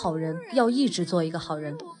是一个好人，要一直做一个好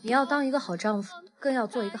人。你要当一个好丈夫，更要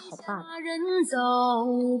做一个好爸爸。人走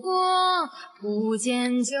过，不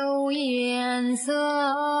见旧颜色，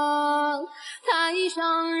台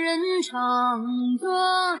上人唱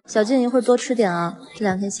歌。小静，一会儿多吃点啊，这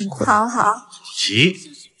2天辛苦了。好。齐，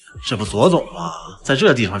这不左总吗？在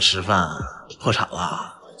这地方吃饭，破产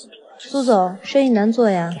了。苏总，生意难做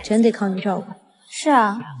呀，全得靠你照顾。是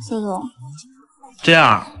啊，苏总。这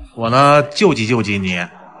样，我呢救济你，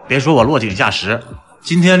别说我落井下石。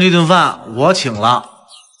今天这顿饭我请了。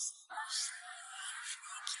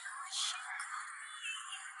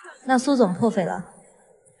那苏总破费了，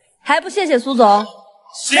还不谢谢苏总？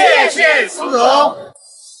谢谢苏总。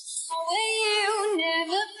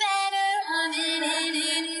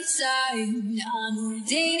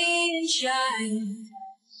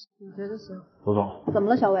你觉得行？左总，怎么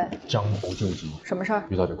了，小伟？江湖救急，什么事儿？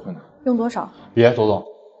遇到点困难。用多少？别，左总，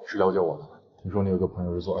是了解我的。听说你有个朋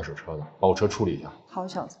友是做二手车的，把我车处理一下。好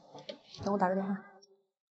小子，等我打个电话。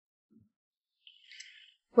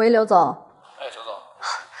喂，刘总。哎，周总。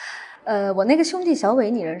我那个兄弟小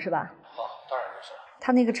伟你认识吧？哦，当然认识。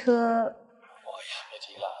他那个车……哎呀，别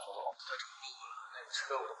提了，周总，太重复了，那个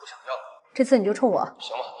车我都不想要。这次你就冲我。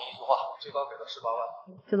行吧，你一句话，最高给他18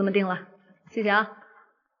万。就这么定了，谢谢啊。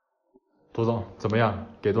左总，怎么样？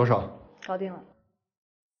给多少？搞定了。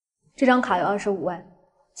这张卡有25万，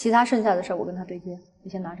其他剩下的事我跟他对接，你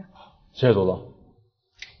先拿着。谢谢左总，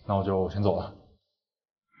那我就先走了。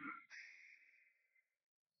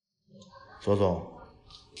左总，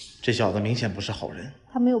这小子明显不是好人。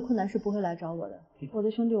他没有困难是不会来找我的，我的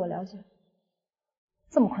兄弟我了解。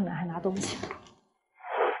这么困难还拿东西？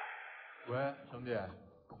喂，兄弟，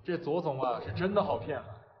这左总啊是真的好骗，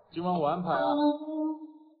今晚我安排啊。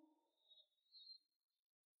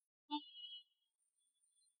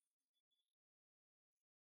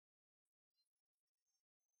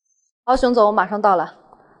好，熊总，我马上到了。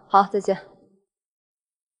好，再见。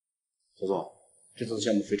何总，这次的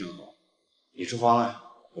项目非常好，你出方案，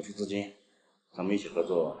我出资金，咱们一起合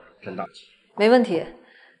作挣大钱。没问题，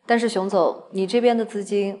但是熊总，你这边的资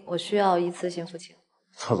金我需要一次性付清。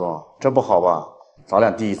何总，这不好吧？咱俩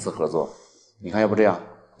第一次合作，你看要不这样，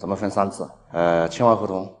咱们分3次，签完合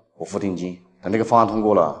同我付定金，等这个方案通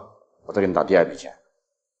过了，我再给你打第2笔钱。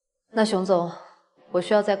那熊总，我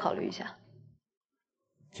需要再考虑一下。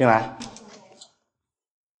进来。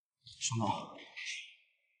熊总，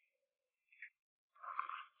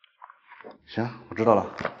行，我知道了。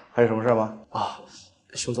还有什么事吗？啊，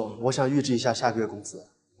熊总，我想预支一下下个月工资。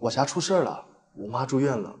我家出事了，我妈住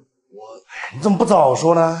院了。你怎么不早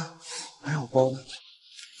说呢？哎呀，我包呢？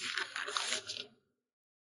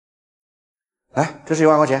来，这是1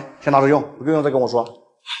万块钱，先拿着用，不够用再跟我说。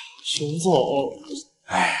熊总，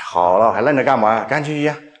哎，好了，还愣着干嘛？赶紧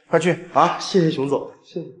去，快去啊！谢谢熊总，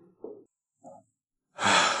谢谢。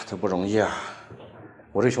这不容易啊！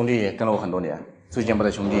我这兄弟跟了我很多年，最见不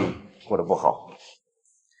得兄弟过得不好。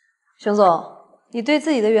熊总，你对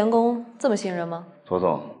自己的员工这么信任吗？左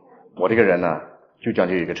总，我这个人呢，就讲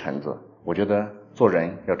究一个诚字。我觉得做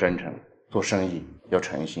人要真诚，做生意要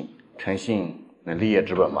诚信，诚信能立业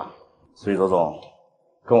之本嘛。所以左总，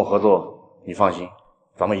跟我合作，你放心，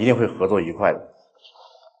咱们一定会合作愉快的。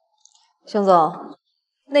熊总，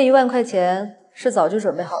那1万块钱是早就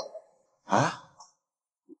准备好的啊？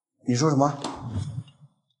你说什么？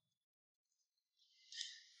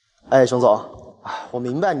哎，熊总，我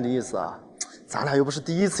明白你的意思啊，咱俩又不是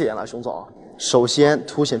第一次演了，熊总。首先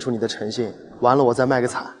凸显出你的诚信，完了我再卖个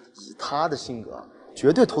惨。以他的性格，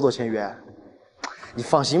绝对妥妥签约。你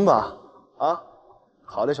放心吧，啊？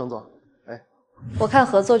好的，熊总。哎，我看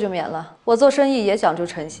合作就免了。我做生意也讲究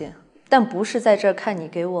诚信，但不是在这儿看你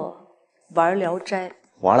给我玩聊斋。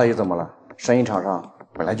玩了又怎么了？生意场上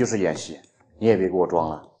本来就是演戏，你也别给我装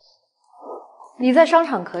了。你在商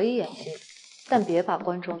场可以演戏，但别把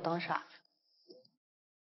观众当傻子。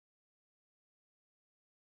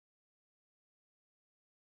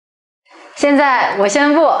现在我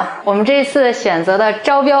宣布，我们这次选择的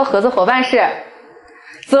招标合作伙伴是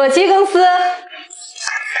左旗公司。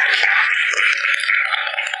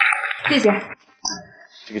谢谢。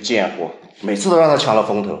这个贱货，每次都让他抢了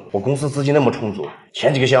风头。我公司资金那么充足，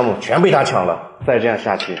前几个项目全被他抢了。再这样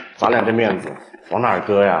下去，咱俩这面子往哪儿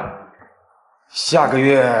搁呀？下个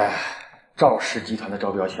月赵氏集团的招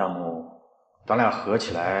标项目，咱俩合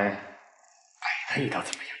起来逮他一刀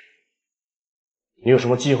怎么样？你有什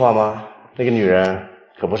么计划吗？那个女人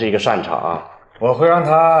可不是一个善茬啊！我会让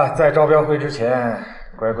她在招标会之前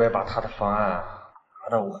乖乖把她的方案拿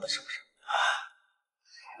到我的手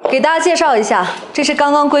上。给大家介绍一下，这是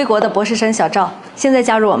刚刚归国的博士生小赵，现在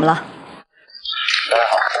加入我们了。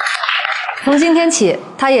从今天起，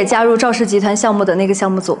他也加入赵氏集团项目的那个项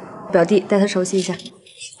目组，表弟带他熟悉一下。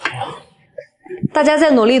大家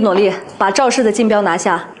再努力努力，把赵氏的竞标拿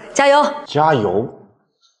下，加油！加油！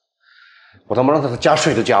我他妈让他加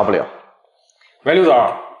税都加不了。喂，刘总，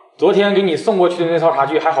昨天给你送过去的那套茶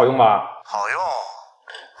具还好用吧？好用，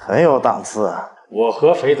很有档次。我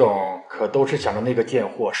和肥总可都是想着那个贱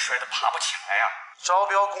货摔得爬不起来呀。招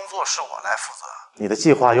标工作是我来负责，你的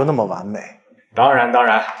计划又那么完美。当然，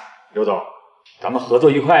刘总，咱们合作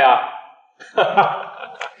愉快呀！哈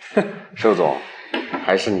哈。寿总，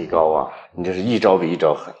还是你高啊！你这是一招比一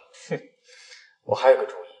招狠。我还有个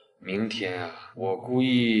主意，明天啊，我故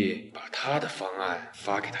意把他的方案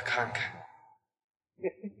发给他看看。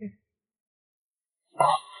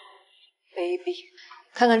baby，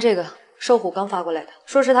 看看这个，寿虎刚发过来的，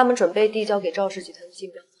说是他们准备递交给赵氏集团的竞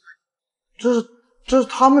标方案。这是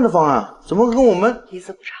他们的方案，怎么跟我们一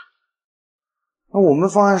字不差？那我们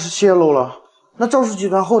方案是泄露了，那赵氏集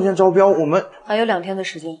团后天招标，我们还有2天的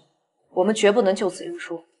时间，我们绝不能就此认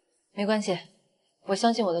输。没关系，我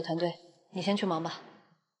相信我的团队，你先去忙吧。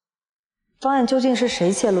方案究竟是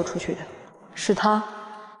谁泄露出去的？是他，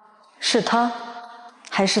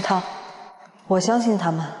还是他？我相信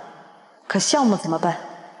他们，可项目怎么办？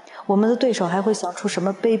我们的对手还会想出什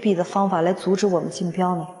么卑鄙的方法来阻止我们竞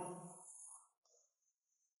标呢？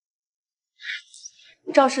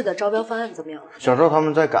赵氏的招标方案怎么样了？小赵他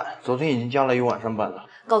们在赶，昨天已经加了1晚上班了。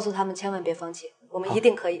告诉他们千万别放弃，我们一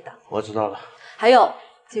定可以的。我知道了。还有，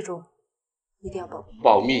记住，一定要保密。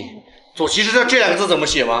保密。左旗知道这2个字怎么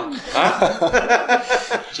写吗？啊，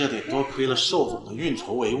这得多亏了寿总的运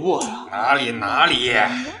筹帷幄呀！哪里？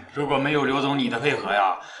如果没有刘总你的配合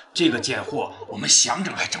呀，这个贱货我们想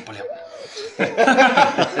整还整不了。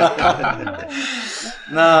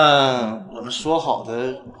那我们说好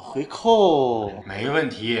的回扣没问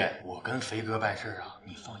题，我跟肥哥办事啊，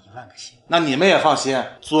你放10000个心。那你们也放心，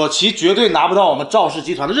左旗绝对拿不到我们赵氏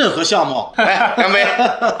集团的任何项目。来，干杯，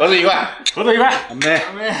合作愉快，合作愉快，干杯，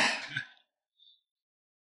干杯。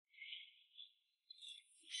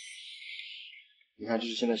你看，这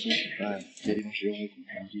是现在新手办，这地方使用为骨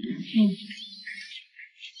牌基底。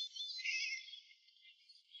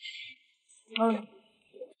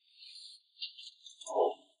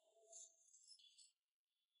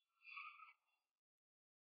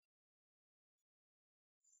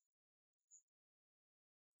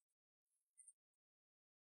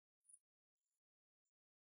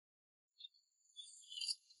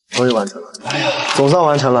终于完成了，哎呀，总算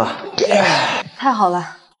完成了，太好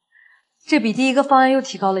了，这比第一个方案又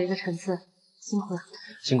提高了一个层次，辛苦了。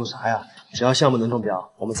辛苦啥呀？只要项目能中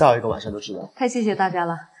标，我们再熬一个晚上都值得。太谢谢大家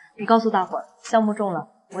了，你告诉大伙儿，项目中了，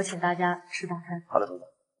我请大家吃大餐。好的，周总。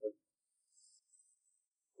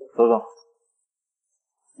周总，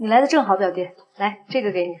你来的正好，表弟，来这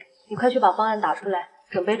个给你，你快去把方案打出来，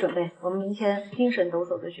准备准备，我们明天精神抖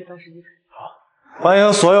擞的去干实际。欢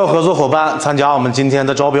迎所有合作伙伴参加我们今天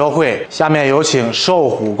的招标会。下面有请寿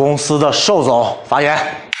虎公司的寿总发言。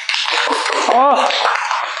好，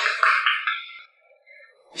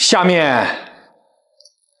下面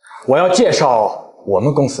我要介绍我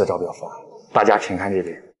们公司的招标方案，大家请看这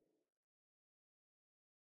边。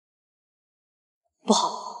不好，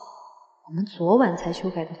我们昨晚才修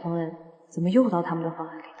改的方案，怎么又到他们的方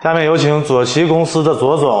案里？下面有请左旗公司的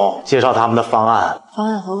左总介绍他们的方案。方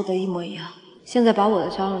案和我的一模一样。现在把我的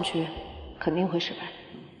交上去，肯定会失败。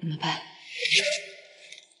怎么办？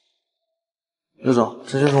刘总，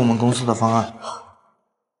这就是我们公司的方案。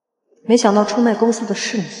没想到出卖公司的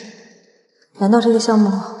是你，难道这个项目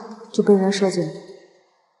就被人设计了？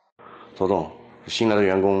左总，新来的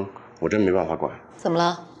员工我真没办法管。怎么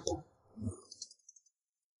了？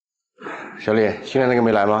小李，新来那个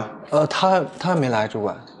没来吗？他还没来，主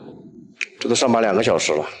管。这都上班2个小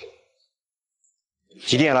时了。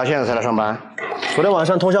几点了？现在才来上班？昨天晚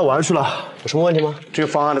上通宵玩去了，有什么问题吗？这个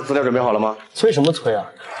方案的资料准备好了吗？催什么催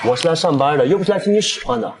啊！我是来上班的，又不是来听你使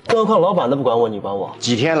唤的。更何况老板都不管我，你管我？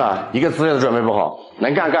几天了，一个资料都准备不好，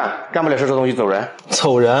能干，干不了事这东西走人。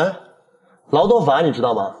走人？劳动法你知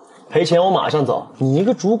道吗？赔钱我马上走。你一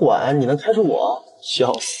个主管，你能开除我？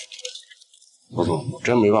笑死！罗总，我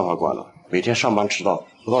真没办法管了，每天上班迟到，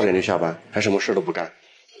不到点就下班，还什么事都不干。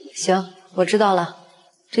行，我知道了，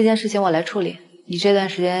这件事情我来处理。你这段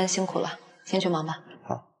时间辛苦了，先去忙吧。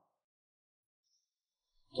好。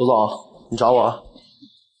左总，你找我啊？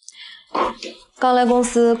刚来公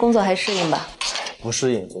司，工作还适应吧？不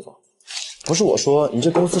适应，左总。不是我说，你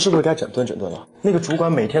这公司是不是该整顿整顿了？那个主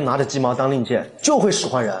管每天拿着鸡毛当令箭，就会使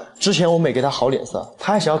唤人。之前我没给他好脸色，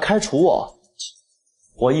他还想要开除我。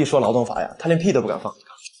我一说劳动法呀，他连屁都不敢放。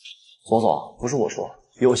左总，不是我说，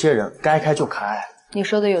有些人该开就开。你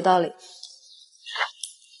说的有道理。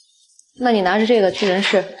那你拿着这个去人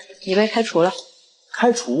事，你被开除了。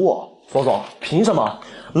开除我？左总，凭什么？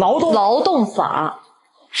劳动法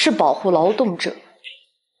是保护劳动者，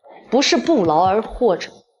不是不劳而获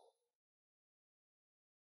者。反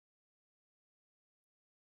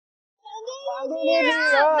对劣质艺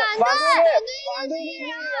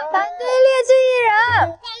人！反对劣质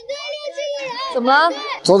艺人！怎么了？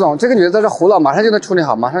左总，这个女的在这胡闹，马上就能处理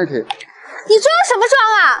好，马上就可以。你装什么装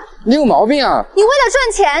啊？你有毛病啊！你为了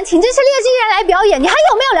赚钱请这些劣质艺人来表演，你还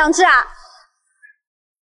有没有良知啊？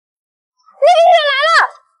那个艺人来了！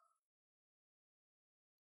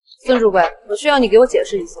孙主管，我需要你给我解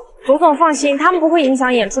释一下。左总放心，他们不会影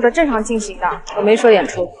响演出的正常进行的。我没说演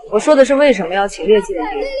出，我说的是为什么要请劣迹艺人。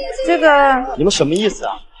这个你们什么意思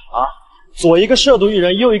啊？左一个涉毒艺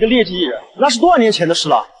人，右一个劣迹艺人，那是多少年前的事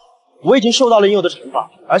了。我已经受到了应有的惩罚，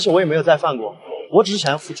而且我也没有再犯过。我只是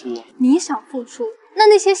想要付出。你想付出，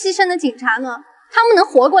那些牺牲的警察呢？他们能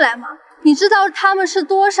活过来吗？你知道他们是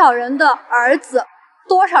多少人的儿子，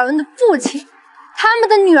多少人的父亲，他们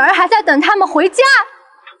的女儿还在等他们回家。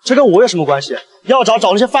这跟我有什么关系？要找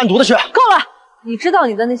那些贩毒的去。够了！你知道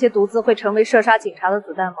你的那些毒资会成为射杀警察的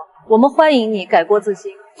子弹吗？我们欢迎你改过自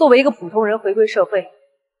新，作为一个普通人回归社会。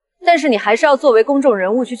但是你还是要作为公众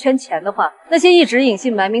人物去圈钱的话，那些一直隐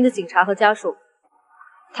姓埋名的警察和家属，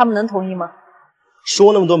他们能同意吗？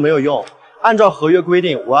说那么多没有用，按照合约规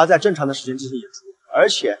定，我要在正常的时间进行演出，而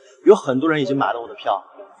且有很多人已经买了我的票，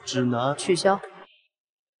只能取消。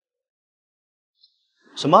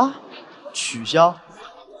什么？取消？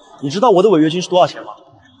你知道我的违约金是多少钱吗？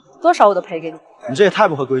多少我都赔给你。你这也太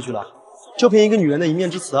不合规矩了，就凭一个女人的一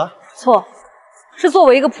面之词啊？错，是作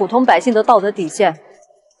为一个普通百姓的道德底线，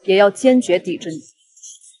也要坚决抵制你。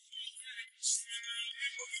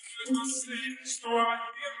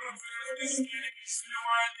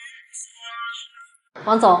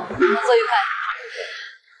王总，合作愉快。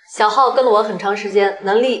小浩跟了我很长时间，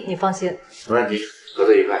能力你放心。没问题，合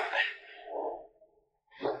作愉快。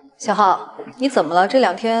小浩，你怎么了？这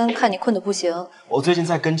2天看你困得不行。我最近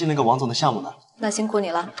在跟进那个王总的项目呢。那辛苦你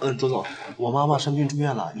了。周总，我妈妈生病住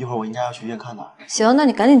院了，一会儿我应该要去医院看她。行，那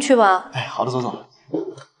你赶紧去吧。哎，好的，周总。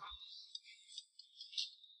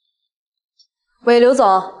喂，刘总，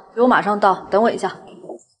我马上到，等我一下。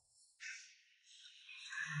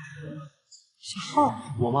小浩，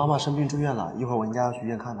我妈妈生病住院了，一会儿我应该要去医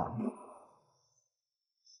院看她。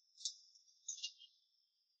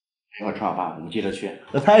一会儿吃好饭，我们接着去。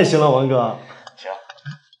那太行了，王哥。行，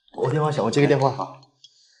我电话响，我接个电话。好。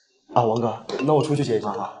啊，王哥，那我出去接一下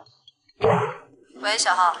哈。喂，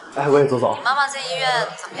小浩。哎，喂，周总。你妈妈在医院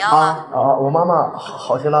怎么样了？我妈妈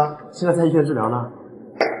好些了，现在在医院治疗呢。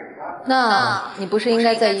那你不是应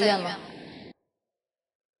该在医院吗？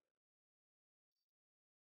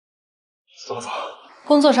周总，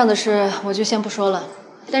工作上的事我就先不说了，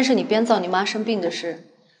但是你编造你妈生病的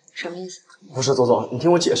事，什么意思？不是，周总，你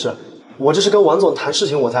听我解释，我这是跟王总谈事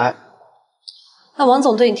情，我才……那王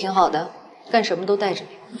总对你挺好的，干什么都带着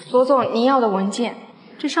你。左总，您要的文件。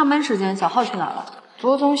这上班时间，小浩去哪儿了？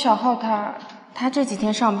左总，小浩他这几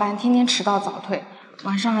天上班，天天迟到早退，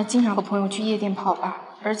晚上还经常和朋友去夜店泡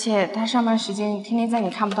吧，而且他上班时间天天在你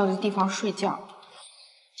看不到的地方睡觉。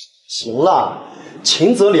行了，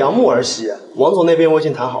情则良木而息。王总那边我已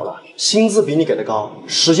经谈好了，薪资比你给的高，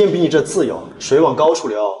时间比你这自由，水往高处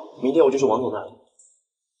流。明天我就去王总那里。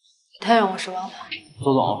你太让我失望了。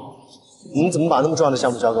周总，你怎么把那么重要的项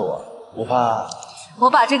目交给我？我怕……我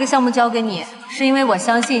把这个项目交给你，是因为我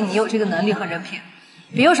相信你有这个能力和人品，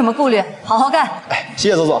别有什么顾虑，好好干。哎，谢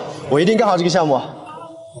谢周总，我一定干好这个项目。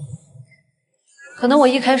可能我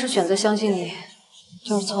一开始选择相信你，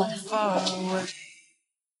就是错的。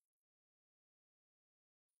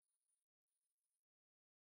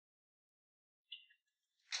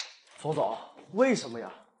周总，为什么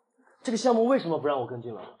呀？这个项目为什么不让我跟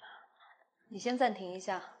进了？你先暂停一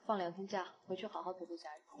下，放2天假，回去好好陪陪家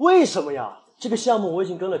人。为什么呀？这个项目我已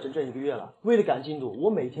经跟了整整1个月了，为了赶进度，我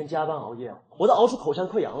每天加班熬夜，我都熬出口腔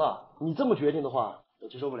溃疡了。你这么决定的话，我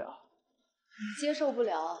接受不了。你接受不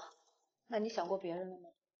了，那你想过别人了吗？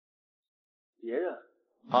别人？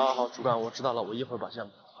好，主管，我知道了，我一会儿把项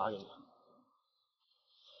目发给你。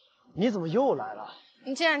你怎么又来了？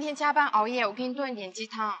你这2天加班熬夜，我给你炖点鸡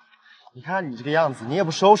汤。你看你这个样子，你也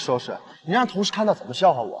不收拾收拾，你让同事看到怎么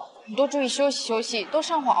笑话我？你多注意休息休息，都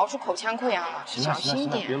上火熬出口腔溃疡了，小心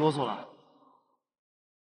点。别啰嗦了。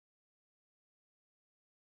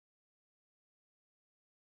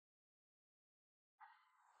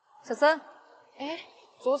小森，哎，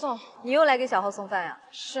左总，你又来给小浩送饭呀？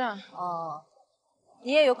是啊。哦，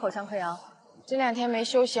你也有口腔溃疡？这2天没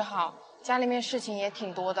休息好，家里面事情也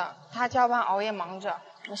挺多的，他加班熬夜忙着，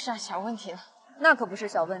没事，小问题了。那可不是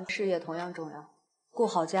小问题，事业同样重要，顾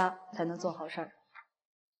好家才能做好事儿。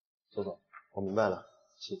周总，我明白了，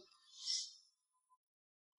谢谢。